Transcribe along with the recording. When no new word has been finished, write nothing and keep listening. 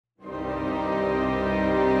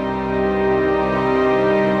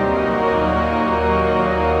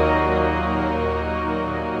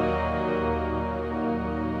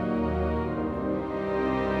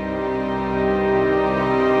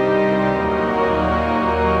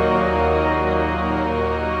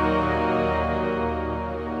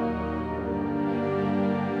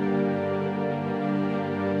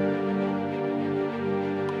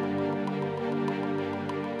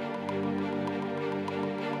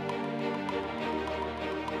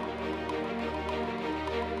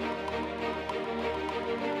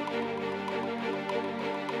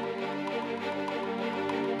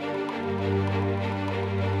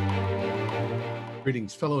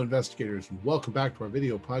Greetings, fellow investigators, and welcome back to our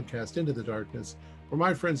video podcast, Into the Darkness, where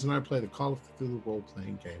my friends and I play the Call of Cthulhu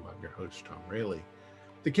role-playing game. I'm your host, Tom Rayleigh.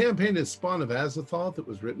 The campaign is Spawn of Azathoth. It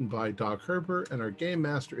was written by Doc Herber, and our game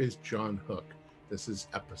master is John Hook. This is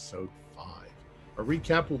episode 5. A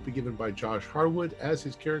recap will be given by Josh Harwood as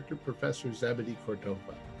his character, Professor Zebedee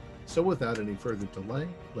Cordova. So without any further delay,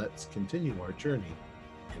 let's continue our journey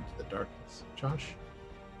into the darkness. Josh?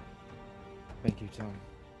 Thank you, Tom.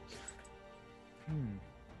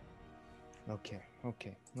 Okay.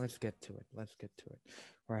 Let's get to it.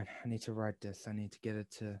 Right, I need to write this. I need to get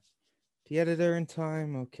it to the editor in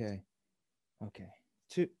time. Okay.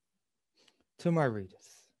 To my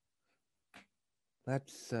readers.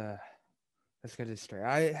 Let's get this straight.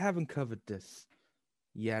 I haven't covered this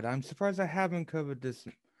yet. I'm surprised I haven't covered this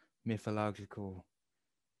mythological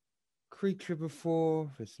creature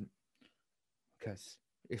before. Because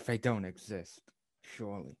if they don't exist,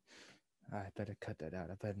 surely. I better cut that out.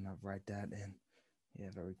 I better not write that in.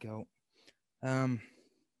 Yeah, there we go.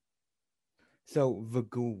 So the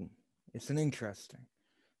ghoul. It's an interesting.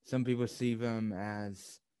 Some people see them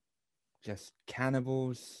as just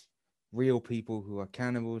cannibals, real people who are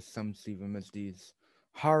cannibals. Some see them as these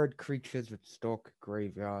horrid creatures that stalk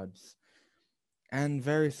graveyards and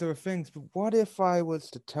various other things. But what if I was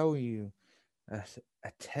to tell you a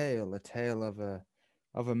tale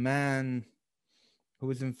of a man who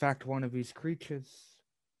is in fact one of these creatures,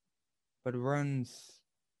 but runs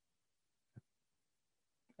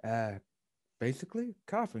basically a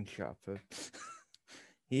coffin shop.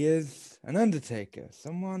 He is an undertaker,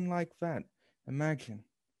 someone like that. Imagine.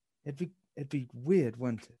 It'd be weird,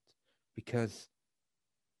 wouldn't it? Because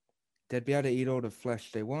they'd be able to eat all the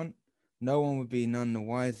flesh they want. No one would be none the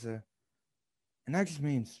wiser. And that just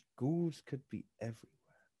means ghouls could be everywhere.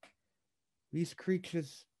 These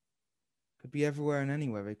creatures could be everywhere and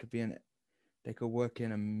anywhere. They could work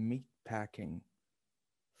in a meat packing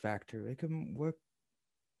factory. They could work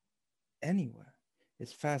anywhere.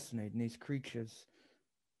 It's fascinating. These creatures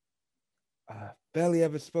barely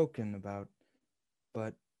ever spoken about,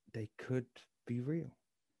 but they could be real.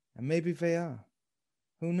 And maybe they are.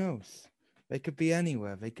 Who knows? They could be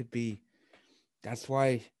anywhere. They could be. That's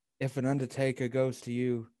why if an undertaker goes to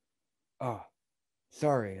you, "Oh,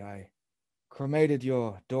 sorry, I cremated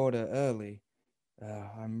your daughter early.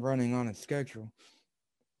 I'm running on a schedule."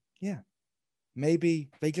 Yeah,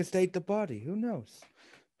 maybe they just ate the body. Who knows?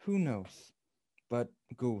 But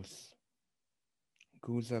ghouls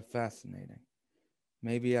are fascinating.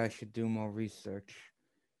 Maybe I should do more research,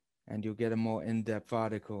 and you'll get a more in-depth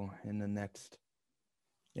article in the next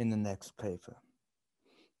paper.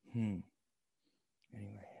 Anyway,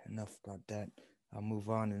 enough about that. I'll move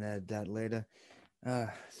on and edit that later.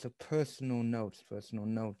 So personal notes.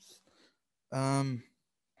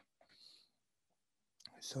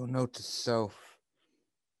 So note to self.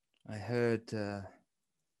 I heard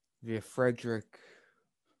via Frederick,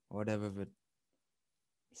 or whatever, that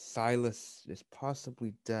Silas is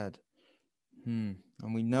possibly dead. And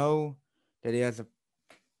we know that he has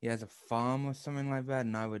a farm or something like that,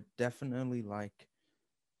 and I would definitely like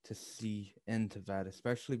to see into that,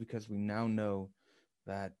 especially because we now know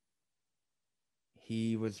that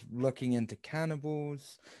he was looking into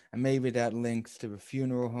cannibals, and maybe that links to the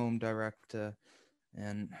funeral home director,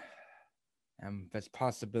 and there's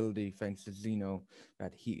possibility, thanks to Zeno,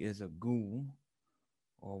 that he is a ghoul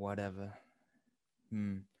or whatever.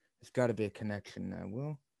 There's got to be a connection there.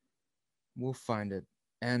 We'll find it.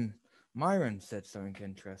 And Myron said something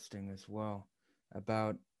interesting as well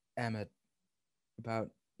about Emmett,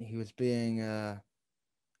 about he was being a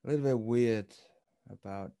little bit weird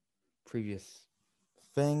about previous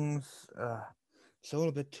things. It's a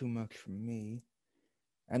little bit too much for me.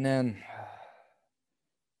 And then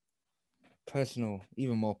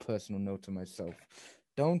even more personal note to myself.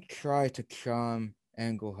 Don't try to charm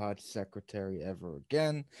Engelhardt's secretary ever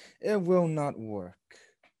again. It will not work.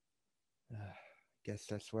 Guess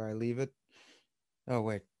that's where I leave it. Oh,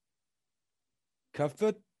 wait.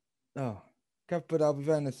 Cuthbert? Oh, Cuthbert, I'll be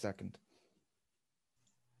there in a second.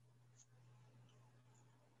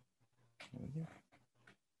 There we go.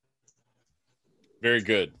 Very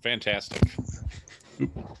good. Fantastic.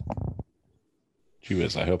 Gee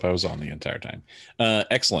whiz, I hope I was on the entire time.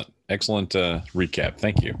 Excellent recap.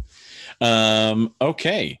 Thank you.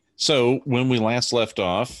 Okay. So when we last left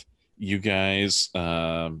off, you guys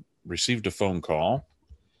received a phone call.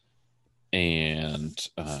 And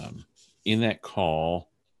in that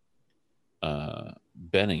call,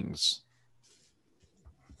 Bennings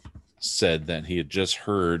said that he had just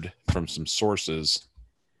heard from some sources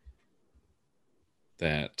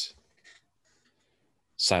that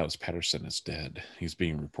Silas Patterson is dead. He's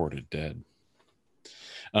being reported dead.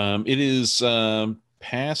 It is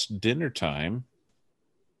past dinner time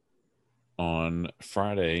on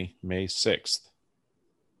Friday, May 6th,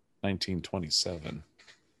 1927,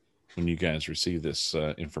 when you guys receive this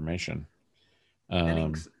information.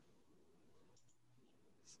 Bennings,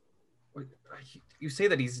 you say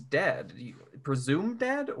that he's dead. You presume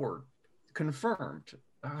dead or confirmed?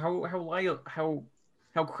 How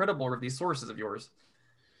credible are these sources of yours?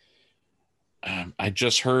 I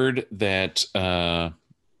just heard that I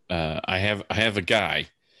have a guy.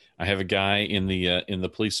 I have a guy in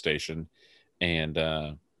the police station,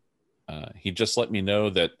 and he just let me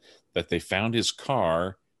know that they found his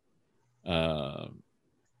car by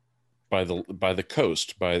the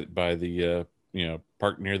coast, by the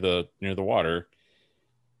parked near the water,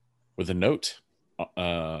 with a note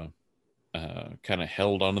kind of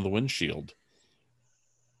held onto the windshield.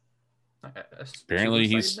 Apparently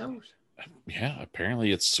he's note?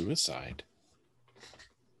 Apparently it's suicide.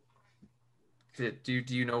 Do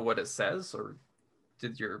you know what it says, or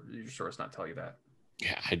did your source not tell you that?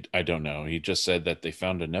 Yeah, I don't know. He just said that they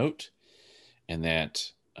found a note, and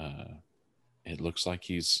that it looks like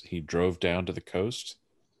he drove down to the coast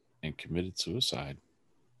and committed suicide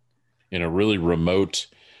in a really remote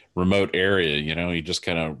area. He just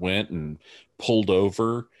kind of went and pulled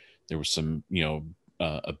over. There was some,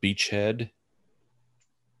 a beachhead.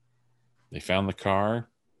 They found the car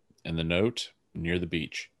and the note near the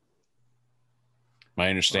beach. My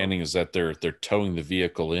understanding is that they're towing the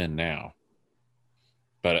vehicle in now.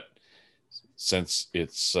 But since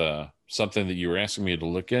it's something that you were asking me to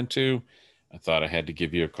look into, I thought I had to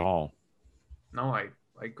give you a call. No, I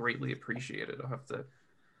greatly appreciate it. I'll have to.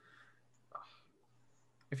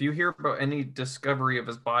 If you hear about any discovery of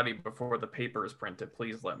his body before the paper is printed,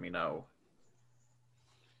 please let me know.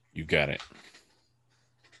 You got it.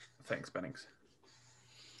 Thanks, Bennings.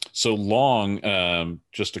 So Long,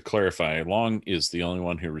 just to clarify, Long is the only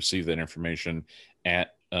one who received that information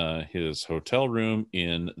at his hotel room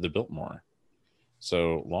in the Biltmore.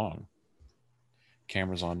 So Long,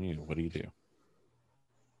 camera's on you. What do you do?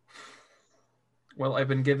 Well, I've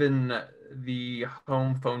been given the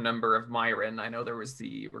home phone number of Myron. I know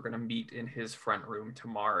we're going to meet in his front room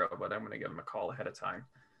tomorrow, but I'm going to give him a call ahead of time.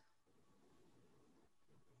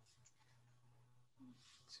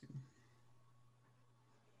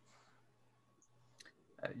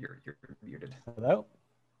 You're muted. Hello.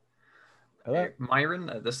 Hey,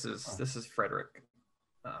 Myron, this is Frederick.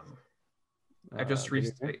 I just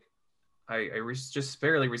just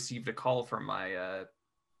barely received a call from my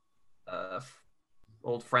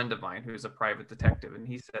old friend of mine who's a private detective, and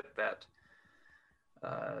he said that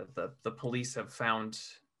the police have found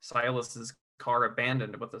Silas's car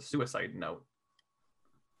abandoned with a suicide note.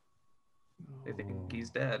 They think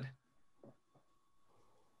he's dead.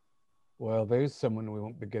 Well, there's someone we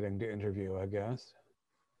won't be getting to interview, I guess.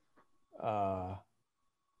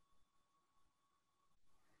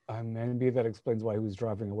 Maybe that explains why he was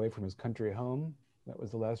driving away from his country home. That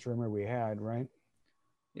was the last rumor we had, right?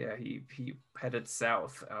 Yeah, he headed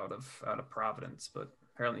south out of Providence, but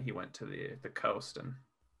apparently he went to the coast and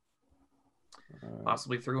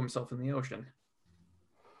possibly threw himself in the ocean.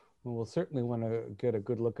 Well, we'll certainly want to get a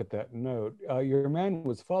good look at that note. Your man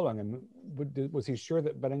was following him. Was he sure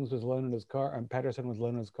that Bennings was alone in his car and Patterson was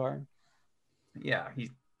alone in his car? Yeah,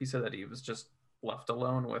 he said that he was just left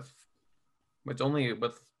alone with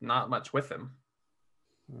not much with him.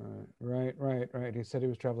 Right. He said he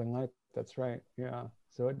was traveling light. That's right. Yeah.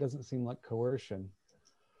 So it doesn't seem like coercion.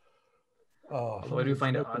 Although I do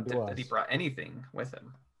find it odd that he brought anything with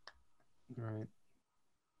him. Right.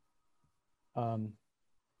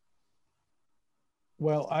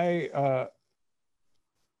 Well,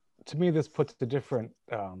 to me, this puts a different,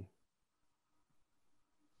 well,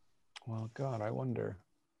 God, I wonder.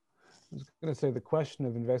 I was going to say the question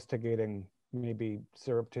of investigating maybe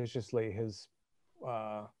surreptitiously his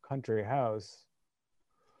country house,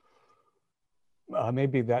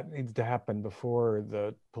 maybe that needs to happen before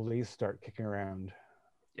the police start kicking around.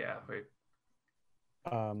 Yeah, wait.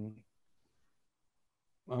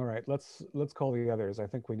 All right, let's call the others. I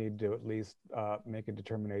think we need to at least make a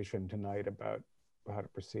determination tonight about how to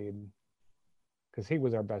proceed, because he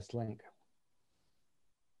was our best link.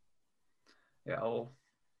 Yeah,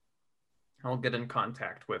 I'll get in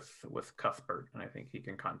contact with Cuthbert, and I think he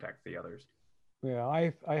can contact the others. Yeah,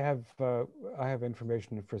 I have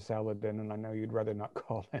information for Saladin, and I know you'd rather not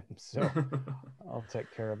call him, so I'll take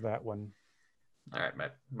care of that one. All right,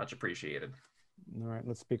 Matt. Much appreciated. All right,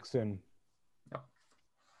 let's speak soon. Yep.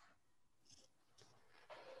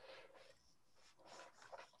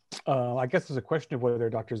 I guess there's a question of whether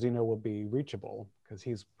Dr. Zeno will be reachable, because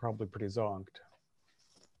he's probably pretty zonked.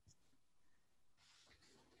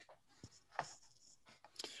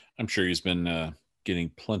 I'm sure he's been getting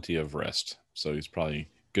plenty of rest, so he's probably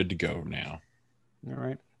good to go now. All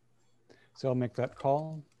right. So I'll make that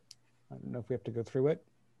call. I don't know if we have to go through it.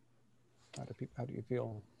 How do you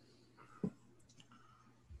feel?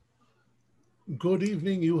 Good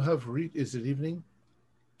evening. You have reached. Is it evening?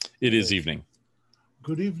 It is evening.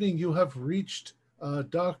 Good evening. You have reached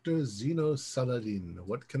Dr. Zeno Saladin.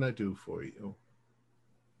 What can I do for you?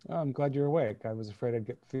 Oh, I'm glad you're awake. I was afraid I'd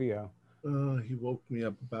get Theo. He woke me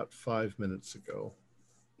up about 5 minutes ago.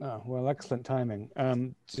 Oh, well, excellent timing.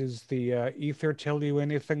 Does the ether tell you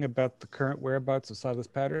anything about the current whereabouts of Silas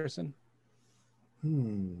Patterson?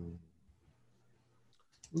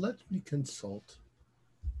 Let me consult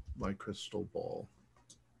my crystal ball.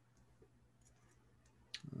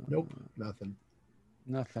 Nope, nothing.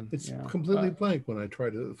 Nothing. It's completely blank when I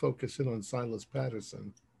try to focus in on Silas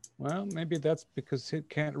Patterson. Well, maybe that's because it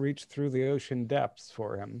can't reach through the ocean depths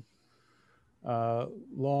for him.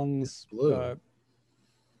 Long's blue.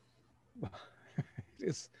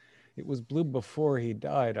 It was blue before he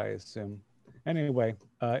died, I assume. Anyway,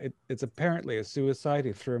 it's apparently a suicide.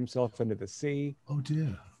 He threw himself into the sea. Oh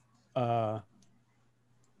dear.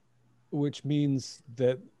 Which means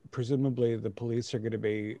that presumably the police are going to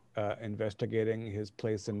be investigating his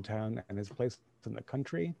place in town and his place in the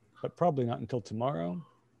country, but probably not until tomorrow.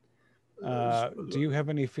 Do you have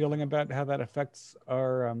any feeling about how that affects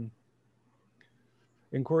our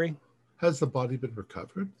inquiry? Has the body been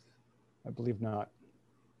recovered? I believe not.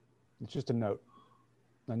 It's just a note.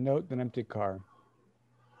 A note, an empty car.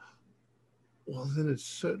 Well, then it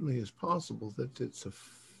certainly is possible that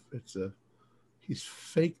he's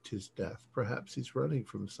faked his death. Perhaps he's running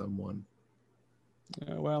from someone.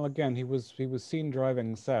 Well, again, he was seen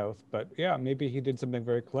driving south, but yeah, maybe he did something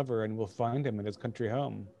very clever and we'll find him in his country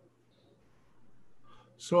home.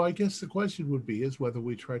 So I guess the question would be is whether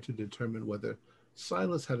we try to determine whether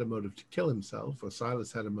Silas had a motive to kill himself or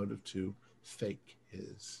Silas had a motive to fake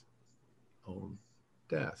his own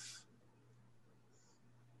death.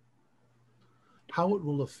 How it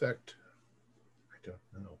will affect, I don't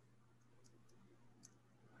know.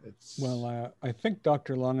 Well, I think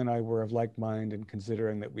Dr. Long and I were of like mind in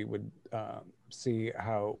considering that we would see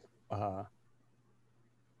how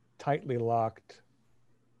tightly locked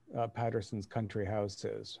Patterson's country house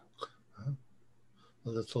is. A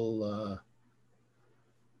little,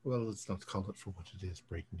 well, let's not call it for what it is,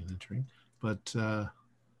 breaking and entering, but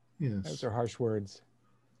yes. Those are harsh words.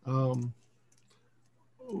 Our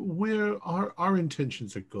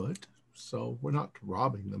intentions are good, so we're not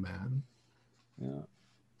robbing the man. Yeah.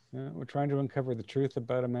 We're trying to uncover the truth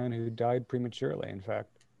about a man who died prematurely, in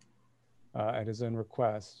fact, at his own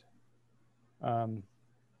request. All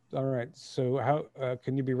right, so how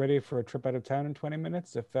can you be ready for a trip out of town in 20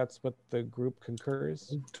 minutes, if that's what the group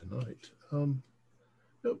concurs? Oh, tonight.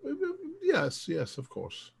 Yes, of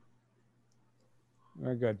course.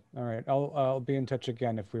 Very good. All right, I'll be in touch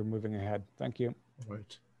again if we're moving ahead. Thank you. All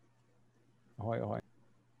right. Ahoy, ahoy.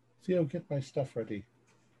 Theo, get my stuff ready.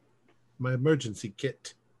 My emergency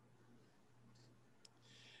kit.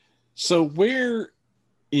 So where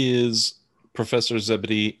is Professor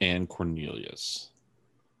Zebedee and Cornelius?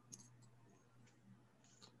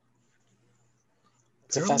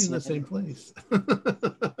 Apparently in the same place.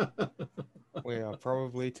 We are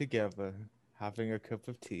probably together, having a cup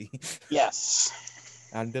of tea. Yes.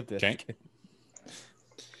 And a biscuit. Okay.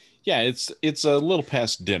 Yeah, it's a little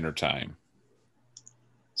past dinner time.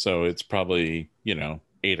 So it's probably,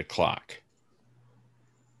 8 o'clock.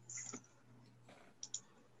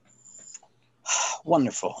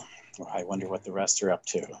 Wonderful. Well, I wonder what the rest are up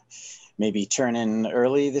to. Maybe turn in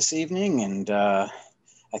early this evening, and I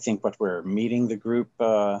think we're meeting the group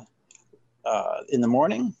in the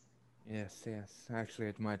morning. Yes. Actually,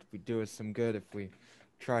 it might do us some good if we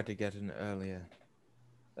try to get an earlier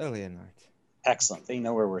night. Excellent. They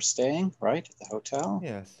know where we're staying, right? At the hotel?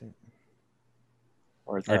 Yes.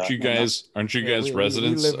 Or aren't you guys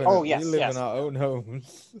residents? We live in our own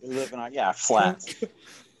homes. We live in our flat.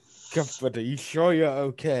 But are you sure you're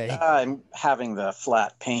okay? I'm having the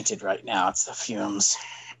flat painted right now. It's the fumes.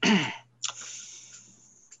 I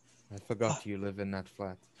forgot you live in that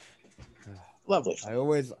flat. Lovely. I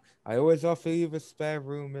always offer you a spare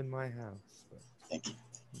room in my house. Thank you.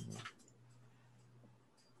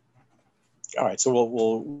 All right, so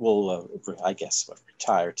we'll I guess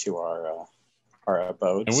retire to our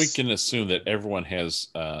abodes. And we can assume that everyone has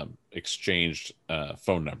exchanged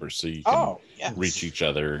phone numbers, so you can reach each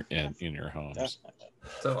other in your homes.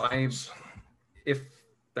 So if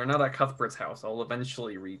they're not at Cuthbert's house. I'll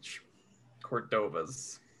eventually reach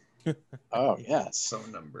Cordova's Oh, yes.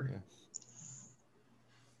 phone number. Yeah.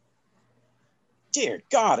 Dear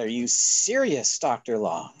God, are you serious, Dr.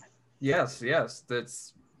 Long? Yes.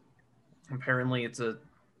 That's apparently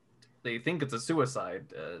they think it's a suicide.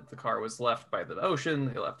 The car was left by the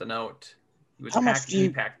ocean. They left a note. He was he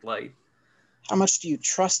packed light. How much do you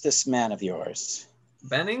trust this man of yours?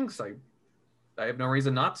 Bennings, I have no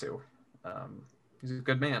reason not to. He's a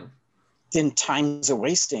good man. Then time's a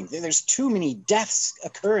wasting. There's too many deaths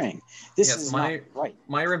occurring. This is not right.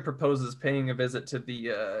 Myron proposes paying a visit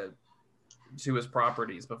to to his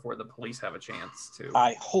properties before the police have a chance to.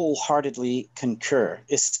 I wholeheartedly concur,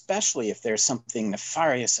 especially if there's something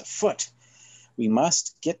nefarious afoot. We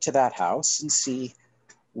must get to that house and see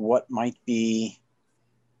what might be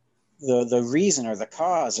the reason or the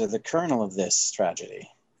cause or the kernel of this tragedy.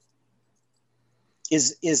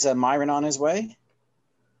 Is Myron on his way?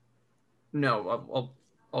 No,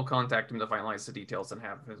 I'll contact him to finalize the details and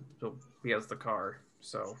he has the car.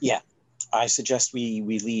 So yeah, I suggest we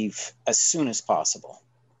leave as soon as possible.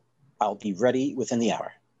 I'll be ready within the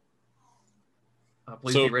hour.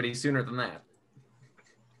 Please be ready sooner than that.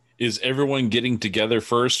 Is everyone getting together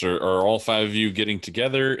first, or are all five of you getting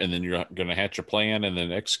together and then you're going to hatch a plan and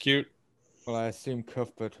then execute? Well, I assume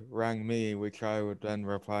Cuthbert rang me, which I would then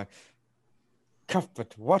reply,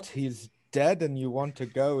 Cuthbert, what? He's dead and you want to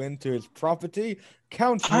go into his property?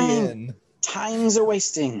 Count me in. Time's a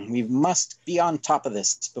wasting. We must be on top of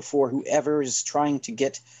this before whoever is trying to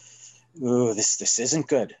get... Oh, this isn't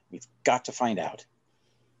good. We've got to find out.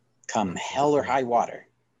 Come hell or high water.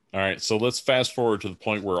 All right, so let's fast forward to the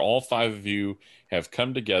point where all five of you have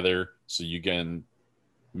come together so you can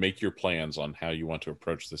make your plans on how you want to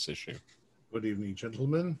approach this issue. Good evening,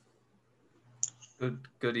 gentlemen.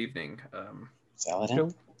 Good evening.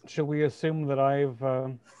 Saladin? Shall we assume that I've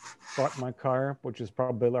bought my car, which is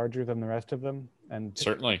probably larger than the rest of them, and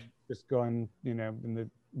Certainly. just going, in the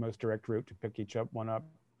most direct route to pick one up?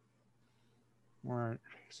 All right.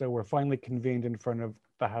 So we're finally convened in front of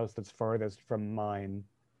the house that's farthest from mine.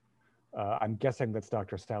 I'm guessing that's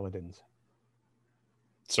Dr. Saladin's.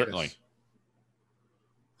 Certainly. Yes.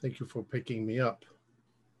 Thank you for picking me up.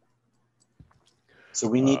 So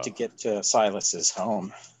we need to get to Silas's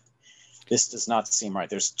home. This does not seem right.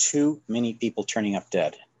 There's too many people turning up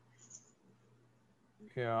dead.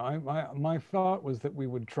 Yeah, my thought was that we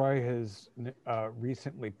would try his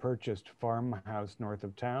recently purchased farmhouse north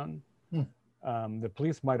of town. The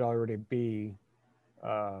police might already be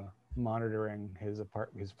monitoring his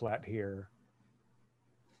flat here,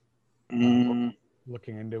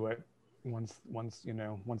 looking into it once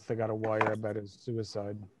they got a wire about his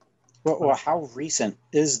suicide. Well, how recent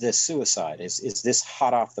is this suicide? Is this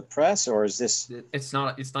hot off the press, or is this? It's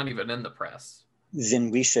not even in the press. Then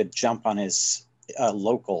we should jump on his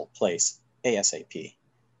local place ASAP.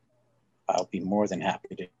 I'll be more than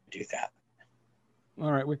happy to do that.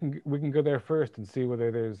 All right, we can go there first and see whether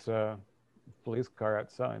there's a police car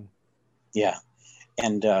outside. Yeah,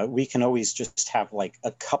 and we can always just have like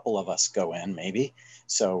a couple of us go in, maybe,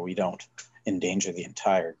 so we don't endanger the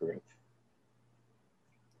entire group.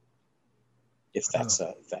 If that's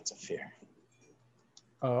a fear.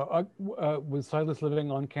 Was Silas living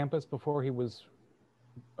on campus before he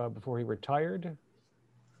retired?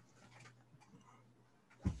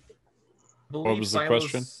 What was the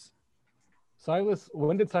question? Silas,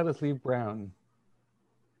 when did Silas leave Brown?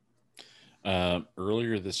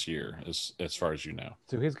 Earlier this year, as far as you know.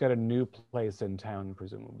 So he's got a new place in town,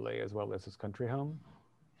 presumably, as well as his country home?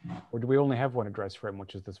 Or do we only have one address for him,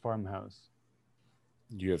 which is this farmhouse?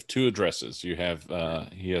 You have two addresses. You have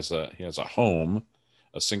he has a home,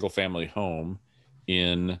 a single family home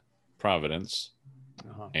in Providence,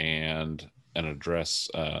 and an address,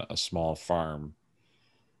 a small farm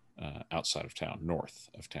outside of town, north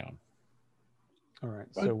of town. All right.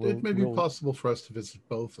 So it may be possible for us to visit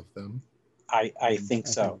both of them. I think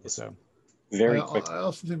so. Very quickly. I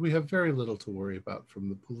also think we have very little to worry about from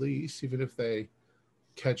the police, even if they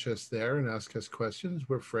catch us there and ask us questions.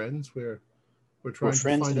 We're friends. We're trying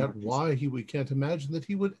to find out why we can't imagine that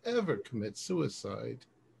he would ever commit suicide.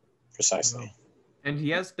 Precisely. And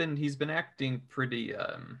he's been acting pretty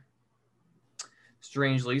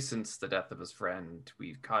strangely since the death of his friend.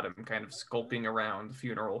 We've caught him kind of skulking around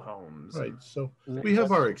funeral homes. Right. So we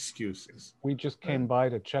have our excuses. We just came by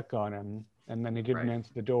to check on him, and then he didn't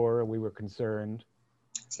answer the door, and we were concerned.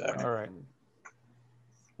 Exactly.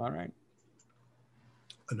 All right.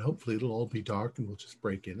 And hopefully it'll all be dark and we'll just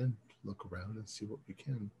break in and look around and see what we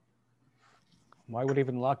can. Why would he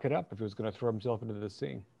even lock it up if he was going to throw himself into the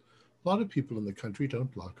sea? A lot of people in the country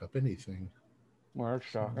don't lock up anything.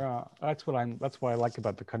 Workshop. Yeah, that's what I like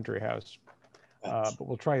about the country house. But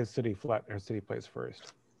we'll try a city place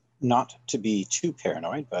first. Not to be too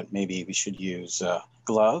paranoid, but maybe we should use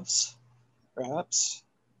gloves, perhaps.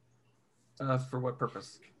 For what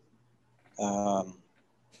purpose?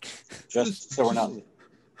 Just so we're not.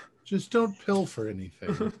 Just don't pilfer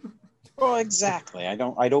anything. Well, exactly. I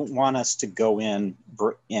don't want us to go in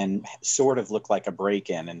and sort of look like a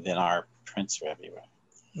break-in, and then our prints are everywhere.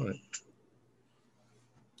 All right.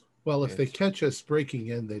 Well, if they catch us breaking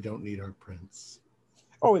in, they don't need our prints.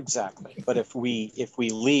 Oh, exactly. But if we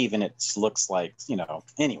leave and it looks like,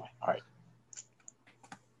 anyway, all right.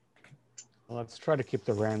 Well, let's try to keep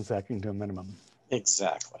the ransacking to a minimum.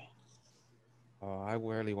 Exactly. Oh, I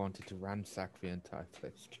really wanted to ransack the entire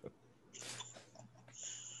place.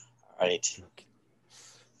 All right.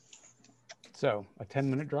 So, a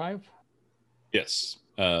 10-minute drive? Yes,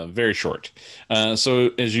 very short.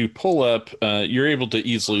 So as you pull up, you're able to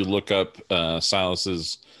easily look up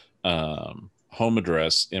Silas's home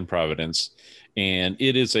address in Providence, and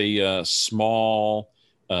it is a small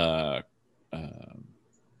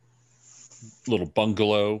little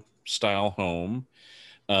bungalow style home.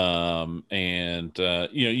 And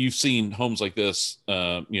you've seen homes like this,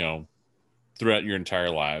 throughout your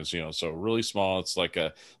entire lives, so really small. It's like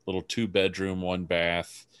a little 2-bedroom,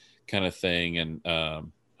 1-bath kind of thing. And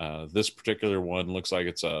this particular one looks like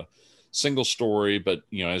it's a single story, but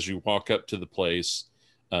as you walk up to the place,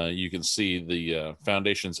 you can see the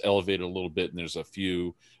foundation's elevated a little bit, and there's a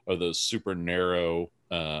few of those super narrow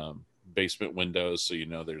basement windows, so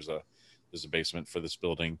there's a basement for this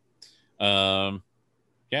building. The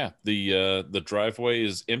driveway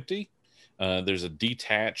is empty. There's a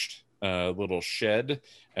detached little shed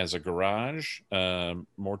as a garage,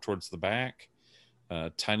 more towards the back.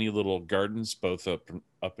 Tiny little gardens, both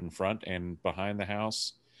up in front and behind the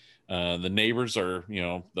house. The neighbors are,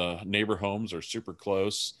 the neighbor homes are super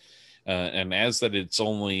close. And as that it's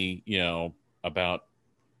only, about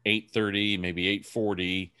 8:30, maybe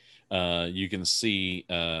 8:40, you can see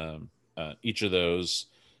each of those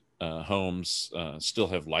homes still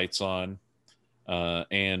have lights on.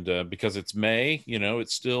 And because it's May,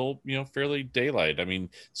 it's still, fairly daylight. I mean,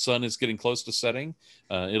 sun is getting close to setting.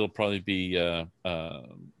 It'll probably be,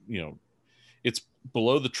 it's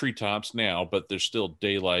below the treetops now, but there's still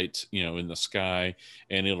daylight, in the sky,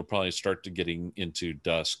 and it'll probably start to getting into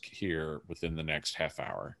dusk here within the next half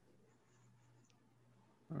hour.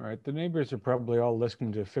 All right. The neighbors are probably all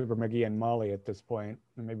listening to Fibber McGee and Molly at this point,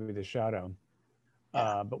 and maybe the Shadow.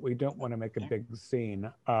 But we don't want to make a big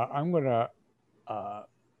scene. I'm going to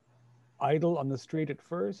idle on the street at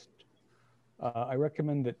first. I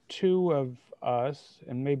recommend that 2 of us,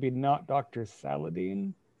 and maybe not Dr.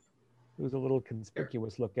 Saladin, who's a little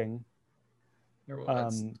conspicuous looking. But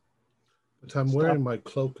I'm wearing my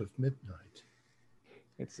cloak of midnight.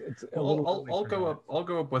 I'll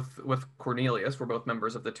go up with Cornelius. We're both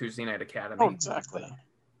members of the Tuesday Night Academy. Oh, exactly.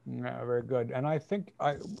 Yeah, very good. And I think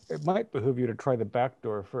it might behoove you to try the back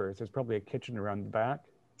door first. There's probably a kitchen around the back.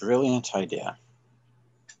 Brilliant idea.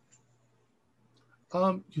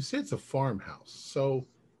 You say it's a farmhouse, so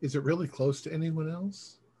is it really close to anyone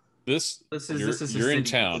else? You're in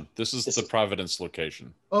town. This is the Providence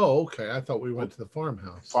location. Oh, okay. I thought we went to the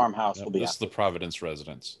farmhouse. Farmhouse will be. This is the Providence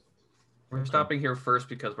residence. We're stopping here first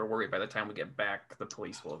because we're worried by the time we get back, the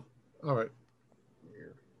police will. All right.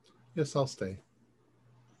 Yes, I'll stay.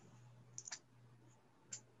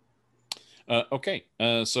 Okay.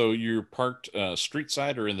 So you're parked street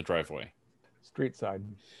side or in the driveway? Street side.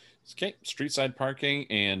 Okay. Street side parking,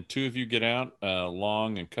 and 2 of you get out,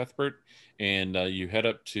 Long and Cuthbert, and you head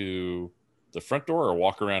up to the front door or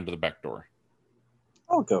walk around to the back door.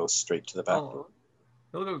 I'll go straight to the back door.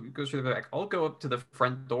 He'll go straight to the back. I'll go up to the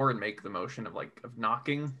front door and make the motion of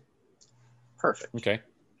knocking. Perfect. Okay.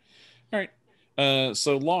 All right.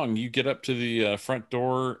 So Long, you get up to the front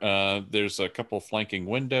door. There's a couple of flanking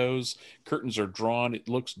windows. Curtains are drawn. It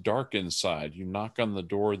looks dark inside. You knock on the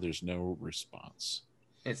door. There's no response.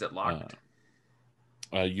 Is it locked?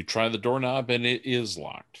 You try the doorknob, and it is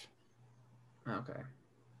locked. Okay.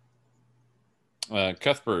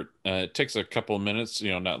 Cuthbert, it takes a couple of minutes,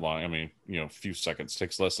 not long. I mean, a few seconds,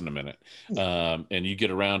 takes less than a minute. And you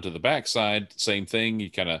get around to the backside, same thing.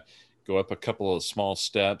 You kind of go up a couple of small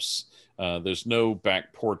steps. There's no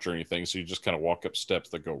back porch or anything, so you just kind of walk up steps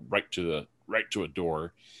that go right to a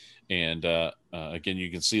door. And again,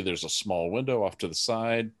 you can see there's a small window off to the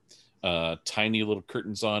side, tiny little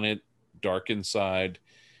curtains on it, dark inside.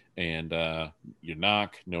 And you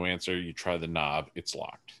knock, no answer. You try the knob, it's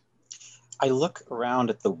locked. I look around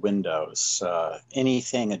at the windows.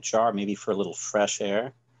 Anything ajar, maybe for a little fresh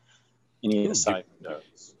air? You need Ooh, a side window.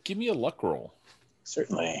 Give me a luck roll.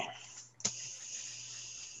 Certainly.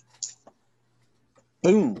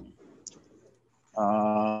 Boom.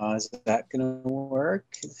 Is that going to work?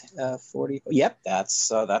 40. Yep, that's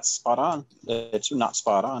spot on. It's not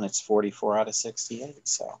spot on. It's 44 out of 68.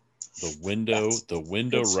 So the window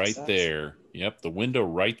right there. Yep, the window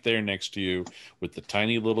right there next to you with the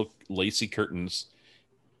tiny little lacy curtains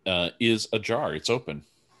is ajar. It's open.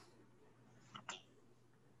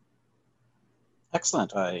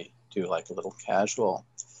 Excellent. I do like a little casual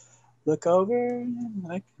look over.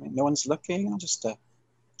 Like no one's looking. I'll just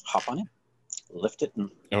hop on it, lift it, and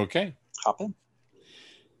okay, hop in.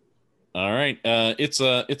 All right. It's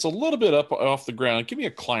a little bit up off the ground. Give me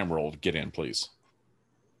a climb roll to get in, please.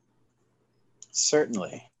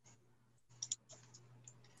 Certainly.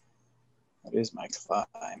 What is my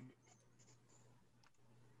climb?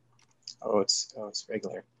 Oh, it's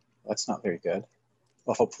regular. That's not very good.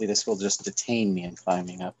 Well, hopefully this will just detain me in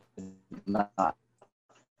climbing up and not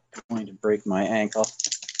going to break my ankle.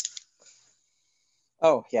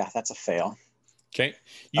 Oh, yeah, that's a fail. Okay.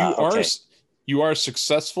 Okay. You are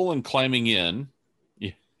successful in climbing in.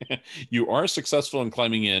 You are successful in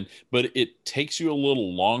climbing in, but it takes you a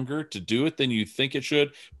little longer to do it than you think it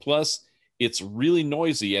should. Plus, it's really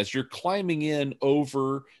noisy as you're climbing in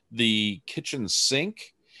over the kitchen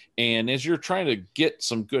sink. And as you're trying to get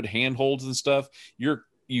some good handholds and stuff,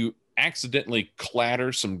 you accidentally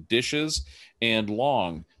clatter some dishes. And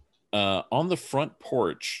Long, on the front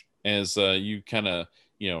porch, as you kind of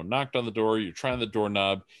knocked on the door, you're trying the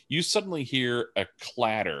doorknob, you suddenly hear a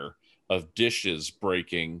clatter of dishes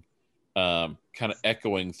breaking, kind of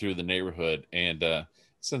echoing through the neighborhood, and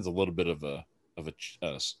sends a little bit of a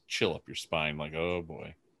chill up your spine. Like, oh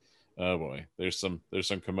boy, there's some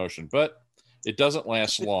commotion, but it doesn't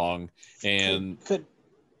last long. And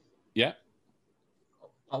yeah,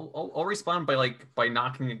 I'll respond by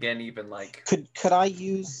knocking again. Even like could I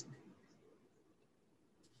use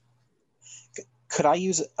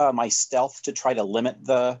my stealth to try to limit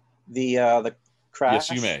the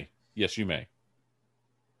crash? Yes, you may.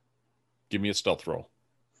 Give me a stealth roll.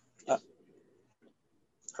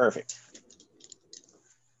 Perfect.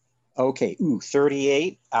 Okay.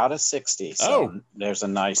 38 out of 60. So there's a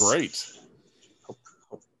nice. Great.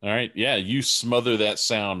 All right. Yeah, you smother that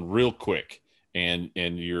sound real quick, and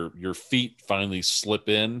your feet finally slip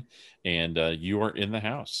in, and you are in the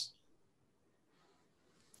house.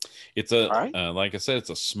 It's like I said, it's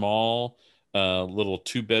a small little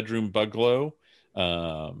 2-bedroom bungalow.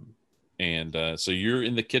 And so you're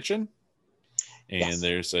in the kitchen, and yes.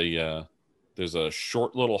 there's a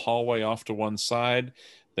short little hallway off to one side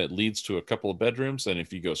that leads to a couple of bedrooms. And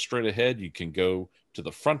if you go straight ahead, you can go to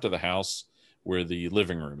the front of the house where the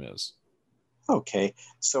living room is. Okay.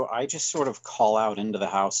 So I just sort of call out into the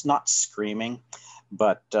house, not screaming,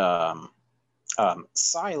 but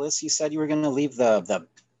Silas, you said you were going to leave the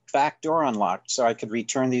back door unlocked so I could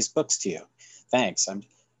return these books to you. Thanks.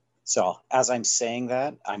 So as I'm saying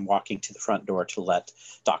that, I'm walking to the front door to let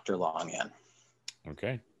Dr. Long in.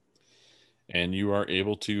 Okay. And you are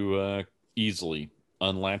able to easily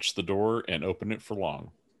unlatch the door and open it for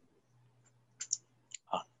Long.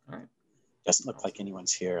 All right. Doesn't look like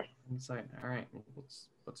anyone's here. Inside. All right.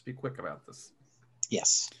 Let's be quick about this.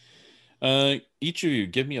 Yes. Each of you,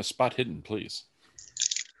 give me a spot hidden, please.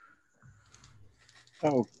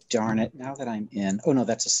 Oh, darn it. Now that I'm in. Oh, no,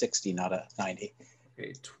 that's a 60, not a 90.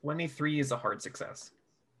 Okay, 23 is a hard success.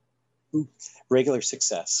 Ooh, regular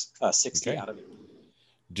success, 60 out of it.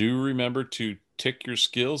 Do remember to tick your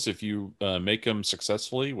skills if you make them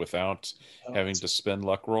successfully without having to spend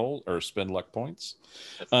luck roll or spend luck points.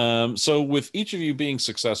 So with each of you being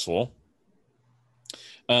successful,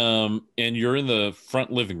 and you're in the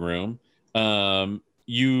front living room,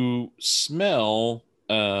 you smell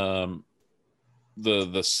the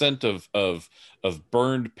scent of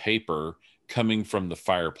burned paper coming from the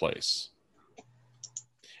fireplace,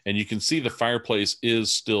 and you can see the fireplace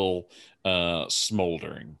is still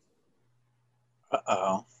smoldering.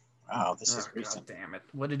 Uh-oh. Wow, this is recent. God damn it.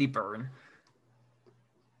 What did he burn?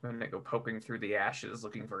 I'm gonna go poking through the ashes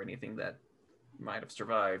looking for anything that might have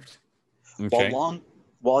survived. Okay.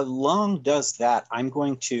 While Long does that, I'm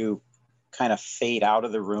going to kind of fade out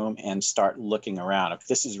of the room and start looking around. If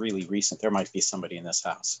this is really recent, there might be somebody in this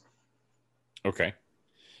house. Okay.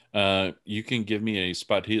 You can give me a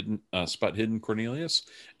spot hidden, Cornelius,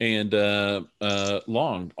 and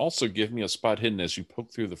Long, also give me a spot hidden as you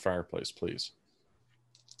poke through the fireplace, please.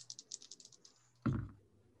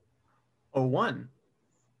 01.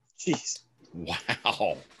 Jeez.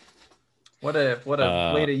 Wow. What a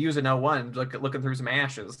way to use an 01. Looking through some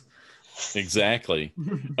ashes. Exactly.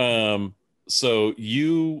 So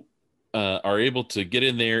you are able to get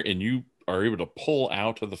in there, and you are able to pull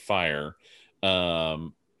out of the fire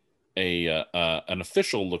an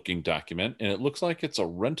official looking document, and it looks like it's a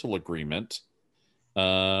rental agreement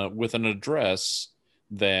with an address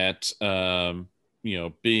that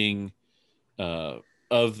being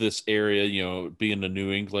of this area, being a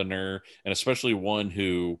New Englander, and especially one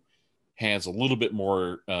who has a little bit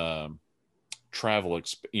more travel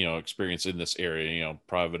experience in this area,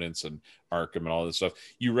 Providence and Arkham and all this stuff,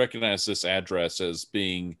 you recognize this address as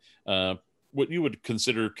being what you would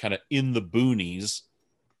consider kind of in the boonies,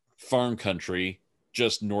 farm country,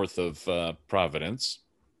 just north of Providence.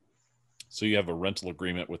 So you have a rental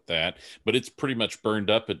agreement with that, but it's pretty much burned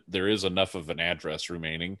up. There is enough of an address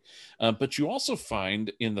remaining. But you also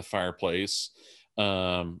find in the fireplace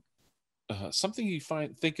something you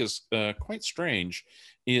think is quite strange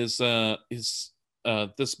is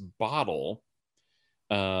this bottle,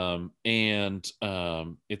 and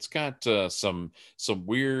it's got some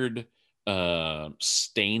weird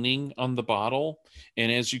staining on the bottle, and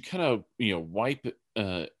as you kind of wipe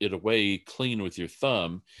it away clean with your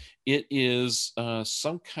thumb, it is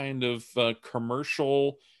some kind of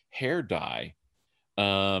commercial hair dye,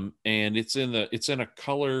 and it's in a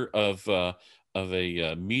color of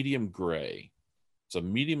a medium gray. It's a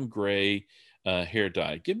medium gray hair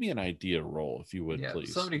dye. Give me an idea roll, if you would,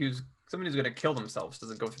 please. Somebody who's going to kill themselves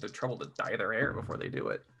doesn't go through the trouble to dye their hair before they do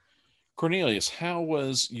it. Cornelius, how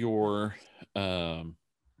was your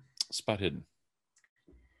spot hidden?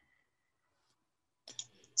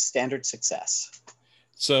 Standard success.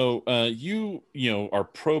 So you are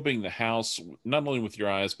probing the house not only with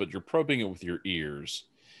your eyes, but you're probing it with your ears,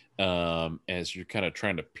 as you're kind of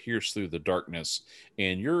trying to pierce through the darkness,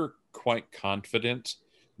 and you're quite confident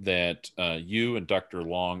that you and Dr.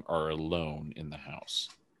 Long are alone in the house.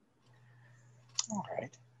 All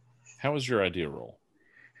right. How was your idea roll?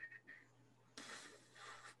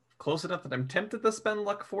 Close enough that I'm tempted to spend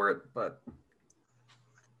luck for it, but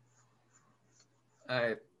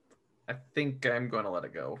I think I'm going to let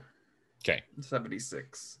it go. Okay.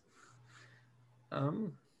 76.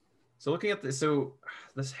 So looking at this,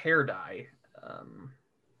 this hair dye,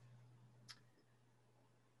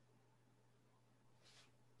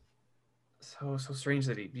 so strange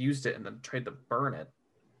that he used it and then tried to burn it.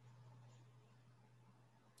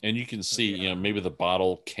 And you can see, maybe the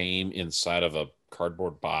bottle came inside of a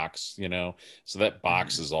cardboard box, so that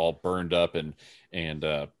box is all burned up, and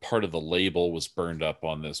part of the label was burned up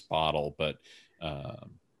on this bottle, but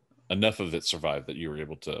enough of it survived that you were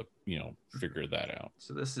able to, figure that out.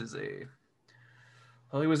 So this is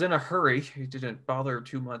well, he was in a hurry. He didn't bother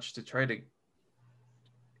too much to try to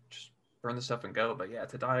just burn the stuff and go. But yeah,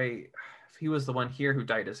 to dye, if he was the one here who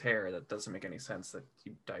dyed his hair, that doesn't make any sense that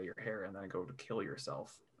you dye your hair and then go to kill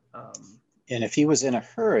yourself. And if he was in a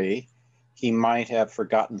hurry, he might have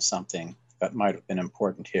forgotten something that might have been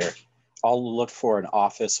important here. I'll look for an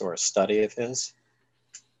office or a study of his.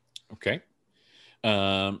 Okay.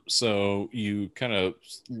 So you kind of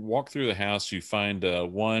walk through the house. You find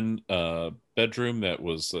one bedroom that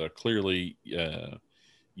was clearly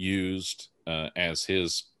used as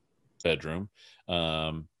his bedroom.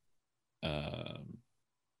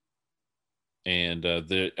 And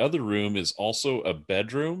the other room is also a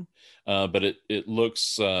bedroom, but it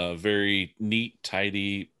looks very neat,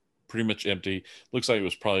 tidy, pretty much empty. Looks like it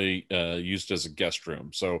was probably used as a guest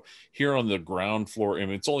room. So here on the ground floor, I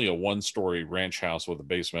mean, it's only a one-story ranch house with a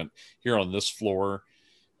basement. Here on this floor,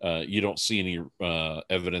 you don't see any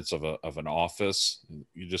evidence of an office.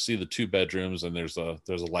 You just see the two bedrooms, and there's a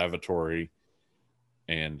lavatory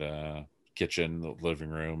and kitchen, the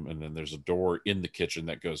living room, and then there's a door in the kitchen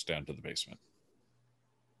that goes down to the basement.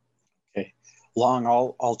 Okay, Long,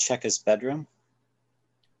 I'll check his bedroom.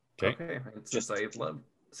 Okay.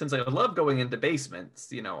 Since I love going into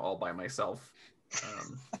basements, all by myself,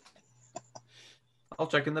 I'll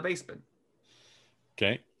check in the basement.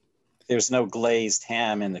 Okay. There's no glazed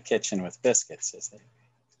ham in the kitchen with biscuits, is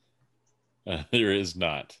there? There is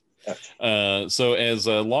not. Okay. So as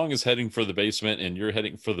Long is heading for the basement and you're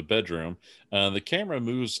heading for the bedroom, the camera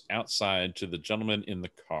moves outside to the gentleman in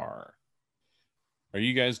the car. Are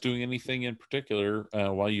you guys doing anything in particular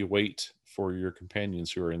while you wait for your companions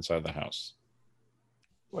who are inside the house?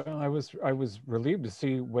 Well, I was relieved to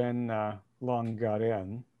see when Long got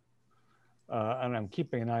in, and I'm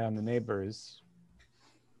keeping an eye on the neighbors.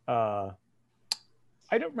 I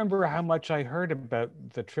don't remember how much I heard about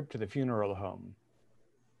the trip to the funeral home.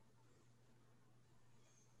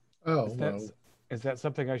 Oh, is that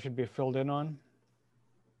something I should be filled in on?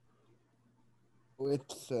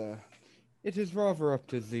 It is rather up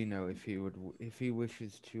to Zeno if he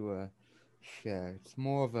wishes to share. It's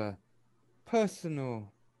more of a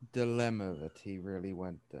personal dilemma that he really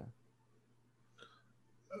went there.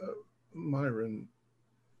 Myron,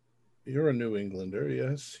 you're a New Englander,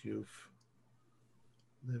 yes? You've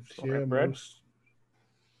lived Born here and bred. most.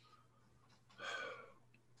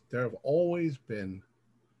 There have always been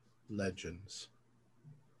legends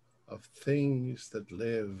of things that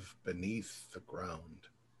live beneath the ground,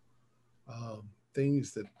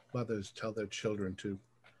 things that mothers tell their children to,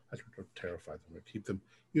 I don't know, terrify them or keep them,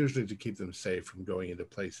 usually to keep them safe from going into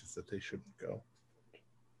places that they shouldn't go.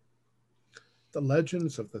 The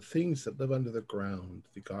legends of the things that live under the ground,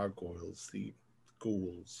 the gargoyles, the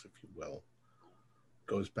ghouls, if you will,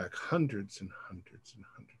 goes back hundreds and hundreds and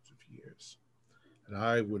hundreds of years. And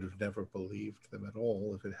I would have never believed them at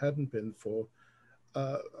all if it hadn't been for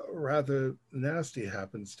a rather nasty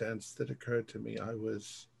happenstance that occurred to me. I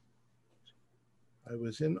was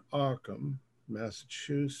in Arkham,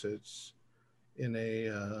 Massachusetts, in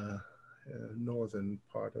a northern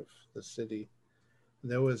part of the city.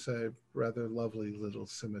 There was a rather lovely little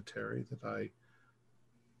cemetery that I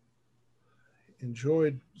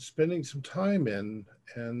enjoyed spending some time in,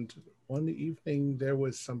 and one evening there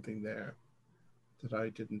was something there that I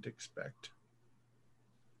didn't expect.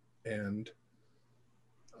 And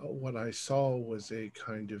what I saw was a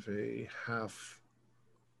kind of a half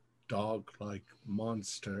dog-like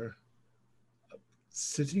monster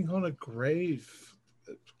sitting on a grave,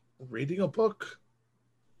 reading a book.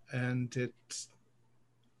 And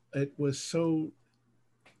it was so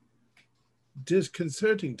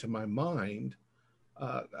disconcerting to my mind.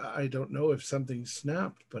 I don't know if something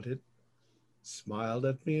snapped, but it smiled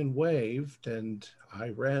at me and waved, and I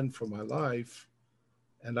ran for my life.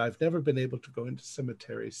 And I've never been able to go into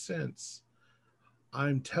cemeteries since.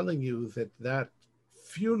 I'm telling you that that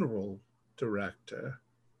funeral director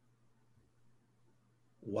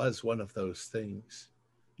was one of those things.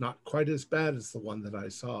 Not quite as bad as the one that I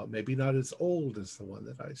saw, maybe not as old as the one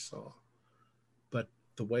that I saw, but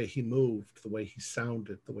the way he moved, the way he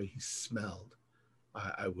sounded, the way he smelled,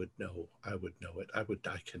 I would know. I would know it. I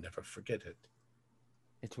can never forget it.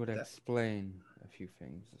 It would explain a few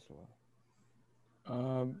things as well.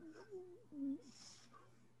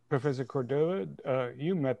 Professor Cordova,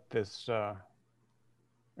 you met this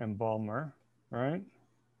embalmer, right?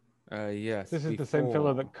 Yes. This is the same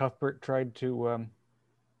fellow that Cuthbert tried to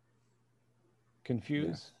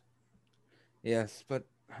confuse? Yes, but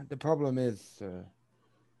the problem is,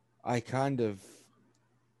 I kind of,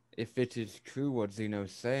 if it is true what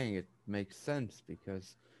Zeno's saying, it makes sense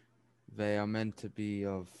because they are meant to be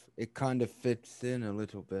of, it kind of fits in a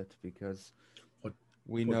little bit because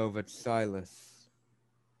we know that Silas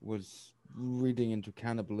was reading into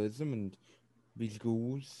cannibalism and these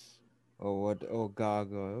ghouls or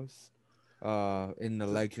gargoyles in the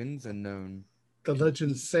legends are known. The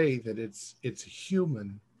legends say that it's a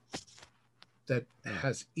human that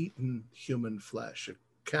has eaten human flesh, a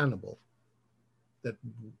cannibal. That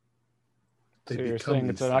so you're saying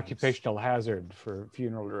it's an occupational hazard for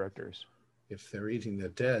funeral directors. If they're eating the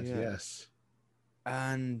dead, yes.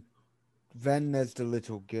 And then there's the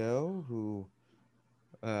little girl who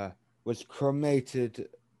was cremated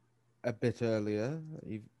a bit earlier.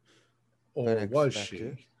 Or was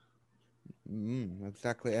she?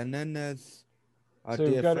 Exactly. And then there's our so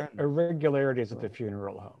dear you've got friend. irregularities at the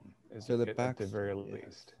funeral home, So the at the very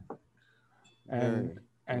least. Very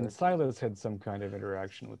and Silas had some kind of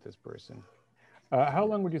interaction with this person. How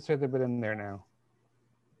long would you say they've been in there now?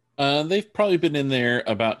 They've probably been in there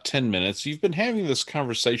about 10 minutes. You've been having this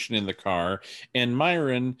conversation in the car. And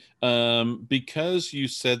Myron, because you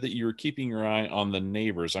said that you were keeping your eye on the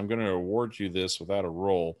neighbors, I'm going to award you this without a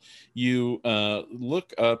roll. You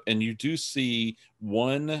look up and you do see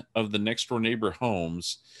one of the next door neighbor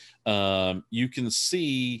homes. You can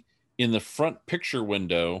see in the front picture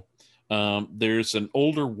window, there's an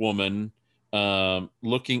older woman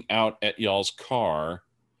looking out at y'all's car.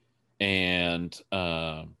 And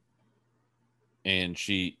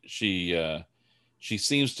she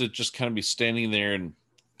seems to just kind of be standing there and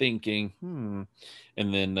thinking,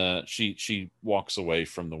 and then she walks away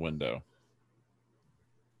from the window.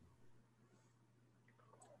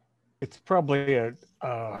 It's probably a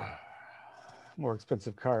more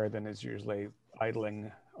expensive car than is usually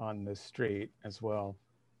idling on the street as well.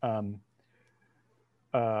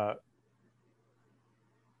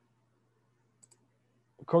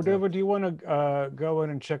 Cordova, do you want to go in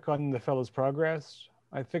and check on the fellow's progress?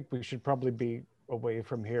 I think we should probably be away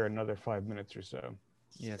from here another 5 minutes or so.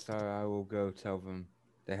 Yes, I will go tell them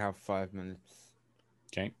they have 5 minutes.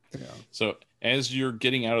 Okay. Yeah. So as you're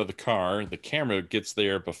getting out of the car, the camera gets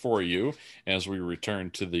there before you as we return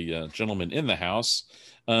to the gentleman in the house.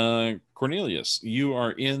 Cornelius, you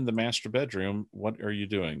are in the master bedroom. What are you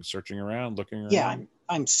doing? Searching around, looking around? Yeah,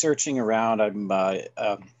 I'm searching around.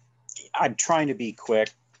 I'm trying to be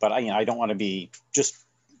quick, but I don't want to be just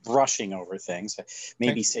rushing over things.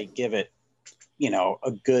 Maybe say give it,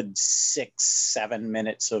 a good 6-7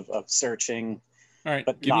 minutes of searching. All right,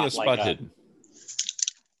 but give me a not spot like hidden.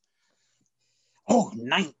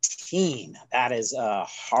 19. That is a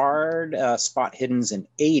hard. Spot hidden's an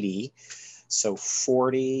 80, so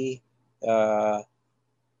 40. That's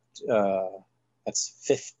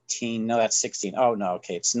 15. No, that's 16. Oh no,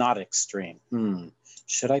 okay, it's not extreme.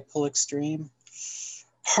 Should I pull extreme?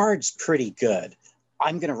 Hard's pretty good.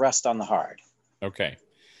 I'm gonna rest on the hard. Okay.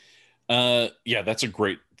 Yeah, that's a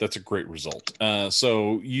great result.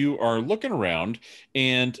 So you are looking around,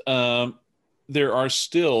 and there are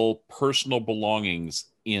still personal belongings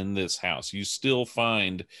in this house. You still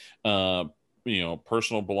find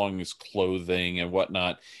personal belongings, clothing and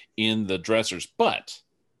whatnot in the dressers, but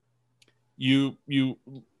you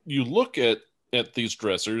look at these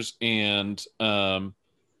dressers, and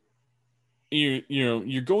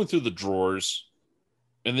you're going through the drawers,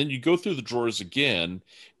 and then you go through the drawers again,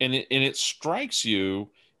 and it strikes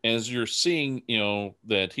you as you're seeing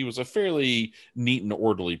that he was a fairly neat and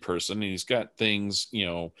orderly person, and he's got things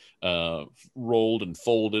rolled and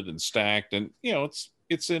folded and stacked, and it's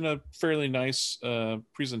in a fairly nice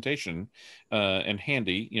presentation and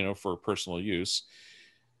handy for personal use.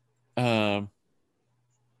 But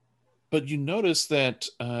you notice that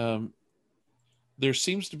there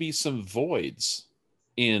seems to be some voids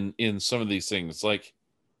in some of these things, like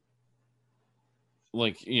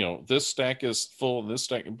this stack is full, and this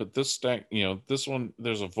stack, but this stack, this one,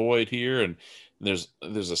 there's a void here, and there's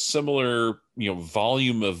a similar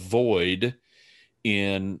volume of void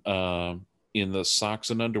in the socks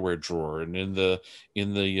and underwear drawer, and in the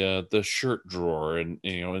shirt drawer, and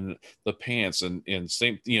in the pants, and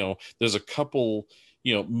same, there's a couple,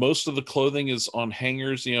 most of the clothing is on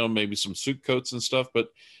hangers, maybe some suit coats and stuff, but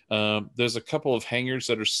there's a couple of hangers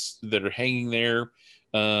that are hanging there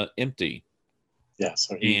empty. Yeah,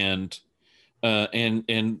 so and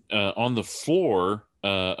on the floor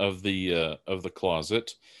of the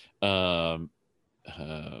closet, there's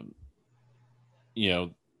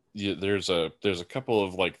a couple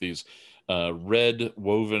of like these red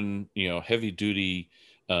woven, heavy duty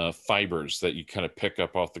fibers that you kind of pick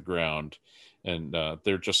up off the ground, and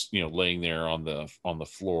they're just laying there on the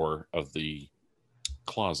floor of the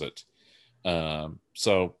closet.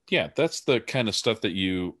 So yeah, that's the kind of stuff that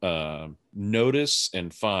you notice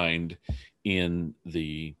and find in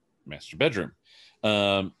the master bedroom.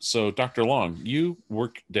 So Dr. Long, you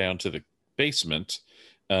work down to the basement,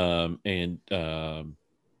 and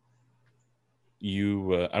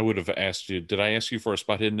you I would have asked you, did I ask you for a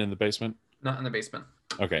spot hidden in the basement? Not in the basement.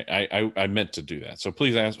 Okay, I meant to do that. So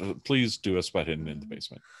please do a spot hidden in the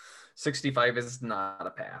basement. 65 is not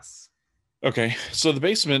a pass. Okay, so the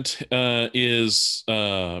basement is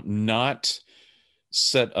not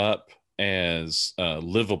set up as a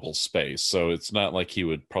livable space, so it's not like he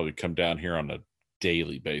would probably come down here on a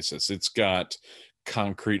daily basis. It's got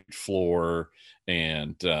concrete floor,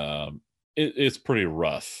 and it's pretty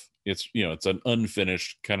rough. It's it's an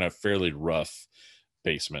unfinished, kind of fairly rough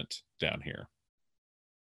basement down here.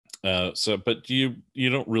 But you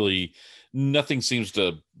don't really, nothing seems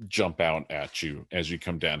to jump out at you as you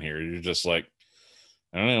come down here. You're just like,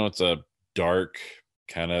 I don't know, it's a dark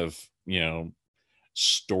kind of,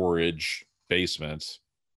 storage basement.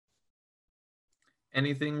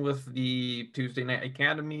 Anything with the Tuesday Night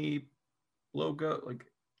Academy logo, like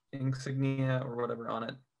insignia or whatever on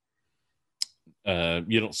it?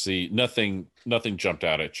 You don't see nothing jumped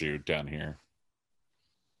out at you down here.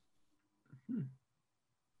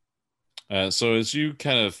 So as you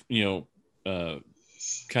kind of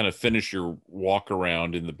finish your walk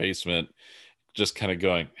around in the basement, just kind of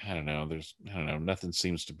going, I don't know, nothing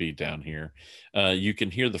seems to be down here. You can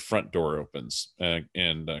hear the front door opens,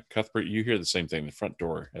 and Cuthbert, you hear the same thing. The front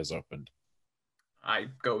door has opened. I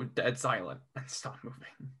go dead silent and stop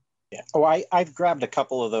moving. Yeah. Oh, I've grabbed a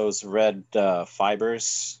couple of those red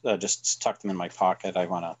fibers, just tucked them in my pocket. I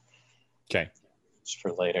want to. Okay. Just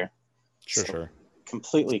for later. Sure.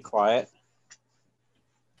 Completely quiet.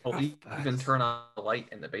 Well, we even turn on the light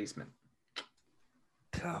in the basement.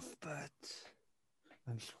 Cuthbert.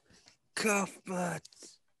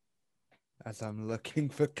 As I'm looking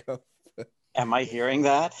for Cuthbert. Am I hearing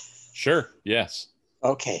that? Sure. Yes.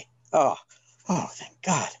 Okay. Oh, thank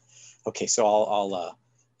God. Okay, so I'll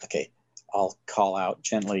okay. I'll call out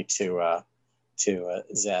gently to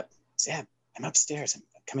Zeb. Zeb, I'm upstairs. I'm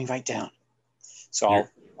coming right down. So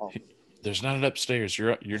I'll There's not an upstairs.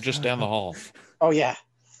 You're just down the hall. Oh yeah.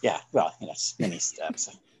 Well, it's many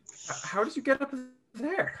steps. How did you get up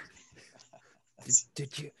there?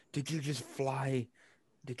 Did you just fly?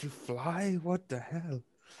 Did you fly? What the hell?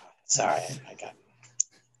 Sorry, I got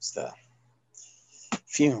the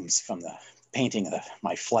fumes from the painting of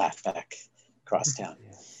my flat back across town.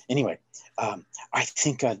 Anyway, I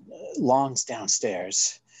think Long's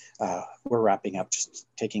downstairs. We're wrapping up, just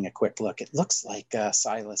taking a quick look. It looks like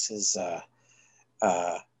Silas is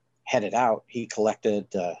headed out. He collected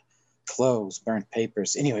clothes, burnt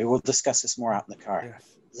papers. Anyway, we'll discuss this more out in the car. Yes.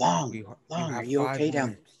 Long, are you okay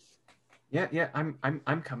down? Yeah,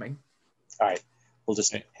 I'm coming. All right, we'll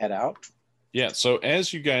just head out. Yeah. So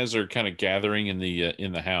as you guys are kind of gathering in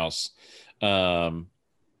the house, an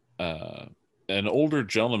older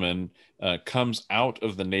gentleman comes out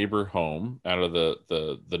of the neighbor home, out of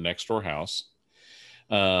the next door house,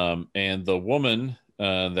 and the woman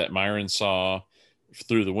that Myron saw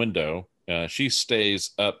through the window, she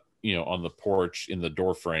stays up, on the porch in the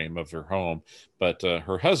door frame of her home, but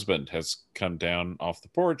her husband has come down off the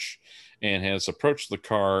porch and has approached the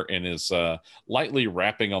car and is lightly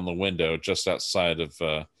rapping on the window just outside of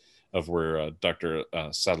where Dr.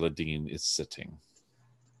 Saladin is sitting.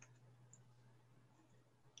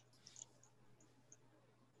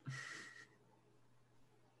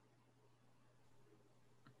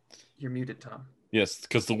 You're muted, Tom. Yes,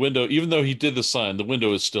 because the window, even though he did the sign, the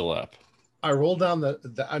window is still up. I roll down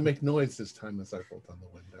I make noise this time as I roll down the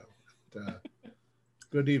window.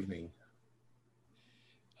 Good evening.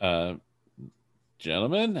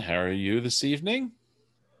 Gentlemen, how are you this evening?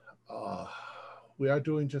 We are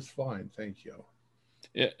doing just fine, thank you.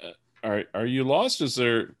 Yeah, are you lost? Is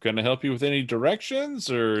there going to help you with any directions,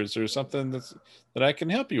 or is there something that I can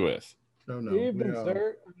help you with? No. Evening,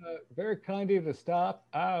 sir. Very kind of you to stop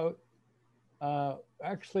out.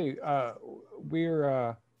 Actually,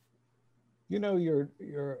 we're your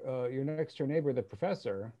next door neighbor, the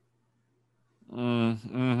professor.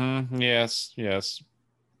 Yes. As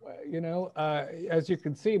you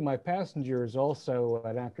can see, my passenger is also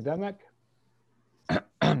an academic.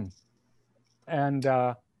 And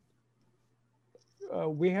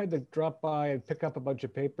we had to drop by and pick up a bunch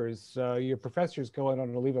of papers. Your professor's going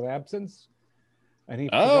on a leave of absence, and he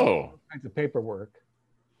forgot all kinds of paperwork.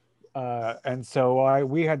 And so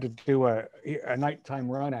we had to do a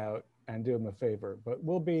nighttime run out and do him a favor, but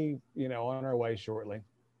we'll be, on our way shortly.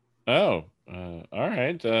 Oh, all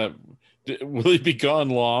right. Will he be gone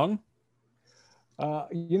long?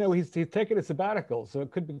 He's taking a sabbatical, so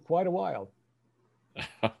it could be quite a while.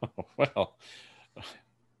 Well,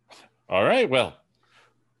 all right. Well,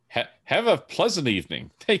 have a pleasant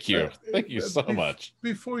evening. Thank you. Thank you so much.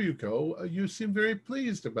 Before you go, you seem very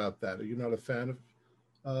pleased about that. Are you not a fan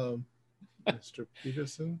of Mr.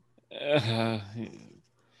 Peterson?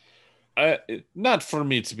 Not for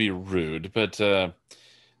me to be rude, but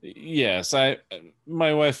yes,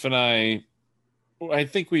 my wife and I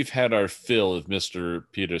think we've had our fill of Mr.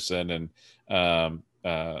 Peterson, and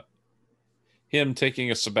him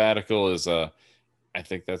taking a sabbatical I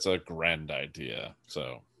think that's a grand idea.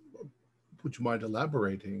 So, would you mind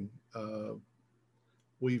elaborating?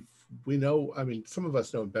 We know. I mean, some of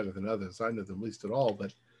us know him better than others. I know them least at all,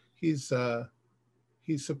 but he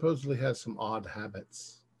supposedly has some odd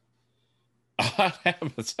habits. Odd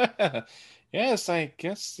habits. Yes, I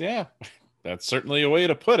guess. Yeah, that's certainly a way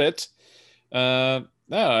to put it. No,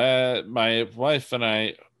 my wife and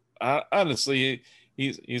I, honestly,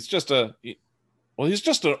 he's just an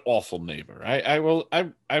awful neighbor.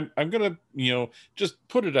 I'm gonna just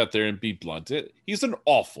put it out there and be blunt. He's an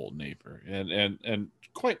awful neighbor and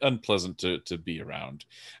quite unpleasant to be around.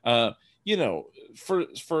 For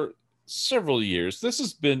several years, this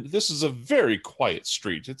is a very quiet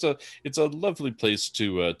street. It's a lovely place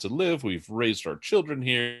to live. We've raised our children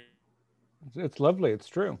here. It's lovely. It's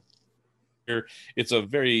true. It's a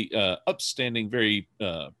very upstanding, very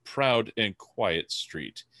proud and quiet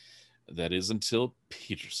street. That is until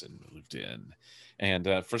Peterson moved in.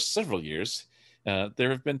 And for several years, there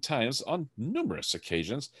have been times on numerous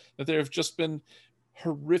occasions that there have just been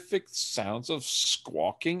horrific sounds of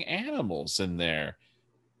squawking animals in there.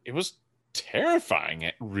 It was terrifying,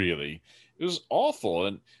 really. It was awful.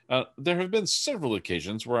 And there have been several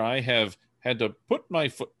occasions where I have had to put my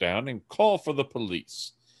foot down and call for the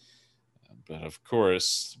police. But of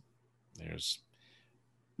course, there's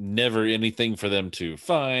never anything for them to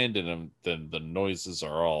find, and then the noises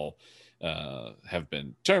are all have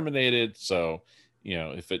been terminated. So,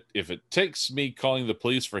 if it takes me calling the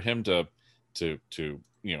police for him to to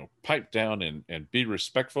pipe down and be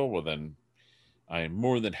respectful, well then I am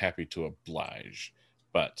more than happy to oblige.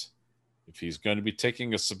 But if he's going to be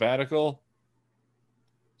taking a sabbatical,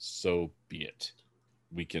 so be it.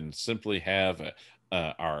 We can simply have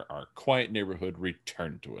our quiet neighborhood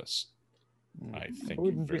returned to us. I thank you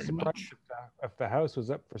wouldn't be very surprised much. if the house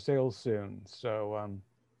was up for sale soon. So,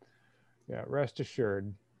 yeah, rest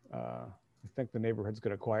assured, I think the neighborhood's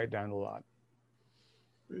going to quiet down a lot.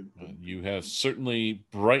 You have certainly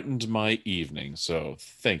brightened my evening, so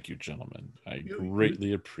thank you, gentlemen. I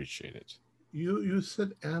greatly appreciate it. You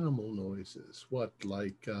said animal noises. What,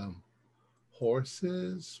 like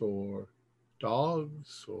horses or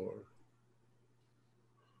dogs or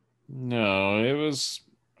No, it was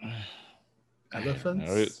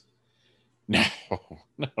elephants? No,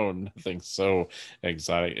 nothing so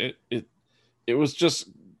exotic. It was just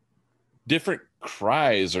different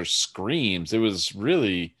cries or screams. It was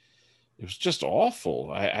just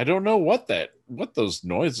awful. I don't know what those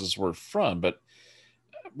noises were from, but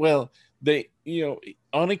well, they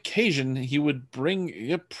on occasion he would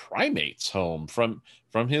bring primates home from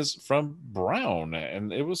Brown,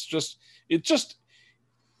 and it was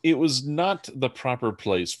not the proper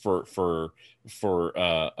place for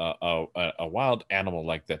a wild animal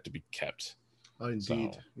like that to be kept. Oh,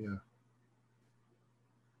 indeed. So, yeah.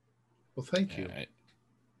 Well, thank you.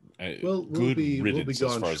 Good we'll be riddance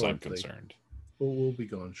as gone far as I'm shortly. concerned. We'll be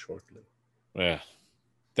gone shortly. Yeah.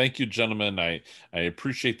 Thank you, gentlemen. I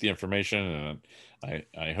appreciate the information, and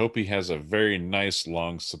I hope he has a very nice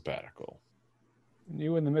long sabbatical.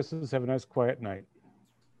 You and the missus have a nice quiet night.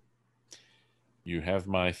 You have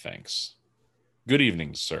my thanks. Good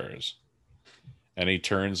evening, sirs. And he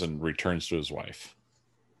turns and returns to his wife.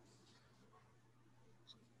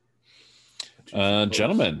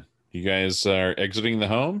 Gentlemen, you guys are exiting the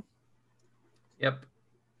home? Yep.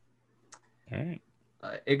 All right.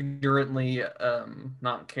 Ignorantly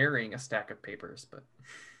not carrying a stack of papers, but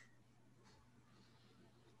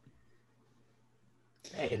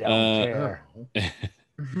They don't care.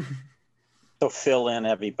 So fill in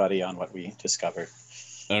everybody on what we discovered.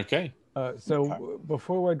 Okay. So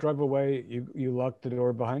before I drive away, you locked the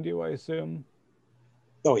door behind you, I assume?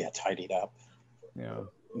 Oh yeah, tidied up. Yeah.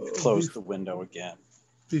 Closed the window again.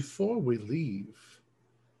 Before we leave,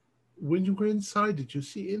 when you were inside, did you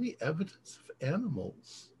see any evidence of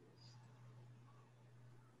animals?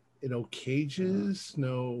 Cages?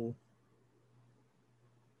 No.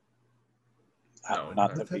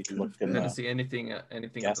 Not that we looked in I didn't the... see anything of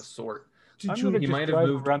the sort. I'm going to just drive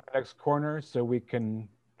around the next corner so we can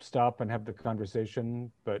stop and have the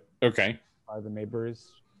conversation, but okay, by the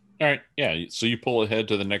neighbors. All right, yeah. So you pull ahead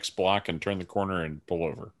to the next block and turn the corner and pull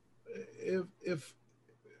over.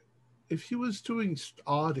 If he was doing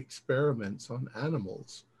odd experiments on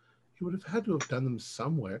animals, he would have had to have done them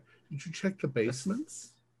somewhere. Did you check the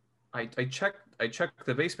basements? I checked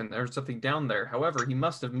the basement. There's something down there. However, he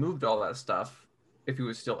must have moved all that stuff, if he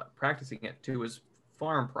was still practicing it, to his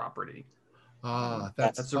farm property.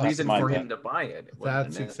 That's the reason for him to buy it.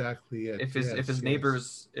 That's exactly it. If his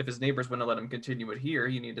neighbors wouldn't let him continue it here,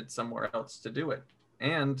 he needed somewhere else to do it.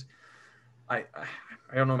 And I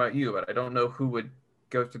don't know about you, but I don't know who would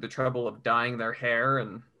go through the trouble of dyeing their hair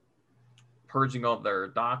and purging all their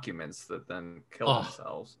documents that then kill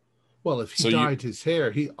themselves. Well, if he dyed his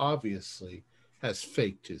hair, he obviously has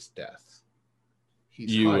faked his death.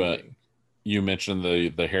 He's hiding. You mentioned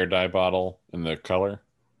the hair dye bottle and the color.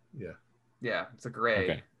 Yeah, it's a gray.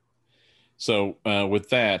 Okay. So with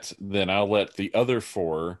that, then I'll let the other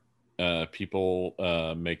 4 people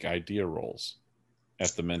make idea rolls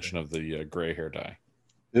at the mention of the gray hair dye.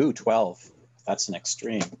 Ooh, 12. That's an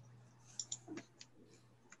extreme.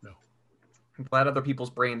 No. I'm glad other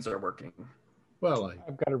people's brains are working. Well,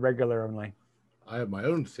 I've got a regular only. I have my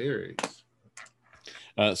own theories.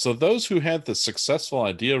 So those who had the successful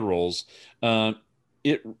idea rolls,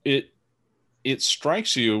 it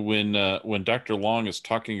strikes you when Dr. Long is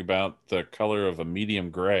talking about the color of a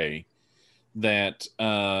medium gray that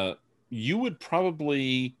you would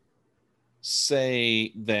probably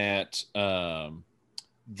say that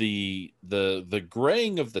the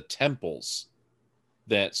graying of the temples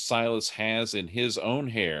that Silas has in his own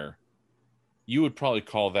hair, you would probably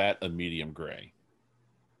call that a medium gray.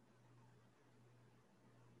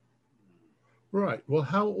 Right. Well,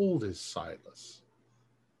 how old is Silas?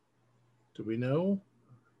 Do we know?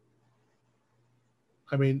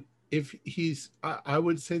 I mean, if I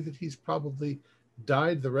would say that he's probably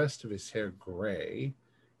dyed the rest of his hair gray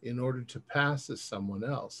in order to pass as someone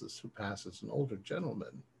else, who passes an older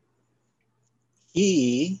gentleman.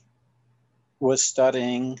 He was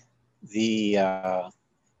studying the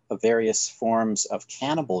various forms of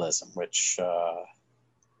cannibalism, which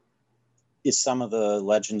is some of the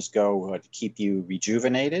legends go to keep you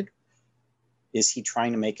rejuvenated. Is he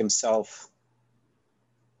trying to make himself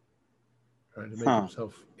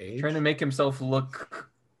himself age? Trying to make himself look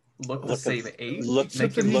the same age?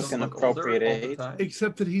 Make him look an appropriate age?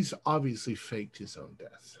 Except that he's obviously faked his own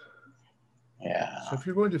death. Yeah. So if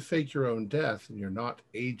you're going to fake your own death and you're not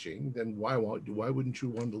aging, then why wouldn't you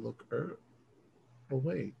want to look early? Well,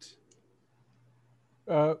 wait.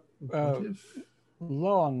 What if?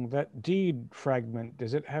 Long, that deed fragment,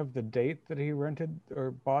 does it have the date that he rented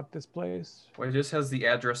or bought this place? Well, it just has the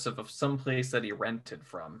address of some place that he rented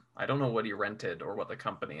from. I don't know what he rented or what the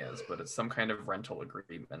company is, but it's some kind of rental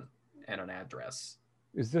agreement and an address.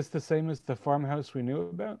 Is this the same as the farmhouse we knew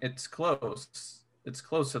about? It's close. It's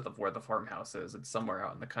close to where the farmhouse is. It's somewhere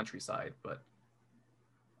out in the countryside, but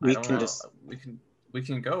I don't know. We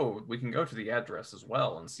can go to the address as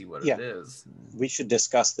well and see what it is. We should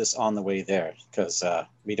discuss this on the way there, because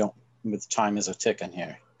with time is a ticking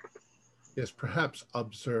here. Yes, perhaps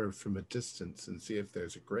observe from a distance and see if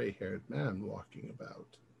there's a gray-haired man walking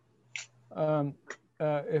about.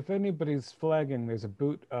 If anybody's flagging, there's a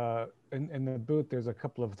boot. In the boot, there's a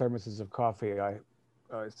couple of thermoses of coffee I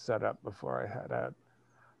set up before I head out.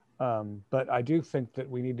 But I do think that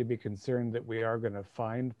we need to be concerned that we are going to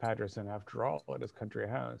find Patterson after all at his country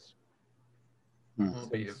house.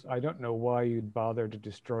 Since I don't know why you'd bother to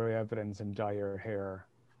destroy evidence and dye your hair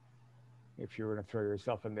if you were to throw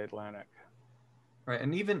yourself in the Atlantic. Right,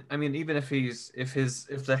 and even if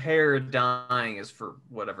the hair dyeing is for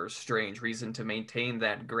whatever strange reason to maintain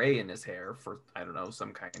that gray in his hair for, I don't know,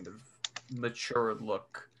 some kind of mature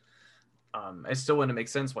look, it still wouldn't make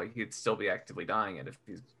sense why he'd still be actively dyeing it if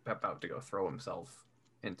he's about to go throw himself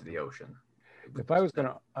into the ocean. If I was going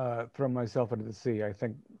to throw myself into the sea, I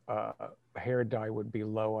think hair dye would be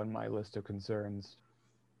low on my list of concerns.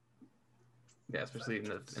 Yeah, especially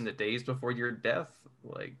in the days before your death,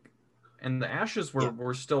 like, and the ashes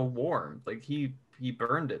were still warm. Like he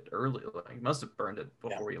burned it early. Like he must have burned it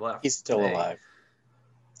before he left. He's still alive.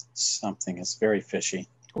 Something is very fishy.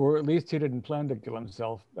 Or at least he didn't plan to kill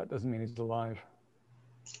himself. That doesn't mean he's alive.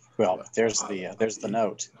 Well, there's the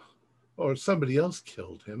note. Or somebody else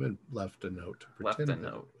killed him and left a note to pretend that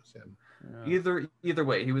it was him. Yeah. Either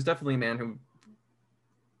way, he was definitely a man who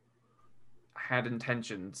had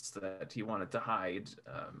intentions that he wanted to hide.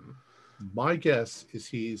 My guess is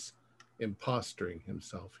he's impostoring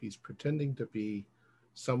himself. He's pretending to be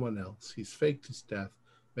someone else. He's faked his death.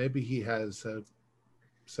 Maybe he has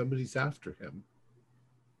somebody's after him.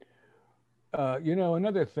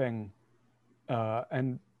 Another thing, we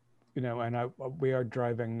are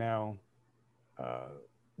driving now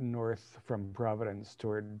north from Providence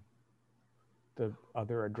toward the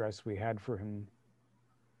other address we had for him.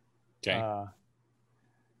 Okay.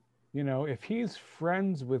 If he's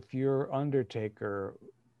friends with your undertaker,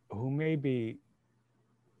 who maybe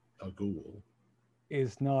a ghoul,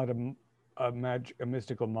 is not a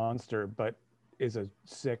mystical monster, but is a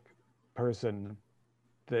sick person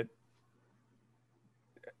that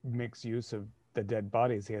makes use of the dead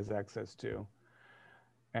bodies he has access to.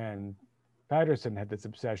 And Patterson had this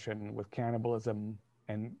obsession with cannibalism,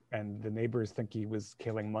 and the neighbors think he was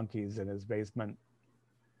killing monkeys in his basement.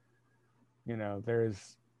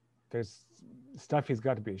 There's stuff he's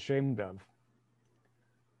got to be ashamed of.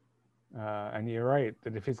 And you're right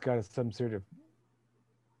that if he's got some sort of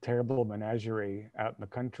terrible menagerie out in the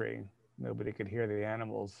country, nobody could hear the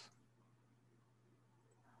animals.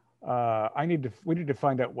 We need to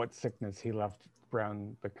find out what sickness he left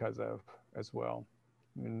Brown because of as well,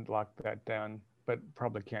 and lock that down. But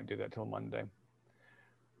probably can't do that till Monday.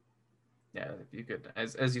 Yeah, if you could,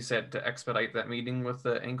 as you said, to expedite that meeting with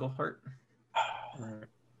the Englehart. Right.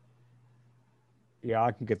 Yeah,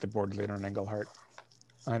 I can get the board leader on Englehart.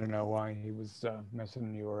 I don't know why he was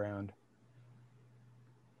messing you around.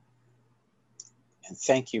 And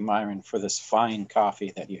thank you, Myron, for this fine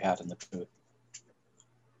coffee that you had in the booth.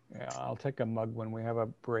 Yeah, I'll take a mug when we have a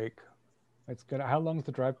break. How long is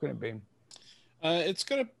the drive gonna be? It's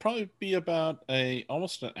gonna probably be about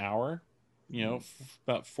almost an hour.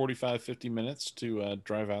 About 45, 50 minutes to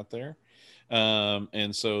drive out there.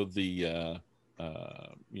 And so the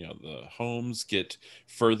homes get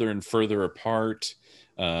further and further apart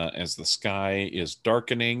as the sky is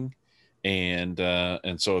darkening, and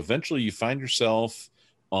so eventually you find yourself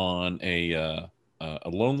on a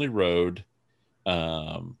lonely road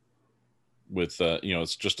with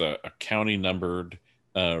it's just a county numbered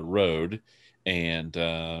road, and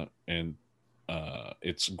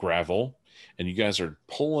it's gravel, and you guys are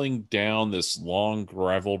pulling down this long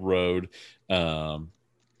gravel road,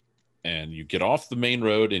 you get off the main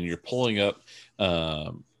road and you're pulling up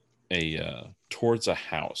towards a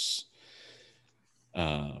house.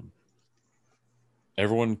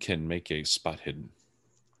 Everyone can make a spot hidden.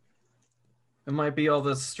 It might be all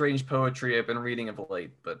this strange poetry I've been reading of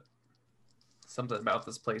late, but something about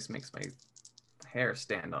this place makes my hair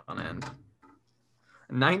stand on end.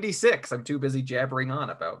 96. I'm too busy jabbering on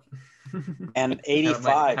about. And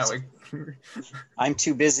 85. I'm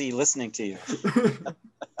too busy listening to you.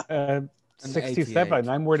 67.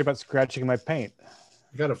 I'm worried about scratching my paint.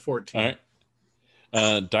 I got a 14. All right.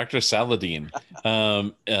 Dr. Saladin.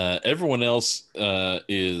 Everyone else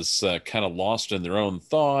is kind of lost in their own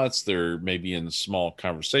thoughts. They're maybe in small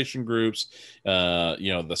conversation groups.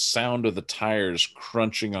 The sound of the tires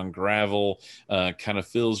crunching on gravel kind of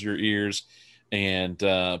fills your ears. And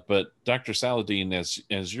but Dr. Saladin,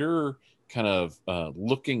 as you're kind of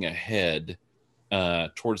looking ahead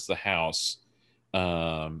towards the house,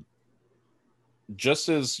 just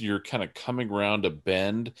as you're kind of coming around a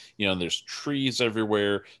bend, there's trees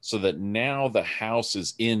everywhere, so that now the house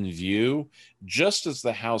is in view. Just as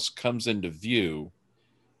the house comes into view,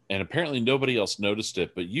 and apparently nobody else noticed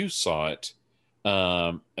it, but you saw it,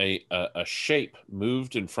 a shape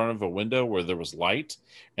moved in front of a window where there was light,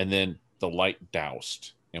 and then the light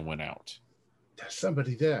doused and went out. There's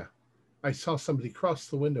somebody there. I saw somebody cross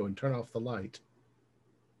the window and turn off the light.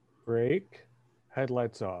 Brake,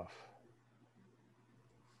 headlights off.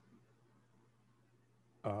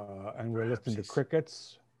 And we're listening to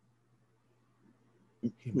crickets.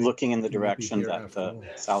 Looking in the direction that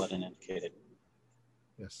Saladin indicated.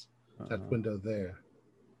 Yes, that window there.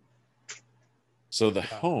 So the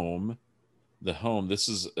home, this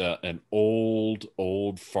is an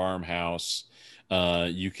old farmhouse.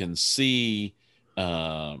 You can see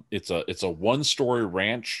it's a one-story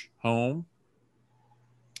ranch home,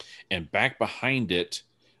 and back behind it,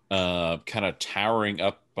 kind of towering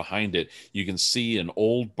up behind it, you can see an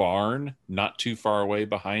old barn not too far away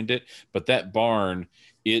behind it. But that barn,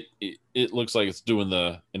 it looks like it's doing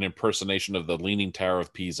an impersonation of the Leaning Tower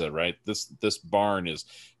of Pisa, right? This barn is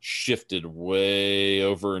shifted way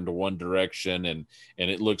over into one direction, and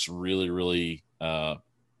it looks really, really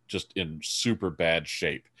just in super bad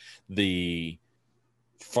shape. The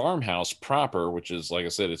farmhouse proper, which is, like I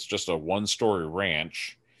said, it's just a one-story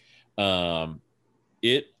ranch,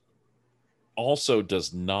 it also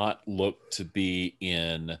does not look to be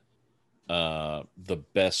in the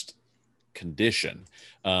best condition.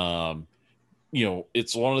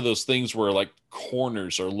 It's one of those things where like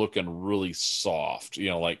corners are looking really soft,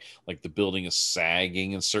 like the building is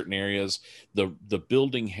sagging in certain areas. The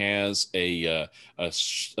building has a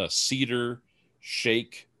cedar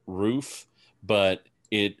shake roof, but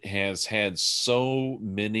it has had so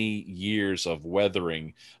many years of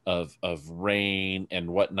weathering, of rain and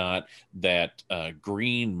whatnot, that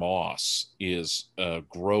green moss is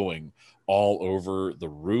growing all over the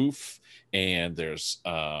roof, and there's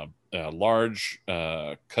large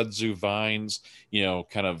kudzu vines,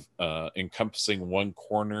 kind of encompassing one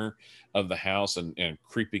corner of the house and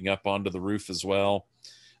creeping up onto the roof as well.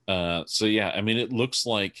 So yeah, I mean, it looks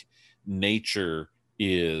like nature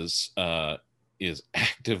is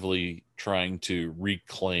actively trying to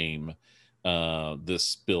reclaim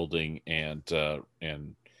this building, and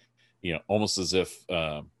almost as if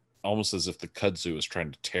the kudzu is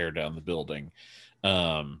trying to tear down the building.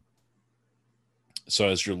 So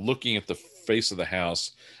as you're looking at the face of the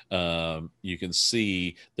house, you can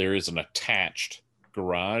see there is an attached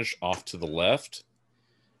garage off to the left,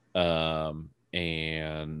 and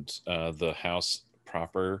the house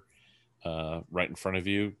proper, right in front of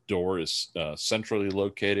you, door is centrally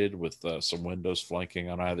located with some windows flanking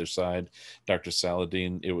on either side. Dr.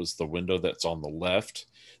 Saladin, it was the window that's on the left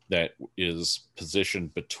that is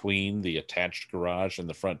positioned between the attached garage and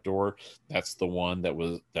the front door. That's the one that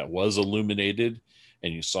was illuminated,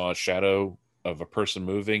 and you saw a shadow of a person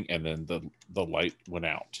moving, and then the light went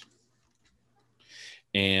out.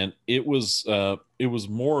 And it was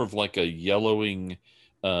more of like a yellowing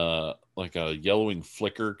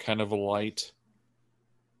flicker kind of a light,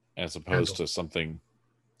 as opposed to something.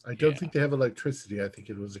 I don't think they have electricity. I think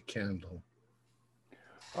it was a candle.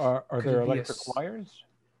 Are there electric wires?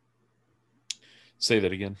 Say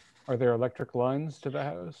that again. Are there electric lines to the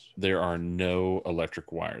house? There are no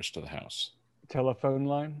electric wires to the house. Telephone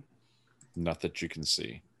line? Not that you can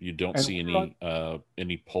see. You don't see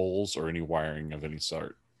any poles or any wiring of any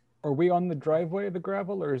sort. Are we on the driveway of the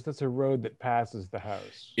gravel, or is this a road that passes the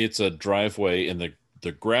house? It's a driveway, and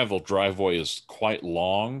the gravel driveway is quite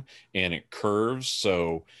long, and it curves.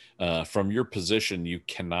 So from your position, you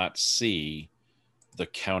cannot see the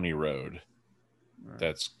county road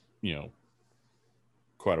that's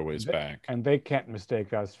quite a ways back. And they can't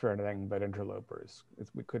mistake us for anything but interlopers.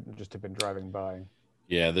 We couldn't just have been driving by.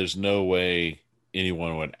 Yeah, there's no way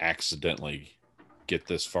anyone would accidentally get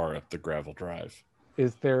this far up the gravel drive.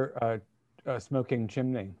 Is there a smoking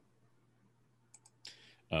chimney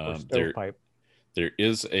or stovepipe? There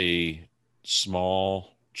is a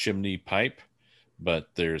small chimney pipe, but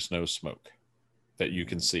there's no smoke that you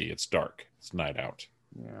can see. It's dark. It's night out.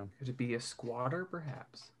 Yeah. Could it be a squatter,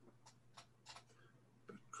 perhaps?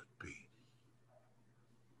 It could be.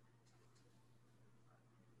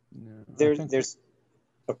 No, There's.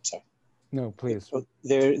 Oh, sorry. No, please.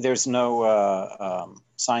 There's no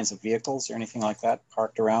signs of vehicles or anything like that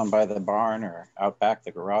parked around by the barn or out back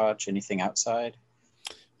the garage. Anything outside?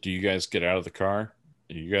 Do you guys get out of the car?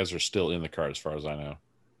 You guys are still in the car, as far as I know.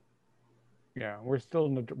 Yeah, we're still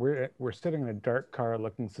we're sitting in a dark car,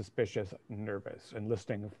 looking suspicious and nervous, and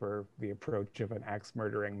listening for the approach of an axe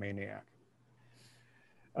murdering maniac.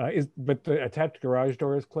 But the attached garage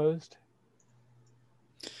door is closed.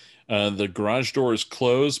 The garage door is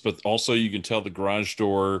closed, but also you can tell the garage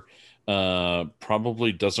door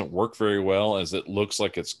probably doesn't work very well, as it looks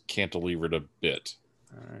like it's cantilevered a bit.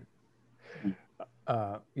 All right.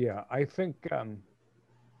 Yeah, I think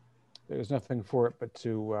there's nothing for it but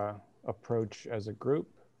to approach as a group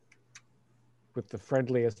with the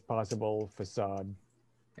friendliest possible facade,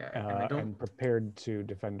 and prepared to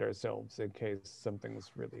defend ourselves in case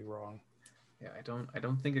something's really wrong. Yeah, I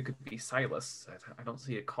don't think it could be Silas. I don't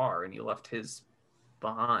see a car, and he left his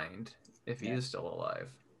behind if he is still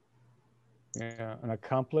alive. Yeah, an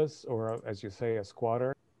accomplice, or as you say, a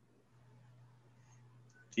squatter.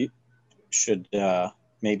 Should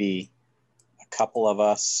maybe a couple of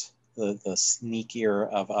us, the sneakier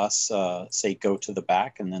of us, say go to the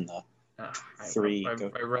back, and then the three.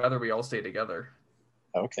 I'd rather we all stay together.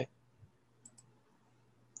 Okay.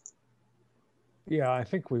 Yeah, I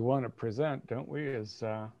think we want to present, don't we, as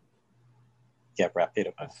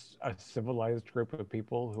reputable. A civilized group of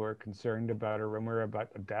people who are concerned about a rumor about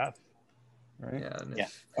a death, right? Yeah, and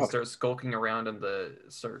if they start skulking around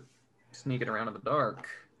start sneaking around in the dark,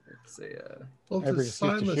 it's a. Well, does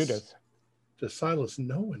Silas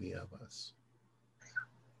know any of us?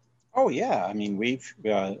 Oh yeah, I mean we've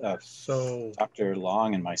so Dr.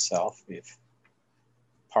 Long and myself, we've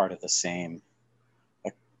part of the same.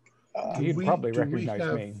 He'd probably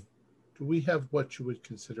recognize me. Do we have what you would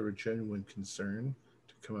consider a genuine concern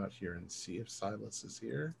to come out here and see if Silas is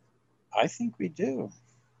here? I think we do.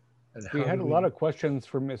 And we had a lot of questions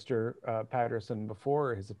for Mr. Patterson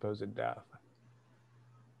before his supposed death.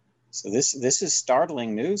 So this is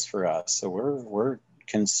startling news for us. So we're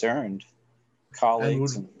concerned,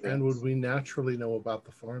 colleagues. And would we naturally know about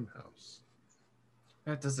the farmhouse?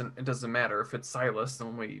 It doesn't matter if it's Silas,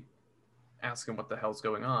 then we ask him what the hell's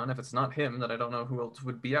going on. If it's not him, then I don't know who else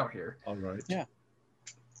would be out here. All right. Yeah.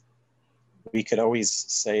 We could always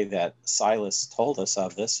say that Silas told us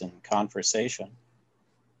of this in conversation.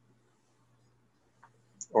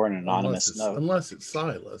 Or an anonymous note. Unless it's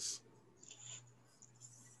Silas.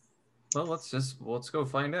 Well, let's go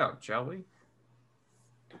find out, shall we?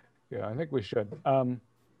 Yeah, I think we should.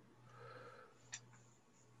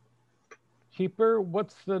 Keeper,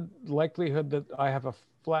 what's the likelihood that I have a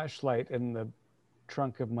flashlight in the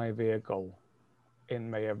trunk of my vehicle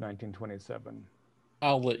in May of 1927?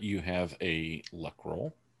 I'll let you have a luck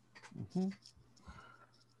roll. Mm-hmm.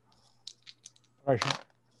 I should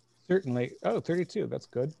certainly. Oh, 32. That's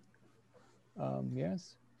good.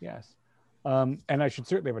 Yes. And I should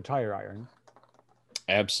certainly have a tire iron.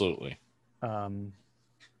 Absolutely.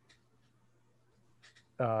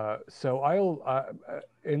 So I'll,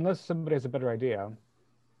 unless somebody has a better idea.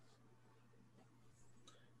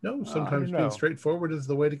 No, sometimes being straightforward is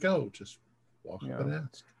the way to go. Just walk up and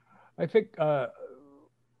ask. I think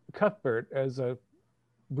Cuthbert, as a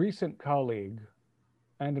recent colleague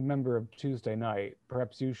and a member of Tuesday Night,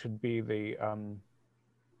 perhaps you should be the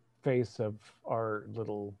face of our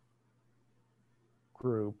little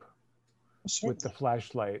group with the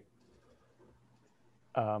flashlight.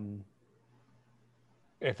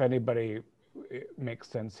 If anybody makes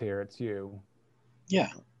sense here, it's you. Yeah.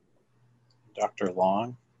 Dr.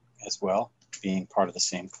 Long as well, being part of the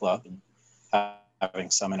same club and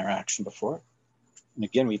having some interaction before. And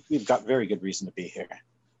again, we've got very good reason to be here.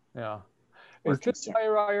 Yeah. Is this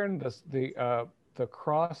tire iron the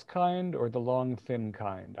cross kind or the long thin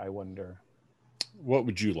kind, I wonder? What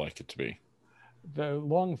would you like it to be? The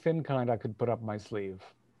long thin kind I could put up my sleeve.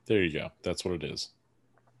 There you go. That's what it is.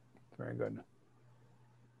 Very good.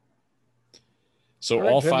 So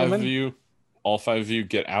all five of you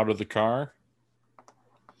get out of the car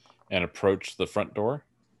and approach the front door.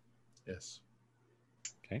 Yes.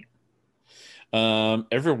 Okay.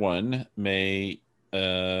 Everyone may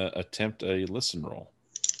attempt a listen roll.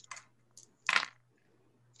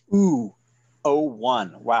 Ooh,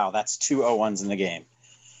 01. Wow, that's 2 01s in the game.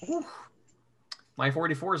 Whew. My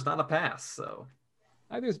 44 is not a pass, so.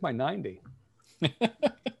 I think it's my 90.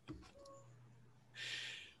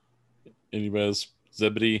 Anybody else?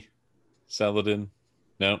 Zebedee? Saladin?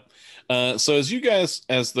 No. So as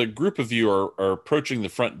the group of you are approaching the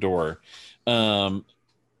front door,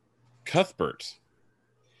 Cuthbert,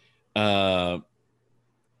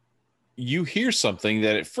 you hear something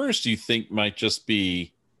that at first you think might just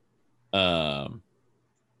be the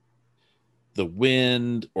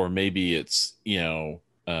wind, or maybe it's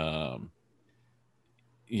the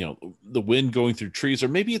wind going through trees, or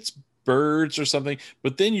maybe it's birds or something.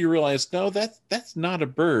 But then you realize, no, that's not a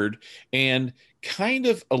bird. And kind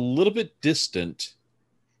of a little bit distant,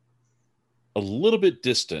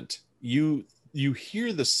 you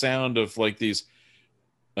hear the sound of like these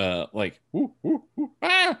like whoo, whoo, whoo,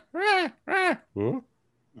 ah, ah, ah, whoo,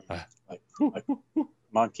 ah, Like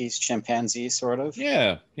monkeys, chimpanzees, sort of.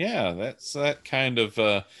 yeah, that's that kind of,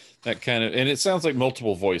 and it sounds like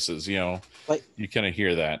multiple voices, Like you kind of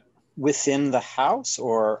hear that. within the house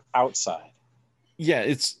or outside? Yeah,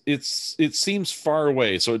 it seems far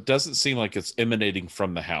away, so it doesn't seem like it's emanating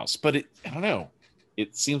from the house, but I don't know.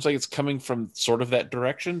 It seems like it's coming from sort of that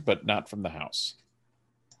direction, but not from the house.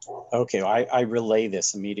 Okay, well, I relay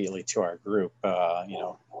this immediately to our group.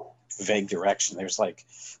 Vague direction. There's like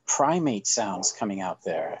primate sounds coming out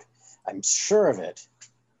there. I'm sure of it.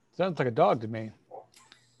 Sounds like a dog to me.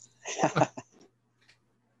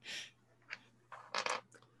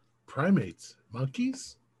 Primates,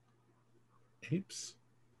 monkeys, apes.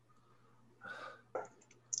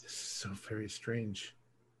 This is so very strange.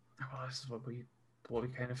 Well, this is what we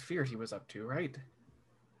kind of feared he was up to, right?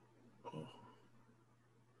 Oh.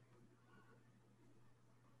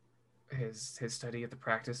 His study of the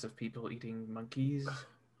practice of people eating monkeys,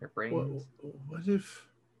 their brains.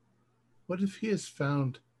 What if he has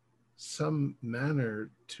found some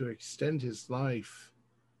manner to extend his life,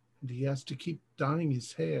 and he has to keep dyeing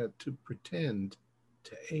his hair to pretend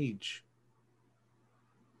to age?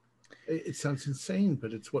 It sounds insane,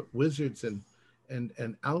 but it's what wizards and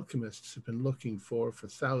alchemists have been looking for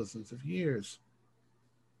thousands of years.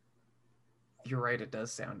 You're right, it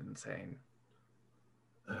does sound insane.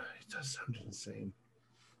 It does sound insane.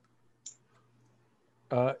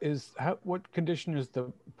 What condition is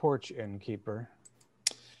the porch in, Keeper?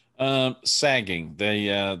 Sagging.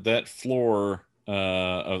 That floor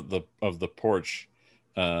of the porch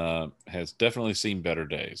has definitely seen better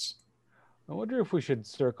days. I wonder if we should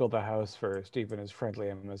circle the house first, even as friendly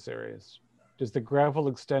emissaries. Does the gravel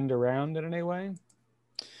extend around in any way?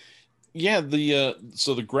 Yeah,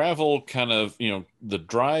 so the gravel kind of, the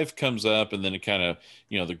drive comes up, and then it kind of,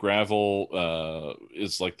 the gravel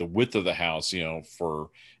is like the width of the house, for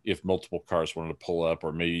if multiple cars wanted to pull up,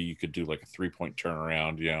 or maybe you could do like a 3-point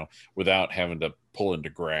turnaround, without having to pull into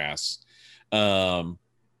grass.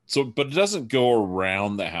 So, but it doesn't go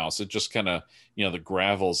around the house. It just kind of, the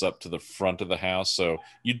gravel's up to the front of the house. So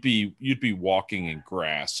you'd be walking in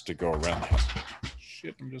grass to go around the house.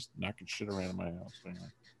 Shit, I'm just knocking shit around in my house.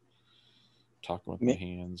 Anyway. Talking with my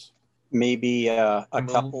hands. Maybe a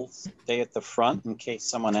couple stay at the front in case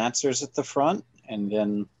someone answers at the front, and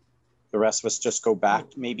then the rest of us just go back.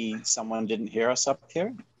 Maybe someone didn't hear us up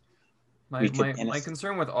here. My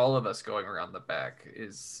concern with all of us going around the back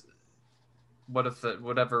is, what if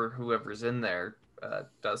whoever's in there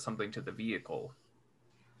does something to the vehicle?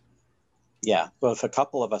 Yeah, well, if a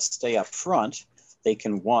couple of us stay up front, they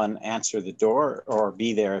can, one, answer the door, or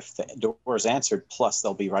be there if the door is answered, plus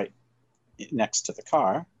they'll be right next to the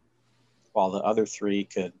car, while the other three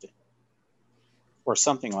could, or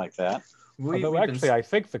something like that. Although actually, I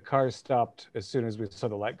think the car stopped as soon as we saw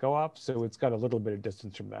the light go off, so it's got a little bit of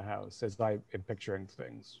distance from the house, as I am picturing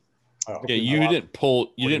things. Oh. Yeah, you didn't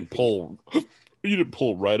pull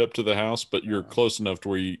right up to the house, but you're close enough to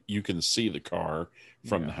where you can see the car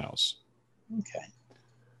from the house. Okay.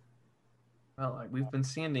 Well, we've been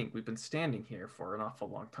standing here for an awful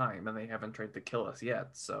long time, and they haven't tried to kill us yet.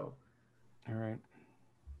 So, all right,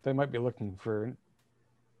 they might be looking for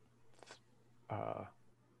a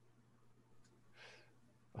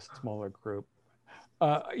smaller group.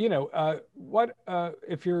 What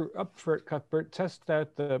if you're up for it, Cuthbert? Test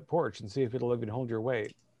out the porch and see if it'll even hold your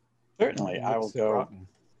weight. Certainly, I will go.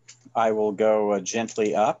 I will go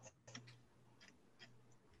gently up.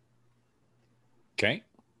 Okay.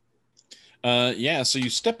 Yeah. So you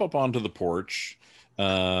step up onto the porch,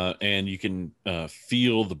 and you can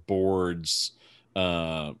feel the boards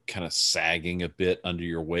kind of sagging a bit under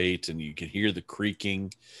your weight, and you can hear the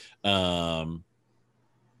creaking. But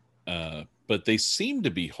they seem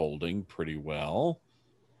to be holding pretty well.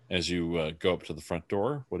 As you go up to the front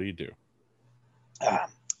door, what do you do?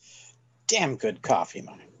 Damn good coffee,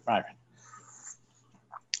 Myron.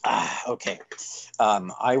 Okay.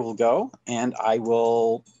 I will go and I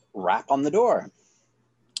will rap on the door.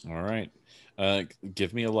 All right.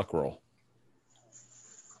 Give me a luck roll.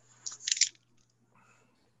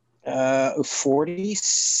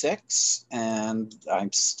 46, and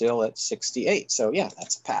I'm still at 68. So yeah,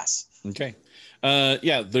 that's a pass. Okay.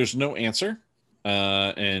 Yeah, there's no answer.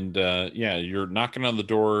 Yeah, you're knocking on the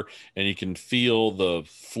door and you can feel the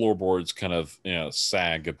floorboards kind of,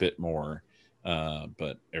 sag a bit more.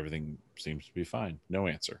 But everything seems to be fine. No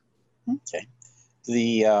answer. Okay.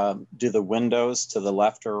 Do the windows to the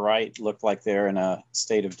left or right look like they're in a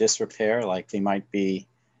state of disrepair, like they might be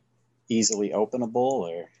easily openable,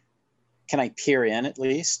 or can I peer in at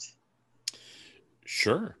least?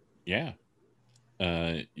 Sure. Yeah.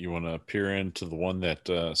 You want to peer into the one that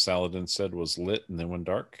Saladin said was lit and then went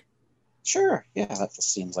dark? Sure. Yeah, that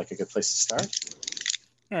seems like a good place to start.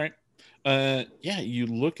 All right. Yeah, you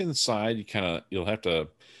look inside. You'll have to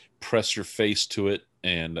press your face to it,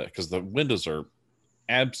 and because the windows are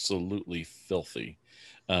absolutely filthy.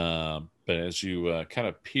 But as you kind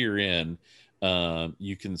of peer in,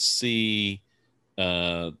 you can see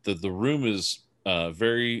that the room is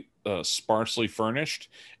very sparsely furnished,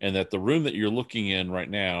 and that the room that you're looking in right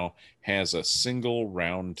now has a single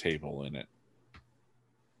round table in it.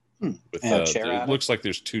 With and a chair it looks like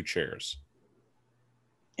there's 2 chairs.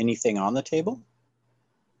 Anything on the table?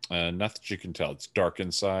 Not that you can tell. It's dark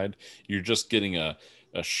inside. You're just getting a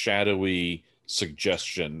shadowy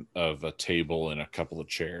suggestion of a table and a couple of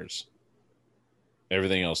chairs.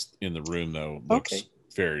 Everything else in the room, though, looks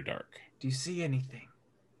very dark. Do you see anything?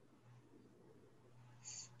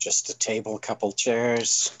 Just a table, a couple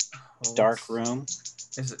chairs, dark room.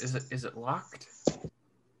 Is it locked?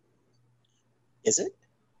 Is it?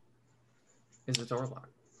 Is the door locked?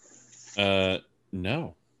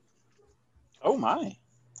 No. Oh my.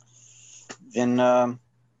 Then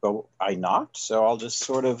well, I knocked, so I'll just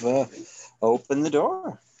sort of open the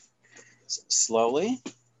door slowly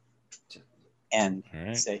and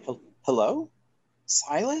say, hello,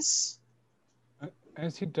 Silas?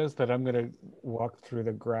 As he does that, I'm going to walk through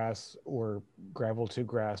the grass or gravel to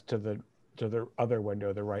grass to the other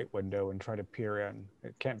window, the right window, and try to peer in.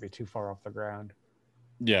 It can't be too far off the ground.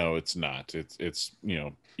 No, it's not. It's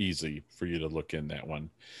easy for you to look in that one.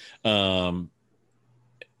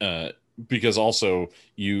 Because also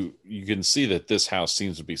you can see that this house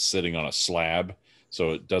seems to be sitting on a slab,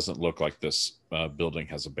 so it doesn't look like this building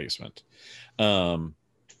has a basement.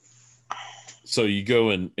 So you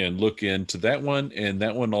go and look into that one, and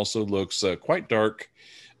that one also looks quite dark,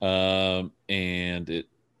 and it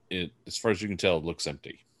as far as you can tell, it looks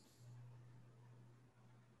empty.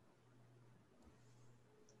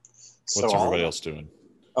 What's everybody else doing?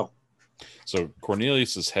 Oh, so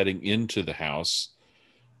Cornelius is heading into the house.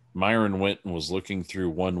 Myron went and was looking through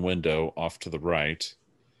one window off to the right.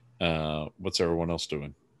 What's everyone else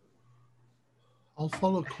doing? I'll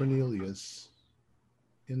follow Cornelius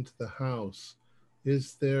into the house.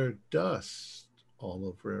 Is there dust all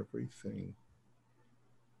over everything?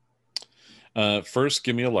 First,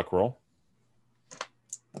 give me a luck roll.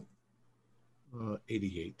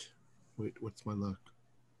 88. Wait, what's my luck?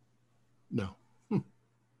 No.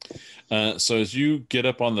 So as you get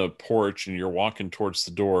up on the porch and you're walking towards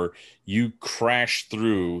the door, you crash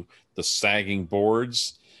through the sagging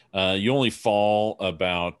boards. You only fall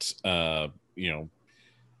about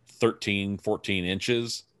 13, 14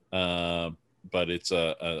 inches, but it's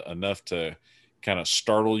enough to kind of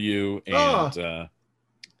startle you. And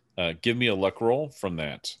give me a luck roll from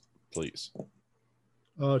that, please.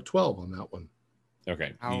 12 on that one.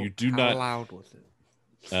 Okay. How not. loud was it?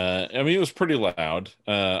 It was pretty loud,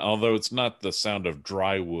 although it's not the sound of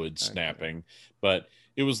dry wood snapping, but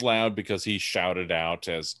it was loud because he shouted out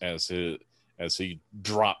as he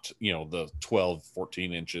dropped, the 12,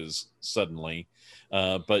 14 inches suddenly.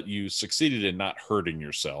 But you succeeded in not hurting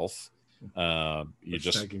yourself. You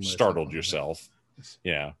just startled yourself.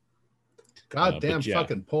 Yeah. Goddamn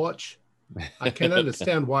fucking porch. I can't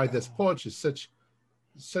understand why this porch is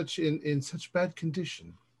in such bad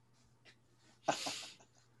condition.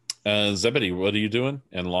 Zebedee, what are you doing?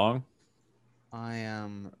 And Long? I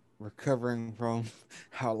am recovering from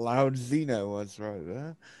how loud Zeno was right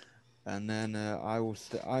there, and then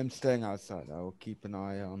I'm staying outside. I will keep an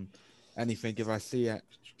eye on anything if I see it,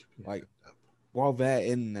 like while they're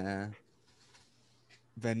in there.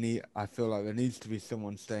 I feel like there needs to be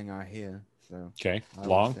someone staying out here. So Okay, I will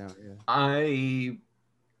Long. stay out here.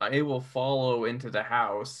 I will follow into the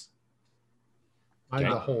house. Find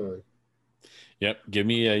Okay. the hole. Yep. Give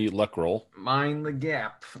me a luck roll. Mind the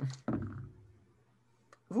gap.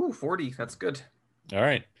 Ooh, 40. That's good. All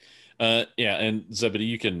right. Yeah, and Zebedee,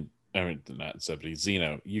 you can. I mean, not Zebedee.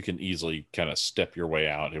 Zeno, you can easily kind of step your way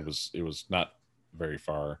out. It was not very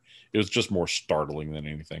far. It was just more startling than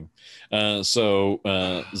anything. So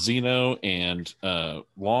Zeno and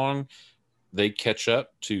Long, they catch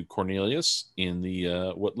up to Cornelius in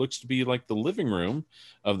the what looks to be like the living room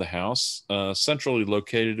of the house, centrally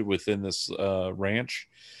located within this ranch.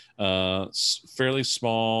 Fairly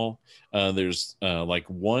small. There's like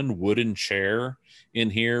one wooden chair in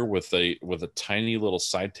here with a tiny little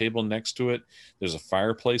side table next to it. There's a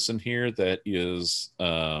fireplace in here that is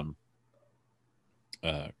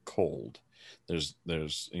cold. There's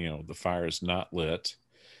the fire is not lit.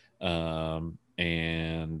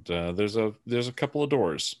 And there's a couple of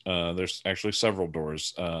doors. There's actually several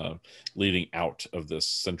doors leading out of this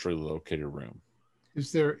centrally located room.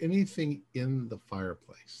 Is there anything in the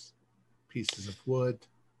fireplace? Pieces of wood?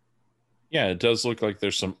 Yeah, it does look like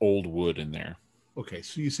there's some old wood in there. Okay,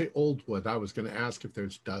 so you say old wood. I was going to ask if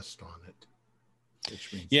there's dust on it.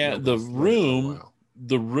 Which means Yeah, the nobody's lived in a while.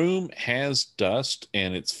 room has dust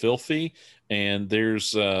and it's filthy, and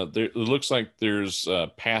there's it looks like there's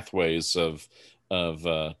pathways of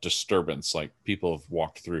disturbance, like people have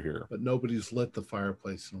walked through here. But nobody's lit the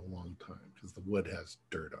fireplace in a long time because the wood has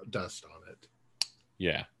dust on it.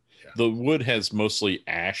 Yeah. Yeah. The wood has mostly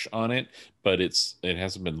ash on it, but it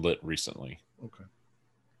hasn't been lit recently. Okay.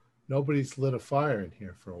 Nobody's lit a fire in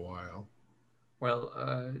here for a while. Well,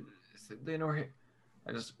 they know here.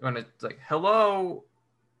 I just want to like, hello,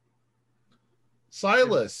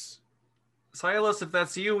 Silas. Silas. If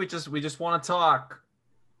that's you, we just want to talk.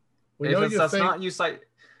 We know If you it's think, not you, if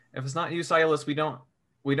it's not you, Silas, we don't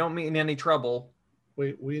meet in any trouble.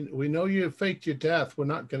 we know you faked your death. We're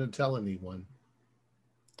not going to tell anyone.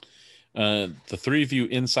 The three of you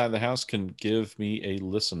inside the house can give me a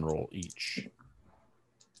listen roll each.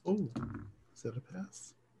 Oh, is that a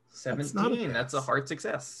pass? 17. That's a pass. hard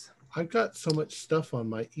success. I've got so much stuff on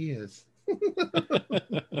my ears.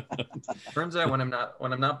 Turns out when I'm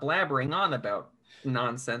not blabbering on about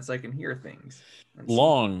nonsense, I can hear things.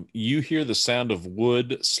 Long, you hear the sound of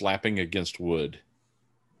wood slapping against wood.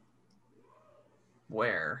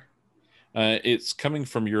 Where? It's coming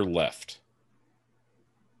from your left,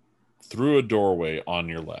 through a doorway on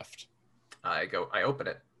your left. I open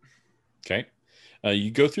it. Okay.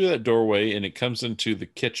 You go through that doorway and it comes into the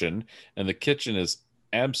kitchen, and the kitchen is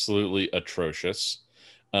absolutely atrocious.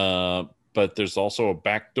 But there's also a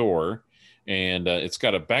back door, and it's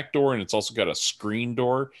got a back door and it's also got a screen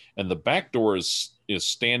door, and the back door is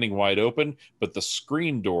standing wide open, but the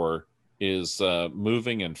screen door is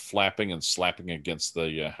moving and flapping and slapping against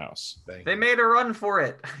the house. They made a run for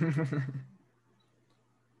it.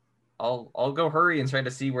 I'll go hurry and try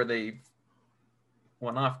to see where they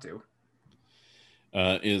went off to.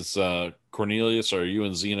 Is Cornelius, or are you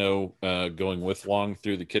and Zeno going with Long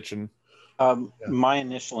through the kitchen? My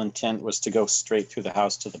initial intent was to go straight through the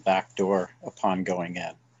house to the back door upon going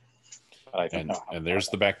in. But I don't know. And there's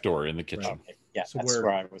the back door in the kitchen. Okay. Yeah, So that's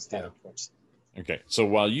where I was headed towards. Okay, so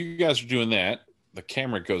while you guys are doing that, the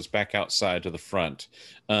camera goes back outside to the front.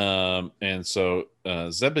 And so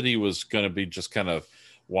Zebedee was going to be just kind of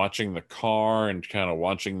watching the car and kind of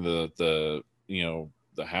watching the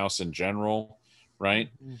house in general, right?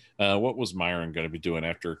 What was Myron going to be doing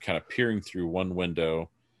after kind of peering through one window?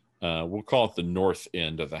 We'll call it the north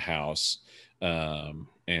end of the house,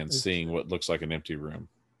 and seeing what looks like an empty room.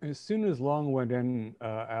 As soon as Long went in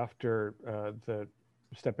after the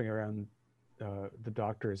stepping around the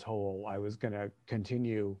doctor's hole, I was going to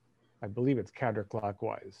continue. I believe it's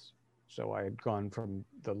counterclockwise. So I had gone from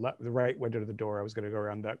the right window to the door. I was going to go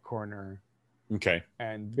around that corner. Okay.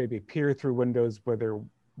 And maybe peer through windows where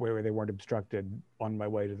they weren't obstructed on my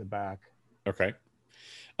way to the back. Okay.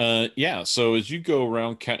 Yeah. So as you go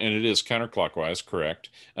around, and it is counterclockwise, correct?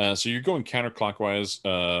 So you're going counterclockwise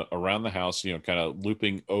around the house, kind of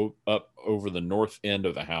looping up over the north end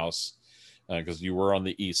of the house, because you were on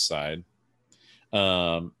the east side.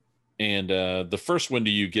 And the first window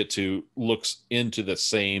you get to looks into the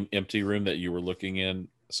same empty room that you were looking in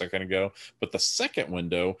a second ago. But the second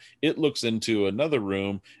window, it looks into another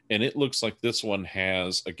room, and it looks like this one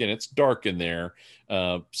has, again, it's dark in there.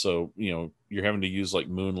 So, you're having to use like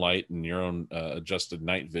moonlight and your own adjusted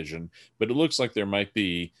night vision, but it looks like there might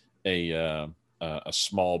be a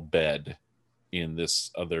small bed in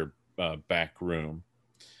this other back room.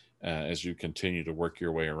 as you continue to work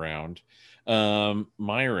your way around.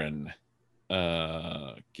 Myron,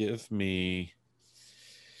 give me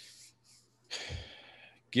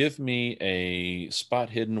a spot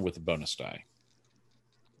hidden with a bonus die.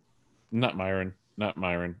 Not Myron.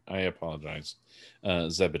 I apologize.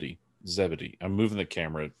 Zebedee. I'm moving the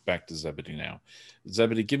camera back to Zebedee now.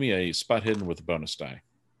 Zebedee, give me a spot hidden with a bonus die.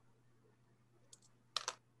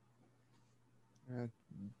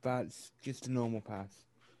 That's just a normal pass.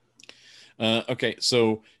 Okay,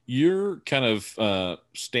 so you're kind of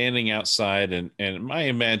standing outside, and my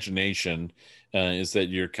imagination is that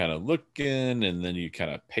you're kind of looking, and then you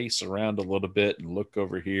kind of pace around a little bit and look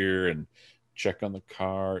over here and check on the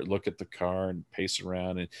car, look at the car, and pace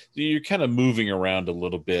around, and you're kind of moving around a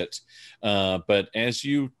little bit. But as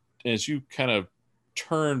you kind of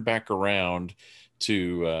turn back around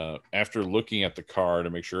to after looking at the car to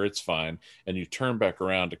make sure it's fine, and you turn back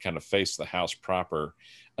around to kind of face the house proper.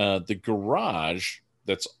 The garage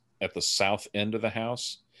that's at the south end of the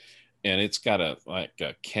house, and it's got a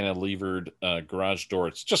cantilevered garage door.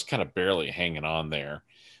 It's just kind of barely hanging on there.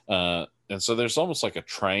 And so there's almost like a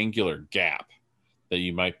triangular gap that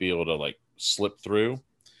you might be able to like slip through.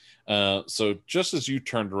 So just as you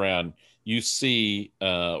turned around, you see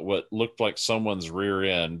what looked like someone's rear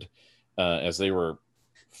end as they were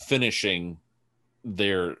finishing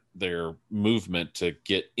their movement to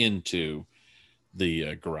get into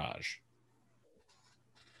the garage,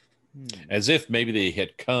 as if maybe they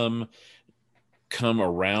had come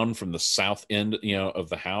around from the south end, of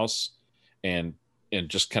the house, and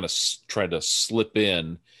just kind of tried to slip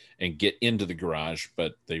in and get into the garage,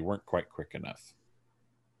 but they weren't quite quick enough.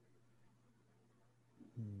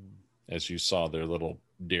 As you saw their little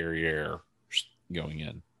derriere going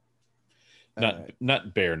in.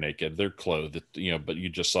 Not bare naked, they're clothed, but you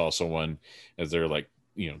just saw someone as they're like,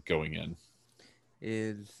 going in.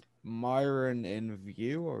 Is Myron in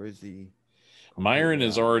view, or is he? Myron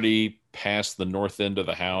is already past the north end of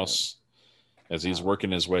the house as he's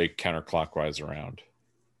working his way counterclockwise around.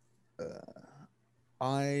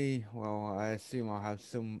 I assume I have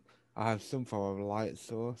some form of light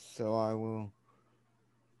source, so I will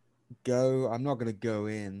go. I'm not going to go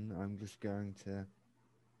in. I'm just going to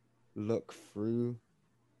look through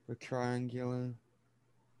the triangular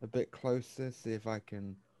a bit closer, see if I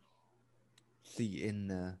can see in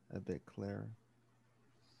there a bit clearer.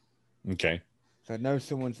 Okay. So I know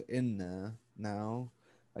someone's in there now.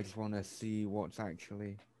 I just want to see what's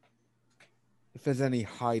actually, if there's any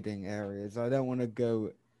hiding areas. I don't want to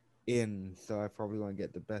go in, so I probably won't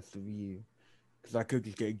get the best view, because I could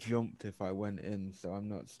just get jumped if I went in, so I'm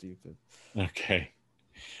not stupid. Okay.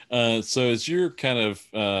 So as you're kind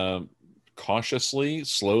of cautiously,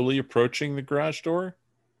 slowly approaching the garage door,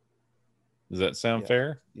 does that sound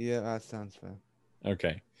fair? Yeah, that sounds fair.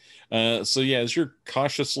 Okay. So as you're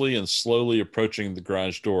cautiously and slowly approaching the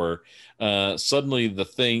garage door, suddenly the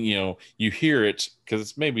thing, you hear it, because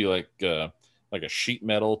it's maybe like a sheet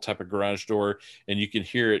metal type of garage door, and you can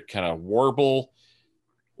hear it kind of warble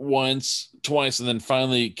once, twice, and then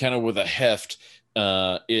finally, kind of with a heft,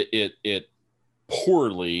 it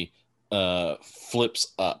poorly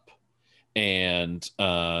flips up, and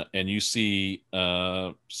you see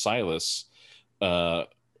Silas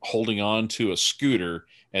holding on to a scooter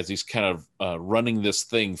as he's kind of running this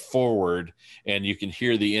thing forward, and you can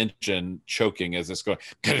hear the engine choking as it's going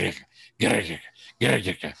as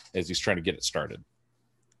he's trying to get it started.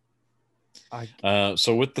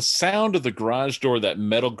 So with the sound of the garage door, that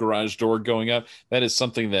metal garage door going up, that is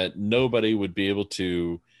something that nobody would be able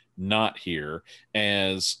to not hear,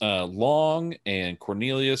 as Long and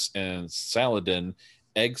Cornelius and Saladin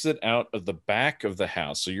exit out of the back of the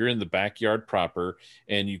house. So you're in the backyard proper,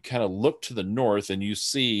 and you kind of look to the north, and you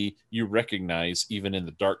recognize, even in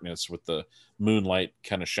the darkness with the moonlight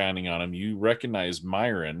kind of shining on him, you recognize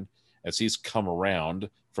Myron as he's come around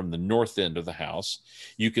from the north end of the house.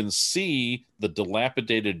 You can see the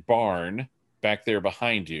dilapidated barn back there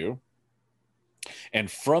behind you. And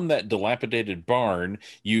from that dilapidated barn,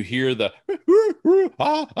 you hear the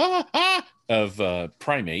of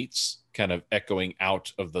primates kind of echoing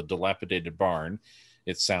out of the dilapidated barn.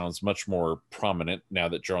 It sounds much more prominent now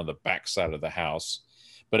that you're on the back side of the house.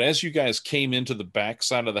 But as you guys came into the back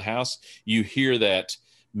side of the house, you hear that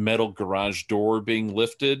metal garage door being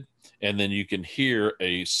lifted, and then you can hear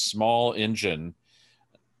a small engine.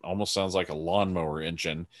 Almost sounds like a lawnmower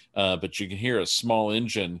engine, but you can hear a small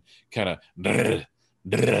engine kind of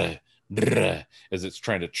as it's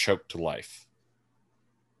trying to choke to life.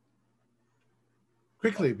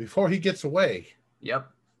 Quickly, before he gets away. Yep.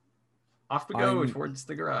 Off we go towards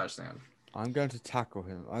the garage then. I'm going to tackle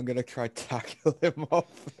him. I'm going to try to tackle him off.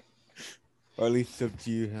 Or at least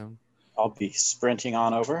subdue him. I'll be sprinting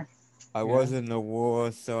on over. I was in the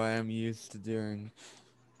war, so I am used to doing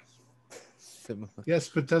similar. Yes,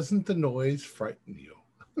 but doesn't the noise frighten you?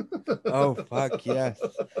 Oh, fuck, yes.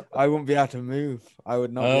 I wouldn't be able to move. I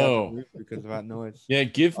would not be able to move because of that noise. Yeah,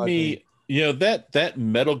 give me, that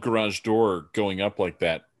metal garage door going up like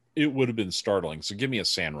that, it would have been startling. So give me a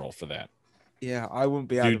sand roll for that. Yeah, I wouldn't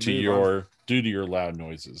be able to move. Due to your loud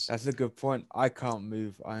noises. That's a good point. I can't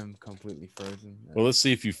move. I am completely frozen. Well, let's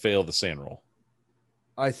see if you fail the sand roll.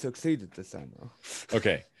 I succeeded the sand roll.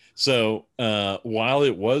 Okay. So while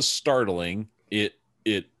it was startling, it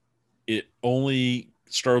only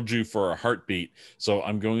startled you for a heartbeat. So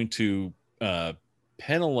I'm going to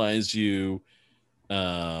penalize you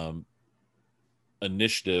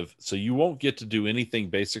initiative. So you won't get to do anything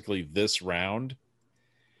basically this round.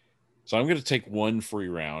 So I'm going to take one free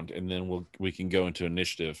round, and then we can go into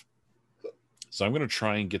initiative. So I'm going to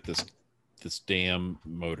try and get this damn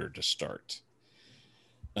motor to start.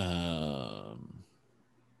 Okay.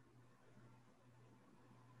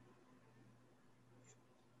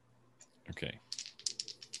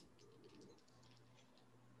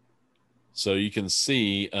 So you can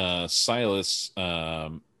see Silas,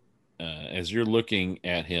 as you're looking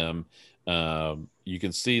at him, you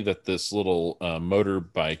can see that this little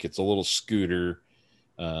motorbike, it's a little scooter,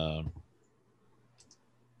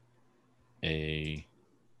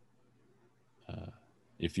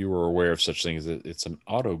 if you were aware of such things, it's an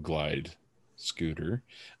auto glide scooter.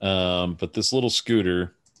 But this little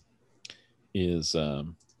scooter is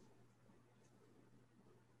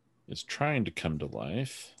trying to come to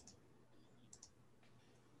life.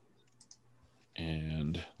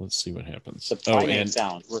 And let's see what happens. The primate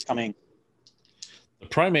sound. We're coming. The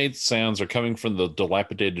primate sounds are coming from the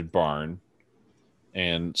dilapidated barn.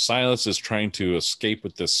 And Silas is trying to escape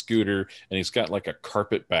with this scooter, and he's got like a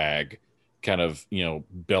carpet bag kind of,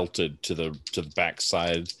 belted to the back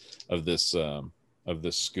side of this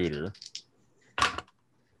scooter.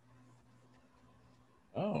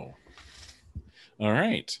 Oh. All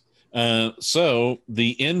right. So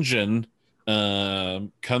the engine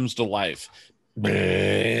comes to life.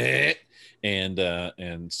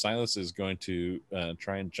 And Silas is going to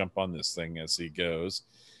try and jump on this thing as he goes.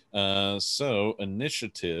 So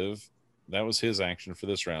initiative, that was his action for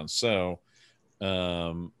this round. So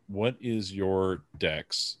what is your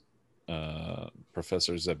dex,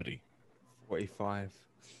 Professor Zebedee? 45.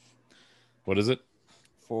 What is it?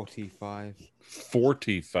 45.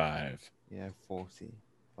 45. Yeah,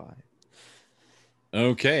 45.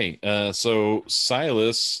 Okay. So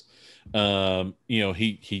Silas,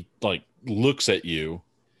 he like looks at you,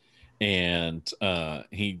 and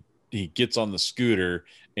he gets on the scooter,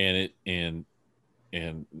 and in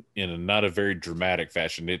a not a very dramatic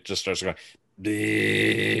fashion, it just starts going,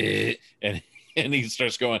 and he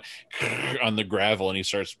starts going on the gravel, and he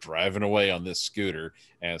starts driving away on this scooter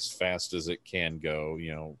as fast as it can go.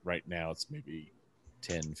 Right now it's maybe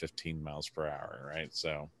 10-15 miles per hour, right?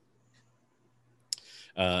 So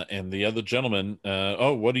and the other gentleman,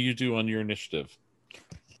 what do you do on your initiative?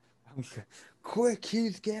 Quick,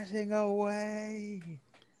 he's getting away.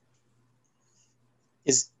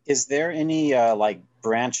 Is there any like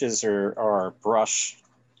branches or brush,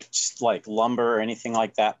 like lumber or anything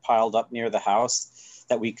like that piled up near the house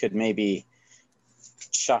that we could maybe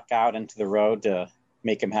chuck out into the road to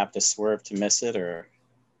make him have to swerve to miss it? Or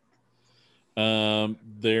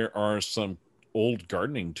there are some old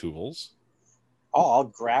gardening tools. I'll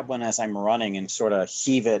grab one as I'm running and sort of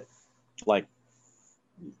heave it like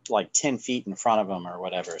 10 feet in front of him or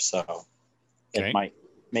whatever. So it might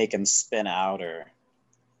make him spin out or.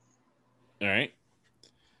 All right.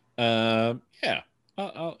 Yeah,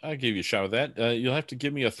 I'll give you a shot with that. You'll have to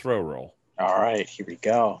give me a throw roll. All right, here we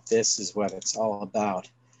go. This is what it's all about.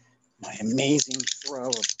 My amazing throw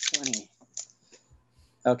of 20.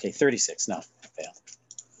 Okay, 36. No, I failed.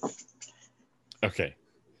 Okay.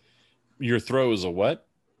 Your throw is a what?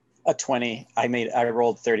 A 20. I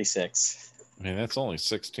rolled 36. I mean, that's only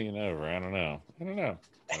 16 over. I don't know. Come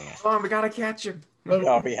on, we gotta catch him.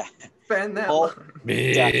 Oh yeah. Bend that Oh,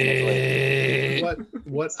 line. definitely.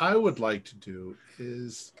 What I would like to do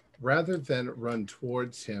is, rather than run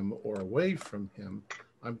towards him or away from him,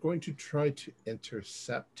 I'm going to try to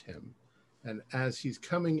intercept him. And as he's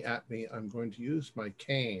coming at me, I'm going to use my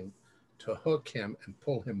cane to hook him and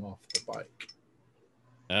pull him off the bike.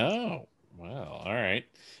 Oh, wow. All right.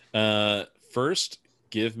 First,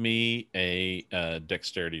 give me a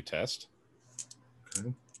dexterity test.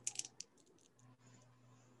 Okay.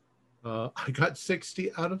 I got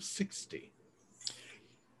 60 out of 60.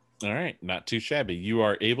 All right, not too shabby. You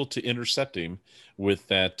are able to intercept him with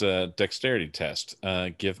that dexterity test.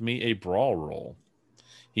 Give me a brawl roll.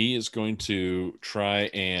 He is going to try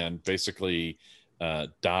and basically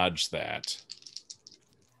dodge that.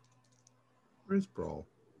 Where's Brawl?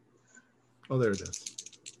 Oh, there it is.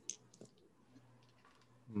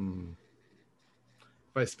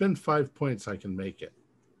 If I spend 5 points, I can make it.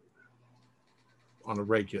 On a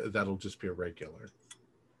regular, that'll just be a regular.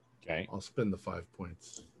 Okay. I'll spend the 5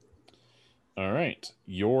 points. All right.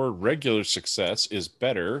 Your regular success is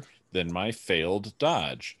better than my failed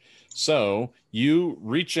dodge. So you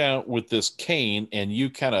reach out with this cane and you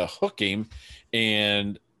kind of hook him,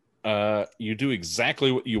 and you do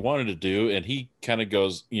exactly what you wanted to do. And he kind of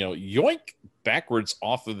goes, yoink backwards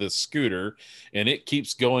off of this scooter, and it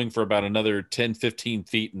keeps going for about another 10, 15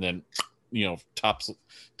 feet, and then,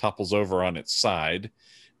 topples over on its side.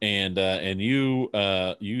 And you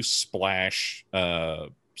splash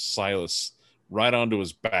Silas right onto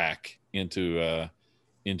his back into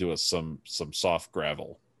some soft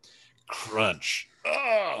gravel. Crunch.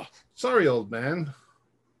 Oh, sorry, old man.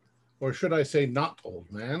 Or should I say not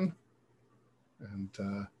old man?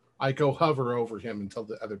 And I go hover over him until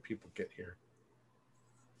the other people get here.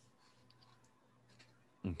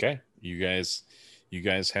 Okay. You guys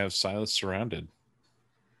have Silas surrounded.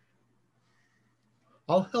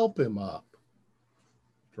 I'll help him up.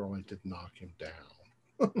 After all, I did knock him down.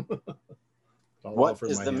 What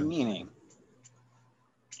is the meaning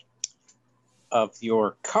of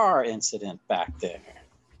your car incident back there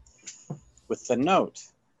with the note?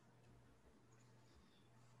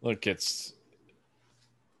 Look, it's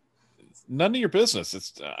none of your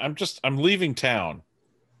business. I'm leaving town.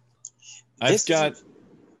 I've got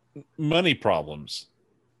money problems.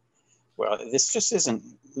 Well, this just isn't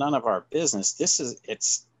none of our business.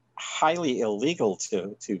 It's highly illegal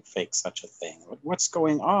to fake such a thing. What's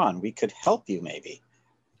going on? We could help you, maybe.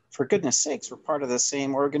 For goodness sakes, we're part of the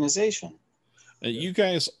same organization. You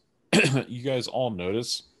guys all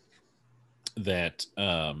notice that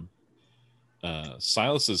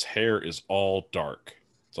Silas's hair is all dark.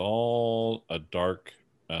 It's all a dark,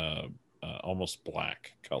 almost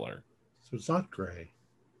black color. So it's not gray.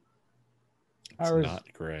 It's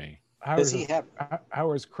not gray. How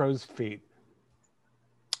are his crow's feet?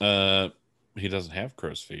 He doesn't have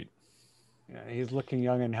crow's feet. Yeah, he's looking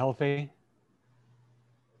young and healthy.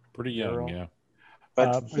 Pretty young, yeah.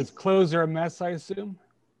 But his clothes are a mess, I assume.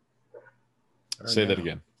 Say that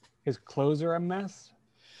again. His clothes are a mess?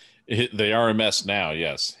 They are a mess now,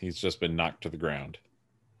 yes. He's just been knocked to the ground.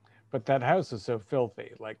 But that house is so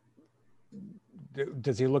filthy. Like,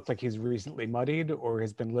 does he look like he's recently muddied or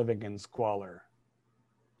has been living in squalor?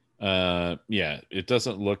 Yeah, it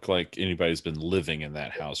doesn't look like anybody's been living in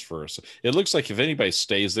that house first. It looks like if anybody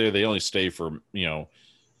stays there, they only stay for,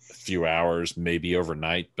 a few hours, maybe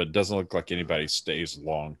overnight, but it doesn't look like anybody stays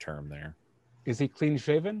long term there. Is he clean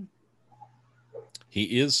shaven?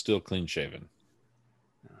 He is still clean shaven.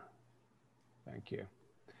 Thank you.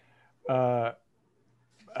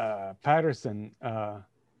 Patterson,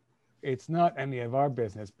 it's not any of our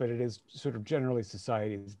business, but it is sort of generally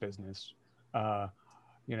society's business. I've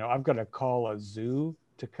got to call a zoo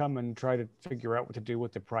to come and try to figure out what to do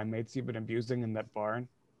with the primates you've been abusing in that barn.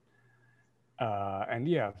 And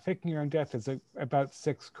yeah, faking your own death is about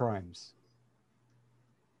 6 crimes.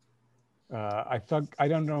 I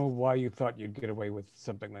don't know why you thought you'd get away with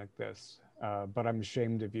something like this, but I'm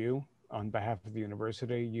ashamed of you on behalf of the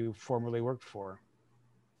university you formerly worked for.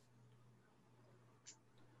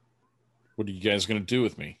 What are you guys going to do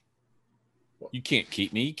with me? You can't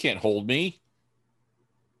keep me. You can't hold me.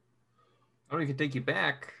 Oh, we can take you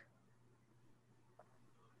back.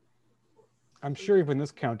 I'm sure even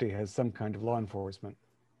this county has some kind of law enforcement.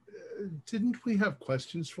 Didn't we have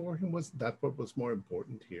questions for him? Wasn't that what was more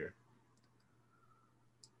important here?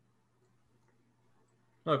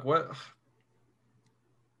 Look, what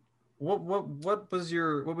was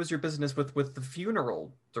your business with the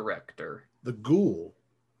funeral director? The ghoul.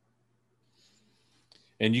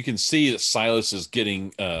 And you can see that Silas is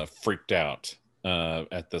getting freaked out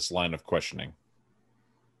at this line of questioning.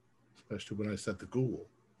 Especially when I said the ghoul.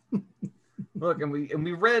 Look, and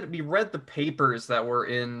we read the papers that were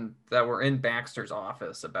in Baxter's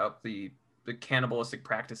office about the cannibalistic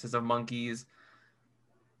practices of monkeys.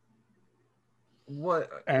 What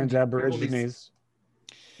and Aborigines.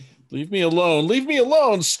 Leave me alone! Leave me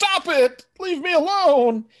alone! Stop it! Leave me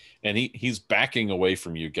alone! And he's backing away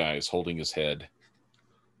from you guys, holding his head.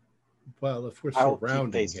 Well, if we're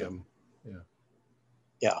surrounding him,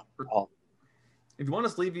 yeah. If you want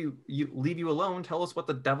us to leave you alone, tell us what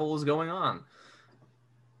the devil is going on.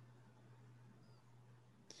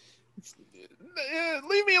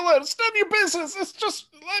 Leave me alone. It's none of your business. It's just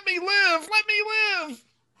let me live. Let me live.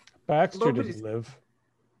 Baxter Nobody's- didn't live.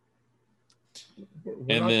 We're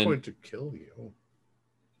And not then- going to kill you.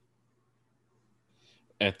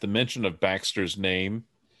 At the mention of Baxter's name,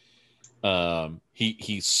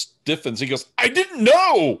 he stiffens. He goes, "I didn't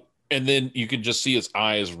know!" And then you can just see his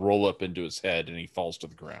eyes roll up into his head, and he falls to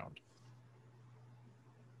the ground.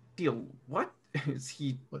 Deal. What is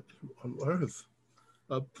he? What on earth?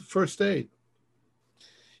 First aid.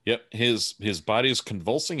 Yep, his body is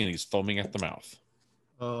convulsing, and he's foaming at the mouth.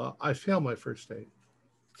 I fail my first aid.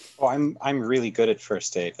 Oh, I'm really good at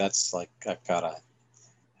first aid. That's like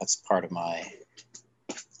that's part of my.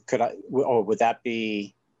 Would that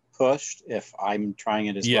be pushed if I'm trying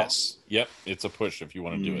it as well? Yes. Yep, it's a push if you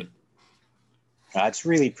want to do it. It's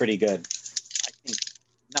really pretty good. I think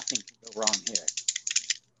nothing can go wrong here.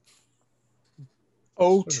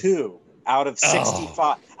 02 out of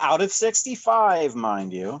 65. Out of 65,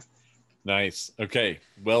 mind you. Nice. Okay.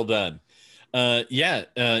 Well done.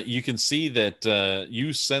 You can see that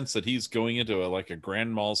you sense that he's going into a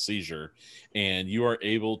grand mal seizure, and you are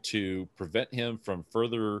able to prevent him from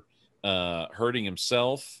further hurting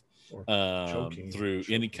himself Or through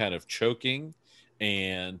any kind of choking,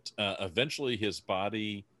 and eventually his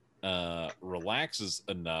body relaxes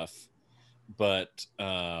enough, but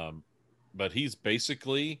he's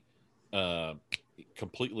basically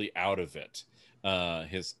completely out of it.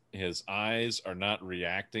 His eyes are not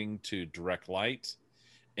reacting to direct light,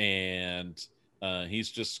 and he's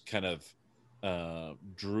just kind of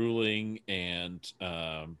drooling and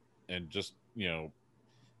just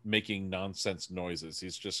making nonsense noises.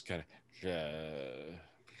 He's just kind of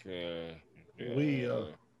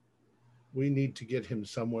We need to get him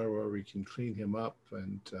somewhere where we can clean him up,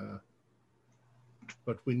 and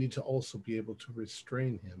but we need to also be able to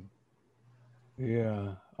restrain him.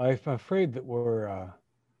 Yeah, I'm afraid that we're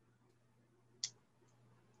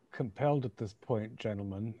compelled at this point,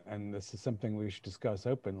 gentlemen, and this is something we should discuss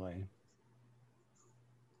openly.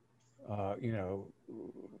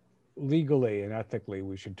 Legally and ethically,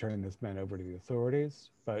 we should turn this man over to the authorities,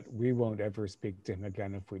 but we won't ever speak to him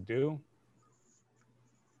again if we do.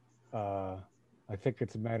 I think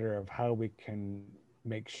it's a matter of how we can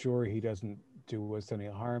make sure he doesn't do us any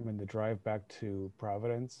harm in the drive back to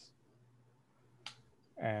Providence,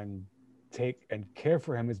 and take and care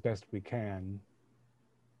for him as best we can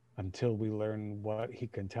until we learn what he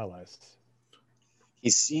can tell us. He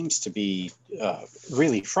seems to be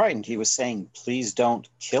really frightened. He was saying, "Please don't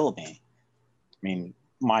kill me." I mean,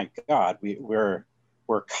 my God, we're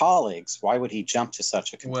colleagues. Why would he jump to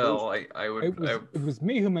such a conclusion? Well, I would. It was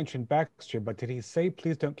me who mentioned Baxter, but did he say,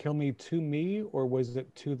 "Please don't kill me" to me, or was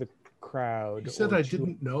it to the crowd? He said, or "I to-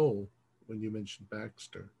 didn't know" when you mentioned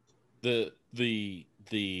Baxter. the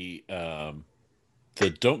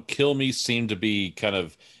 "don't kill me" seemed to be kind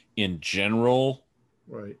of in general,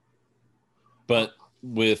 Right. but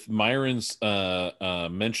with Myron's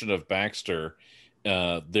mention of Baxter,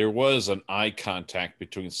 there was an eye contact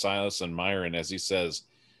between Silas and Myron as he says,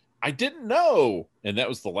 "I didn't know," and that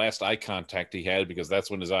was the last eye contact he had, because that's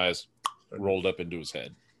when his eyes rolled up into his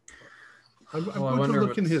head. I'm Well, I going to wonder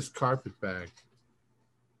look in what's- his carpet bag.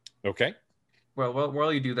 Okay. Well,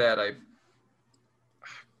 while you do that, I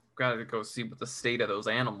gotta go see what the state of those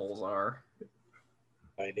animals are.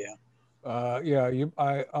 Idea. Yeah,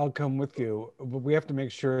 I'll come with you, but we have to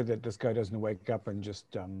make sure that this guy doesn't wake up and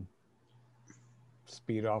just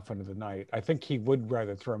speed off into the night. I think he would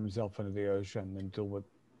rather throw himself into the ocean than deal with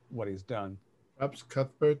what he's done. Perhaps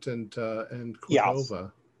Cuthbert and Yeah.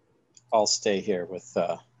 Cordova. I'll stay here with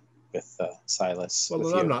Silas. Well,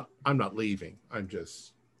 with then you. I'm not leaving. I'm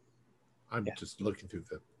just looking through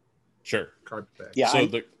the Sure. carpet bag. Yeah, So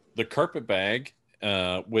the carpet bag,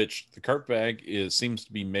 which the carpet bag seems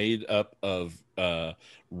to be made up of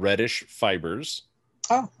reddish fibers.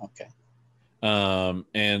 Oh, okay.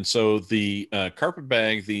 And so the carpet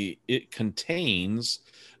bag, it contains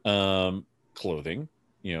clothing,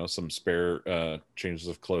 some spare changes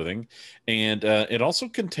of clothing, and it also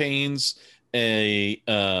contains a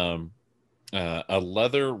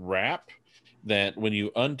leather wrap that, when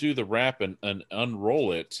you undo the wrap and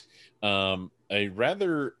unroll it, a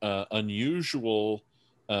rather unusual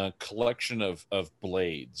collection of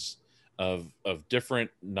blades, of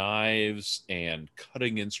different knives and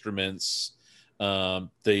cutting instruments.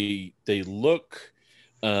 They look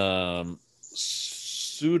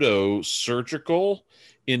pseudo surgical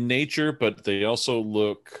in nature, but they also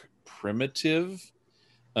look primitive,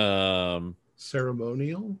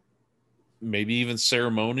 Ceremonial. maybe even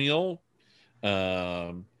ceremonial.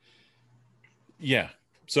 Yeah.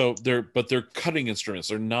 So they're cutting instruments.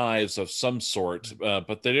 They're knives of some sort,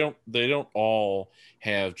 but they don't all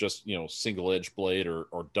have just single edge blade or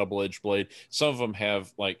double edge blade. Some of them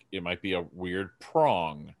have, like, it might be a weird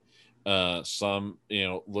prong. Some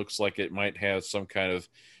looks like it might have some kind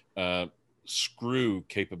of screw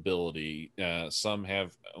capability. Some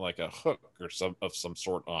have like a hook or some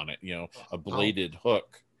sort on it. A bladed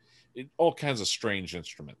hook. All kinds of strange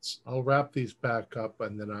instruments. I'll wrap these back up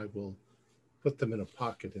and then I will put them in a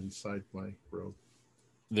pocket inside my robe.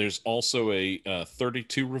 There's also a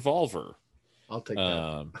 32 revolver. I'll take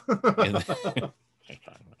that.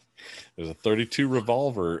 There's a 32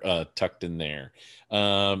 revolver tucked in there.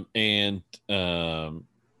 Yeah,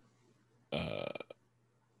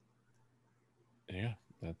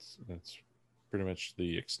 that's pretty much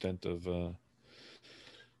the extent of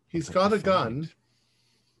he's got a gun.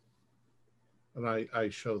 And I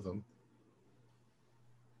show them.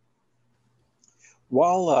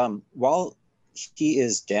 While he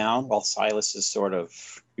is down, while Silas is sort of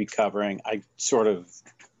recovering, I sort of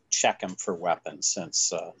check him for weapons,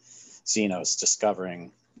 since Zeno's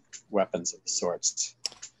discovering weapons of sorts.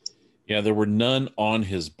 Yeah, there were none on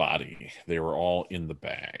his body. They were all in the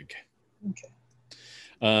bag.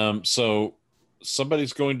 Okay. So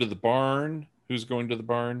somebody's going to the barn. Who's going to the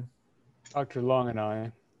barn? Dr. Long and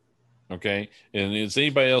I. Okay. And is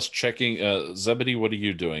anybody else checking? Zebedee, what are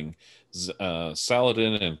you doing?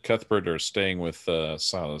 Saladin and Cuthbert are staying with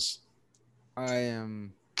Silas. I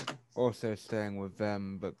am also staying with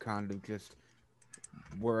them, but kind of just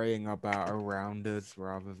worrying about around us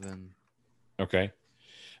rather than... Okay.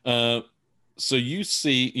 So you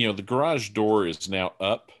see, the garage door is now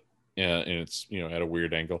up, and it's, at a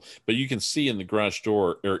weird angle, but you can see in the garage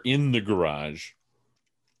door, or in the garage,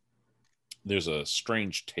 there's a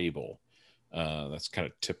strange table that's kind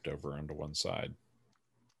of tipped over onto one side.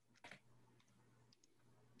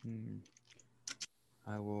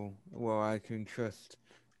 I can trust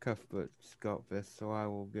Cuthbert's got this, so I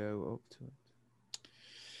will go up to it.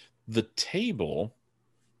 The table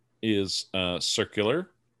is circular.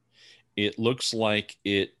 It looks like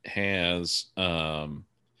it has a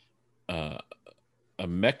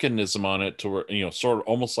mechanism on it to where, sort of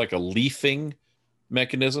almost like a leafing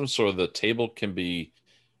mechanism, so the table can be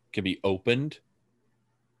opened.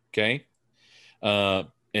 Okay.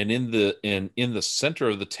 And in the center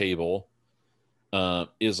of the table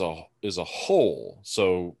is a hole.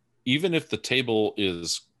 So even if the table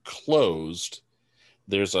is closed,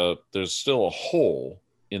 there's still a hole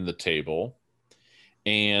in the table,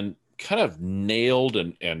 and kind of nailed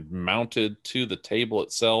and mounted to the table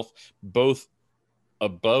itself, both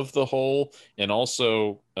above the hole and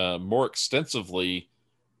also more extensively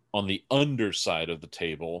on the underside of the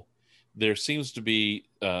table, there seems to be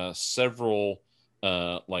several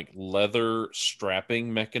like leather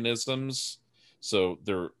strapping mechanisms. So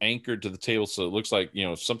they're anchored to the table, so it looks like,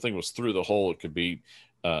 if something was through the hole, it could be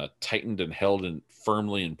tightened and held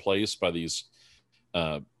firmly in place by these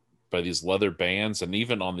leather bands. And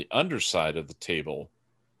even on the underside of the table,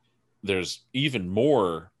 there's even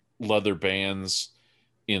more leather bands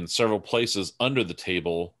in several places under the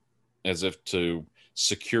table, as if to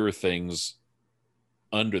secure things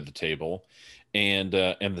under the table. And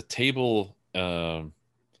the table, kind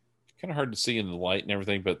of hard to see in the light and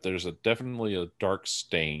everything, but there's definitely a dark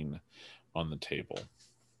stain on the table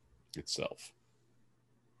itself.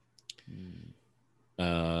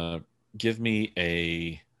 Give me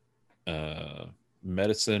a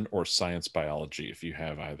medicine or science biology if you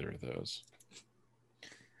have either of those.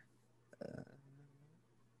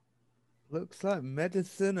 Looks like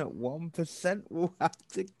medicine at 1% will have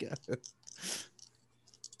to go.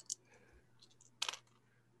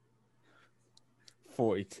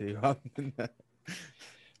 $42.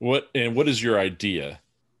 What is your idea?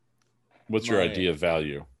 What's your idea of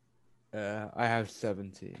value? I have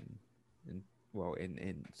 17. In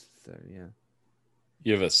ints, so yeah.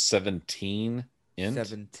 You have a 17 int?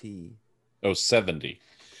 70. Oh, 70.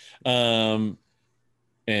 And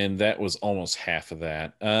that was almost half of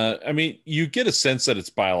that. I mean, you get a sense that it's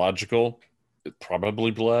biological,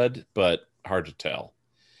 probably blood, but hard to tell.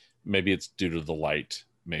 Maybe it's due to the light.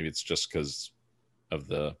 Maybe it's just because of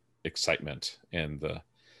the excitement, and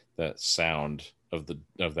that sound of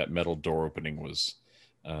that metal door opening was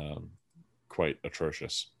quite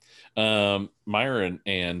atrocious. Myron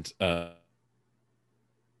and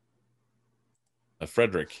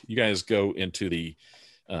Frederick, you guys go into the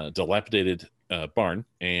dilapidated barn,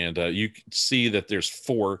 and you see that there's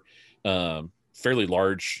 4 fairly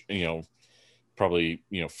large, probably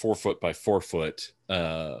 4 foot by 4 foot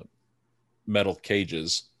metal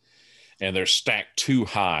cages, and they're stacked too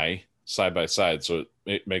high side by side, so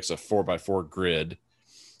it makes a 4x4 grid,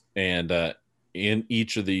 and in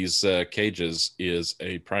each of these cages is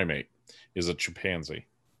a primate, is a chimpanzee.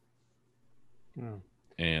 Yeah.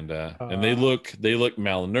 And they look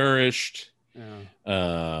malnourished.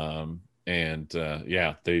 Yeah.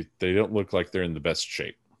 They don't look like they're in the best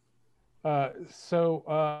shape. So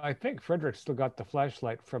I think Frederick still got the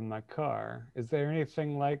flashlight from my car. Is there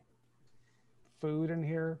anything like food in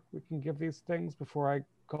here we can give these things before I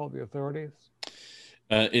call the authorities?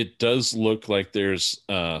 It does look like there's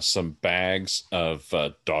some bags of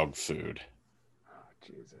dog food. Oh,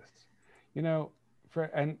 Jesus. You know,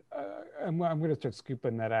 I'm going to start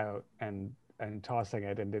scooping that out and tossing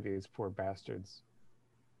it into these poor bastards.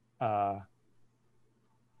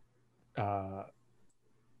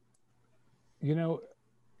 You know,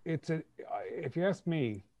 if you ask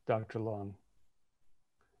me, Dr. Long,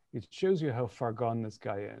 it shows you how far gone this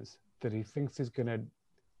guy is, that he thinks he's going to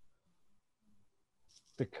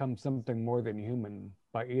become something more than human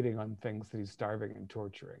by eating on things that he's starving and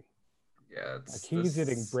torturing. Yeah, like he's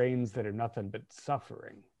eating brains that are nothing but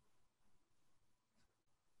suffering.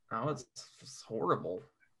 Oh, it's horrible.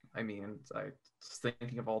 I mean, I was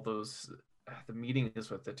thinking of all those the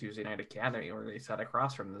meetings with the Tuesday Night Academy where they sat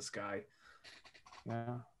across from this guy.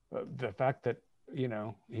 Yeah, but the fact that he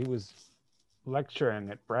was lecturing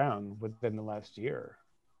at Brown within the last year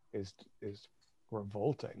is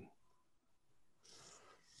revolting.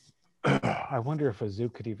 I wonder if a zoo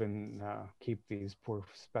could even keep these poor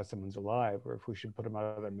specimens alive, or if we should put them out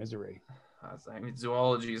of their misery. I mean,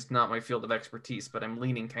 zoology is not my field of expertise, but I'm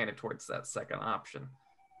leaning kind of towards that second option.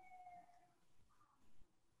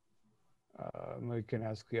 We can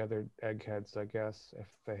ask the other eggheads, I guess, if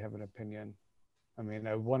they have an opinion. I mean,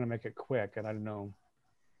 I want to make it quick, and I don't know.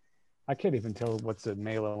 I can't even tell what's a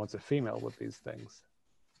male and what's a female with these things.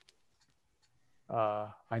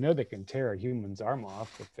 I know they can tear a human's arm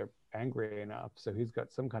off if they're angry enough, so he's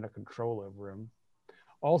got some kind of control over him.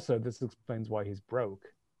 Also, this explains why he's broke.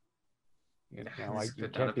 You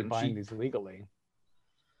can't be buying these legally.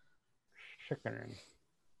 Sickening.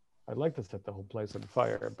 I'd like to set the whole place on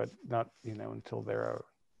fire, but not, until they're out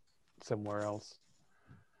somewhere else.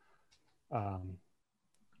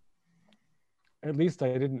 At least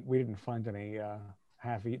we didn't find any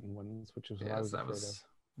half-eaten ones, which is what I was afraid of.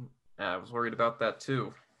 I was worried about that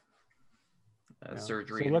too.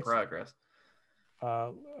 Surgery in progress.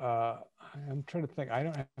 I'm trying to think. I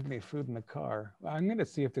don't have any food in the car. I'm going to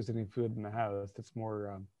see if there's any food in the house that's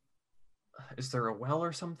more... Is there a well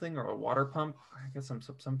or something, or a water pump? I guess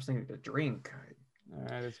something to drink.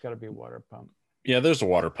 It's got to be a water pump. Yeah, there's a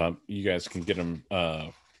water pump. You guys can get them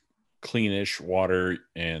cleanish water,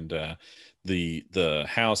 and the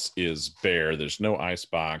house is bare. There's no ice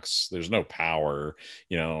box. There's no power,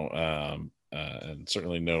 and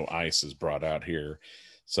certainly no ice is brought out here.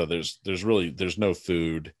 So there's no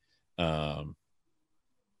food.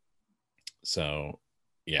 So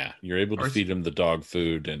yeah, you're able to feed them the dog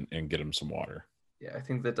food and get them some water. Yeah, I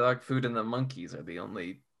think the dog food and the monkeys are the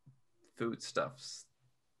only foodstuffs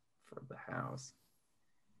for the house.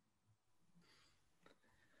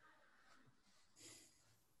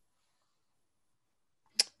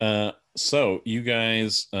 So you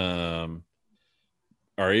guys are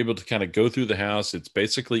able to kind of go through the house. It's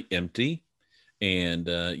basically empty, and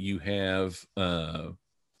you have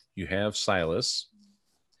Silas.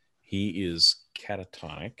 He is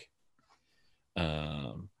catatonic.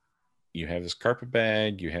 You have his carpet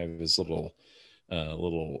bag. You have his little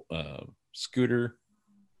scooter,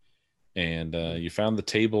 and you found the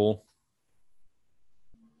table.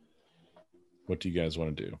 What do you guys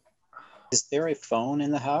want to do? Is there a phone in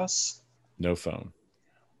the house? No phone.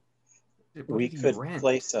 We could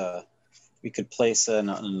place an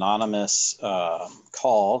anonymous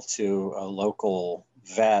call to a local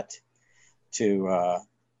vet to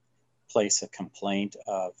place a complaint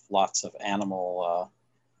of lots of animal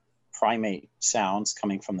primate sounds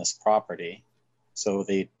coming from this property. So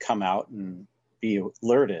they'd come out and be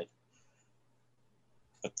alerted.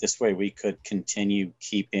 But this way we could continue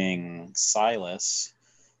keeping Silas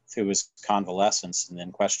through his convalescence and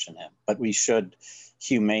then question him. But we should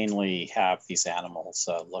humanely have these animals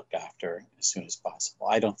looked after as soon as possible.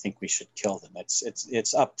 I don't think we should kill them.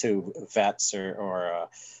 It's up to vets or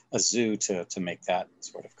a zoo to make that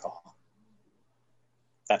sort of call.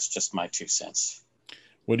 That's just my 2 cents.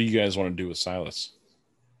 What do you guys want to do with Silas?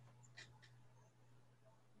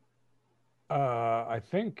 I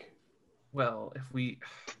think. Well, if we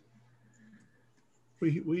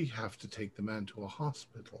have to take the man to a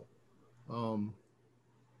hospital.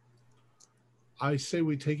 I say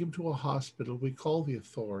we take him to a hospital. We call the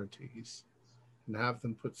authorities and have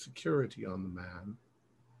them put security on the man.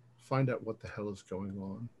 find out what the hell is going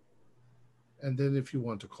on. And then if you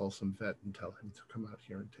want to call some vet and tell him to come out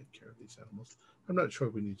here and take care of these animals. I'm not sure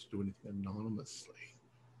we need to do anything anonymously,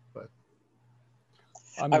 but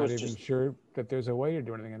I'm not even sure that there's a way to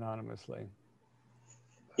do anything anonymously.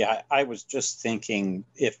 Yeah, I was just thinking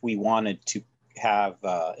if we wanted to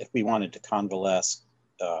convalesce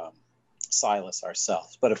Silas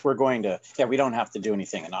ourselves, but if we're going to, we don't have to do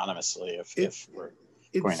anything anonymously if we're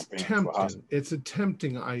going to bring him to a hospital. It's a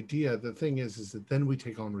tempting idea. The thing is that then we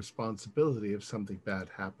take on responsibility if something bad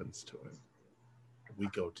happens to him. We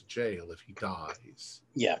go to jail if he dies.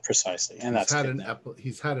 Yeah, precisely. And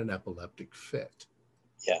he's had an epileptic fit.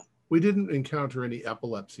 Yeah. We didn't encounter any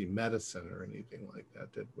epilepsy medicine or anything like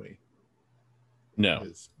that, did we? No.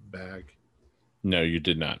 His bag. No, you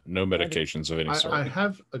did not. No medications of any sort. I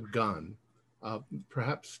have a gun.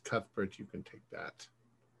 Perhaps Cuthbert, you can take that.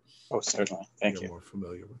 Oh, certainly. Thank you. You're more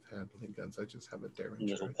familiar with handling guns. I just have a Derringer. A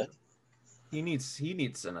little bit. He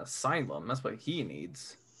needs an asylum. That's what he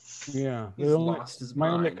needs. Yeah. He's lost his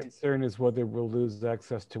mind. My only concern is whether we'll lose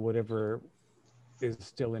access to whatever is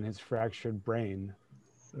still in his fractured brain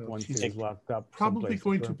once he's locked up. Probably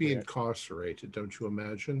going to be incarcerated, don't you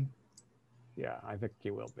imagine? Yeah, I think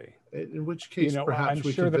he will be. In which case, perhaps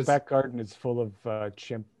I'm sure the back garden is full of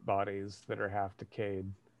chimp bodies that are half decayed.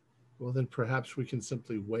 Well, then perhaps we can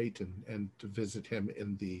simply wait and to visit him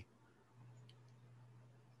in the.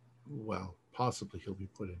 Well, possibly he'll be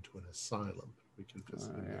put into an asylum. We can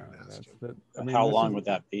visit him and ask him. How long would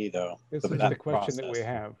that be, though? This is the question that we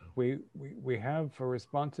have. We have a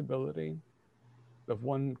responsibility of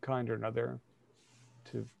one kind or another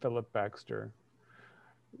to Philip Baxter.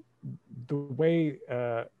 The way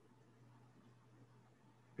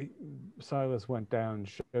Silas went down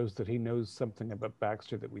shows that he knows something about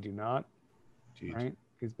Baxter that we do not. Jeez. Right?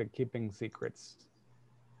 He's been keeping secrets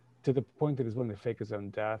to the point that he's willing to fake his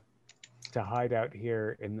own death to hide out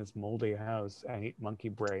here in this moldy house and eat monkey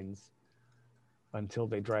brains until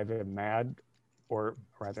they drive him mad, or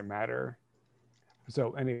rather madder.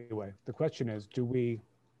 So anyway, the question is, do we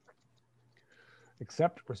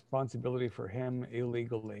accept responsibility for him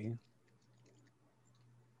illegally,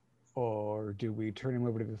 or do we turn him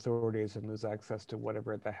over to the authorities and lose access to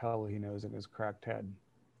whatever the hell he knows in his cracked head?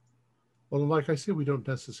 Well, like I said, we don't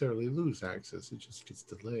necessarily lose access. It just gets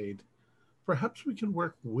delayed. Perhaps we can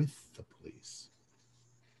work with the police.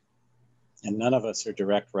 And none of us are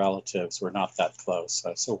direct relatives. We're not that close.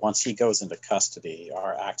 So once he goes into custody,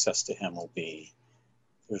 our access to him will be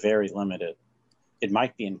very limited. It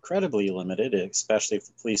might be incredibly limited, especially if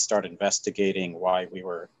the police start investigating why we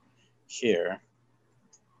were here.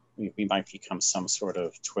 We might become some sort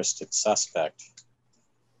of twisted suspect.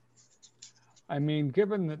 I mean,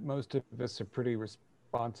 given that most of us are pretty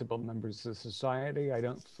responsible members of society, I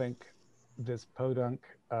don't think this Podunk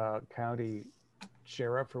County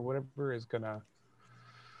sheriff or whatever is going to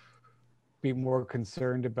be more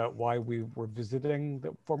concerned about why we were visiting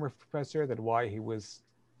the former professor than why he was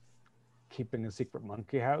keeping a secret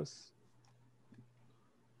monkey house.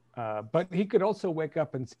 But he could also wake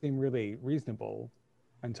up and seem really reasonable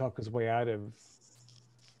and talk his way out of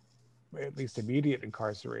at least immediate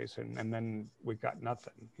incarceration, and then we got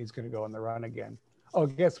nothing. He's going to go on the run again. Oh,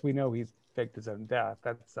 I guess we know he's faked his own death.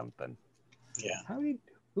 That's something. Yeah.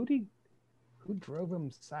 Who drove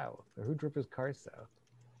him south, or who drove his car south?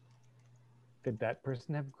 Did that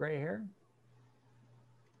person have gray hair?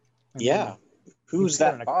 Yeah. Who's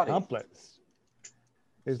that body? Accomplice.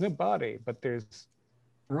 There's no body, but there's...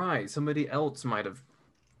 Right. Somebody else might have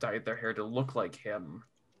dyed their hair to look like him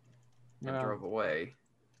and drove away.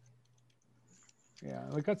 Yeah,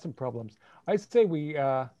 we got some problems. I say we...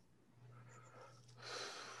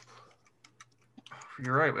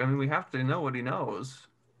 You're right. I mean, we have to know what he knows.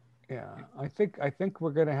 Yeah, I think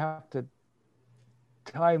we're going to have to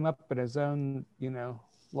tie him up in his own,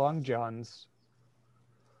 long johns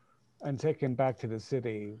and take him back to the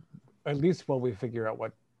city, at least while we figure out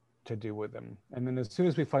what to do with him. And then as soon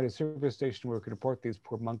as we find a service station where we can report these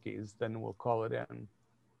poor monkeys, then we'll call it in.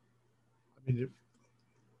 I mean,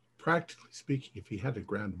 practically speaking, if he had a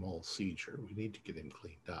grand mal seizure, we need to get him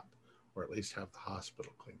cleaned up, or at least have the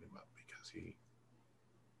hospital clean him up, because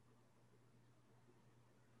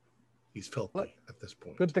he's filthy at this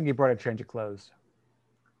point. Good thing you brought a change of clothes.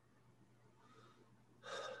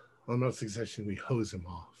 Well, I'm not suggesting we hose him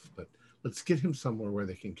off, but let's get him somewhere where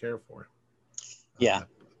they can care for him. Yeah.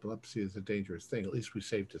 Epilepsy is a dangerous thing. At least we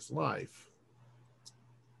saved his life.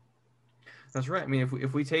 That's right. I mean,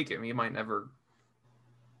 if we take him, he might never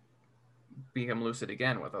become lucid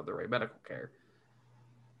again without the right medical care.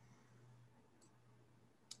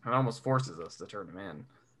 It almost forces us to turn him in.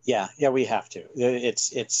 Yeah, we have to.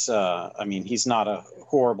 It's. I mean, he's not a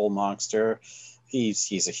horrible monster.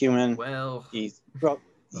 He's a human. Well, he's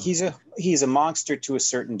a monster to a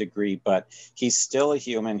certain degree, but he's still a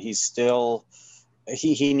human. He's still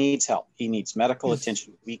he needs help. He needs medical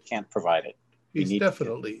attention. We can't provide it. He's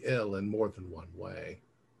definitely ill in more than one way.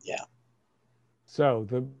 Yeah. So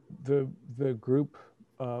the group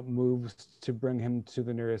moves to bring him to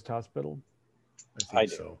the nearest hospital. I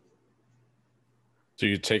think so. So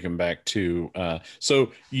you take him back to.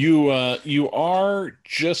 So you are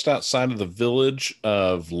just outside of the village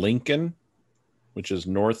of Lincoln, which is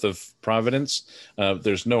north of Providence.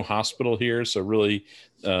 There's no hospital here, so really,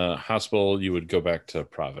 hospital you would go back to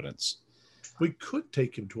Providence. We could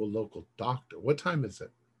take him to a local doctor. What time is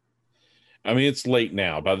it? I mean, it's late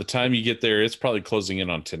now. By the time you get there, it's probably closing in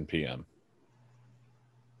on 10 p.m.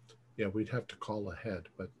 Yeah, we'd have to call ahead,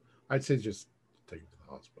 but I'd say just take him to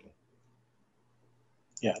the hospital.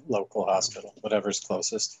 Yeah, local hospital, whatever's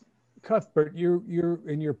closest. Cuthbert, you're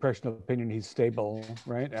in your personal opinion, he's stable,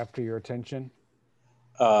 right? After your attention.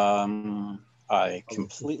 I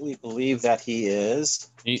completely believe that he is.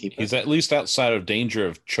 He's at least outside of danger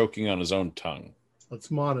of choking on his own tongue. Let's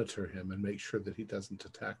monitor him and make sure that he doesn't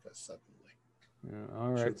attack us suddenly. Yeah,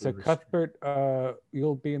 all right. So Cuthbert,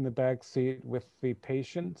 you'll be in the back seat with the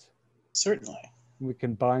patient. Certainly. We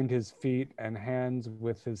can bind his feet and hands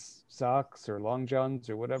with his socks or long johns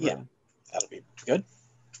or whatever. Yeah, that'll be good.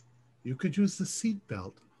 You could use the seat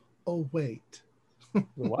belt. Oh, wait.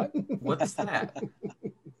 What? What's that?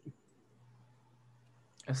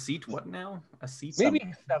 A seat? What now? A seat?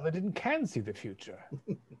 Maybe Saladin can see the future.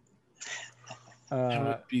 It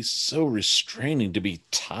would be so restraining to be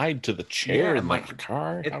tied to the chair in my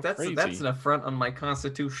car. That's an affront on my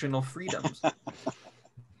constitutional freedoms.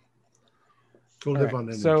 Go live on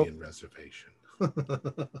an Indian reservation.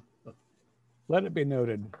 Let it be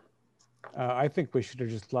noted. I think we should have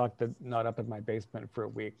just locked the knot up in my basement for a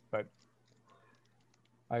week, but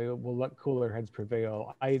I will let cooler heads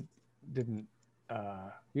prevail. I didn't.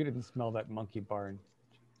 You didn't smell that monkey barn.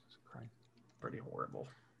 Jesus Christ. Pretty horrible.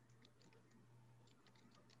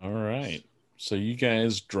 All right. So you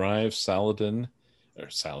guys drive Silas.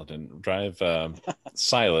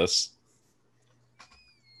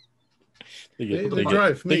 They get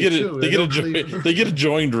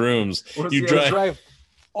adjoined rooms. You drive.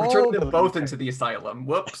 We're turning them both into the asylum.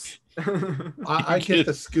 Whoops. I get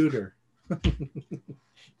the scooter.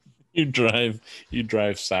 You drive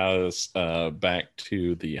Silas back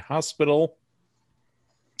to the hospital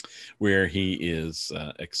where he is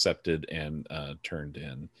accepted and turned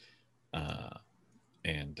in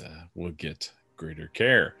and will get greater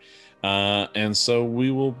care. And so we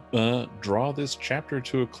will draw this chapter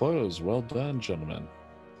to a close. Well done, gentlemen.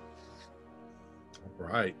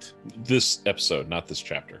 Right. This episode, not this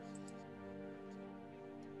chapter.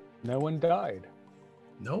 No one died.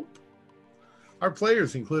 Nope. Our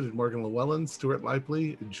players included Morgan Llewellyn, Stuart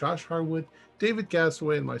Lively, Josh Harwood, David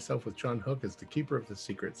Gassaway, and myself with John Hook as the Keeper of the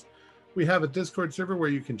Secrets. We have a Discord server where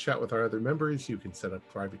you can chat with our other members, you can set up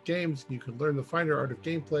private games, and you can learn the finer art of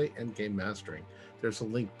gameplay and game mastering. There's a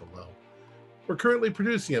link below. We're currently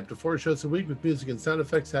producing up to 4 shows a week with music and sound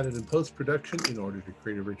effects added in post-production in order to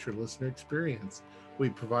create a richer listener experience. We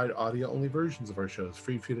provide audio-only versions of our shows,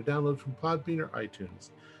 free for you to download from Podbean or iTunes.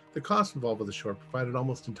 The costs involved with the show are provided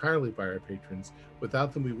almost entirely by our patrons.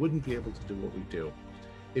 Without them, we wouldn't be able to do what we do.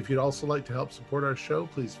 If you'd also like to help support our show,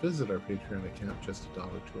 please visit our Patreon account. Just $1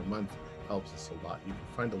 to a month helps us a lot. You can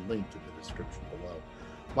find a link in the description below.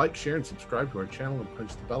 Like, share, and subscribe to our channel and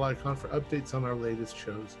punch the bell icon for updates on our latest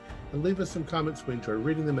shows. And leave us some comments. We enjoy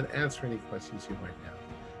reading them and answer any questions you might have.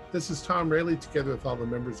 This is Tom Rayleigh, together with all the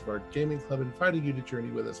members of our gaming club, inviting you to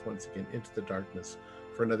journey with us once again into the darkness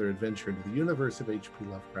for another adventure into the universe of H.P.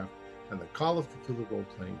 Lovecraft and the Call of Cthulhu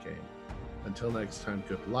role-playing game. Until next time,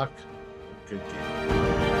 good luck and good game.